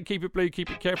 Until then, keep it blue,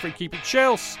 keep it carefree, keep it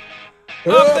Chelsea.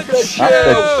 Up the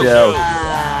Chelsea.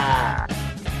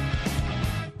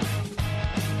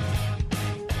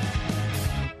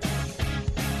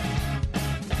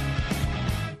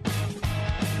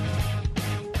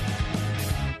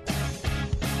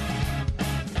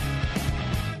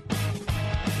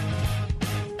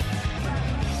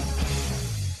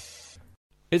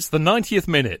 It's the 90th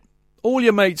minute. All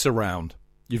your mates around.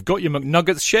 You've got your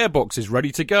McNuggets share boxes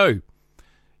ready to go.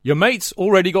 Your mates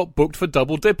already got booked for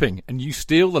double dipping, and you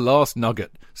steal the last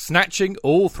nugget, snatching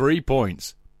all 3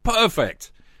 points.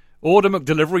 Perfect. Order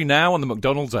McDelivery now on the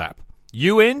McDonald's app.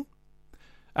 You in?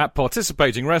 At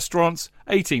participating restaurants,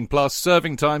 18 plus,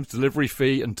 serving times, delivery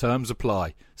fee and terms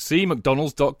apply. See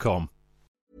mcdonalds.com.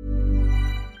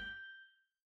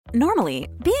 Normally,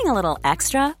 being a little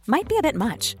extra might be a bit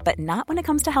much, but not when it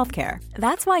comes to healthcare.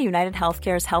 That's why United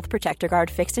Healthcare's Health Protector Guard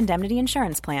fixed indemnity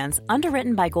insurance plans,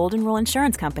 underwritten by Golden Rule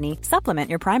Insurance Company, supplement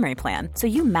your primary plan so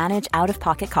you manage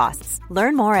out-of-pocket costs.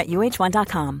 Learn more at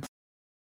uh1.com.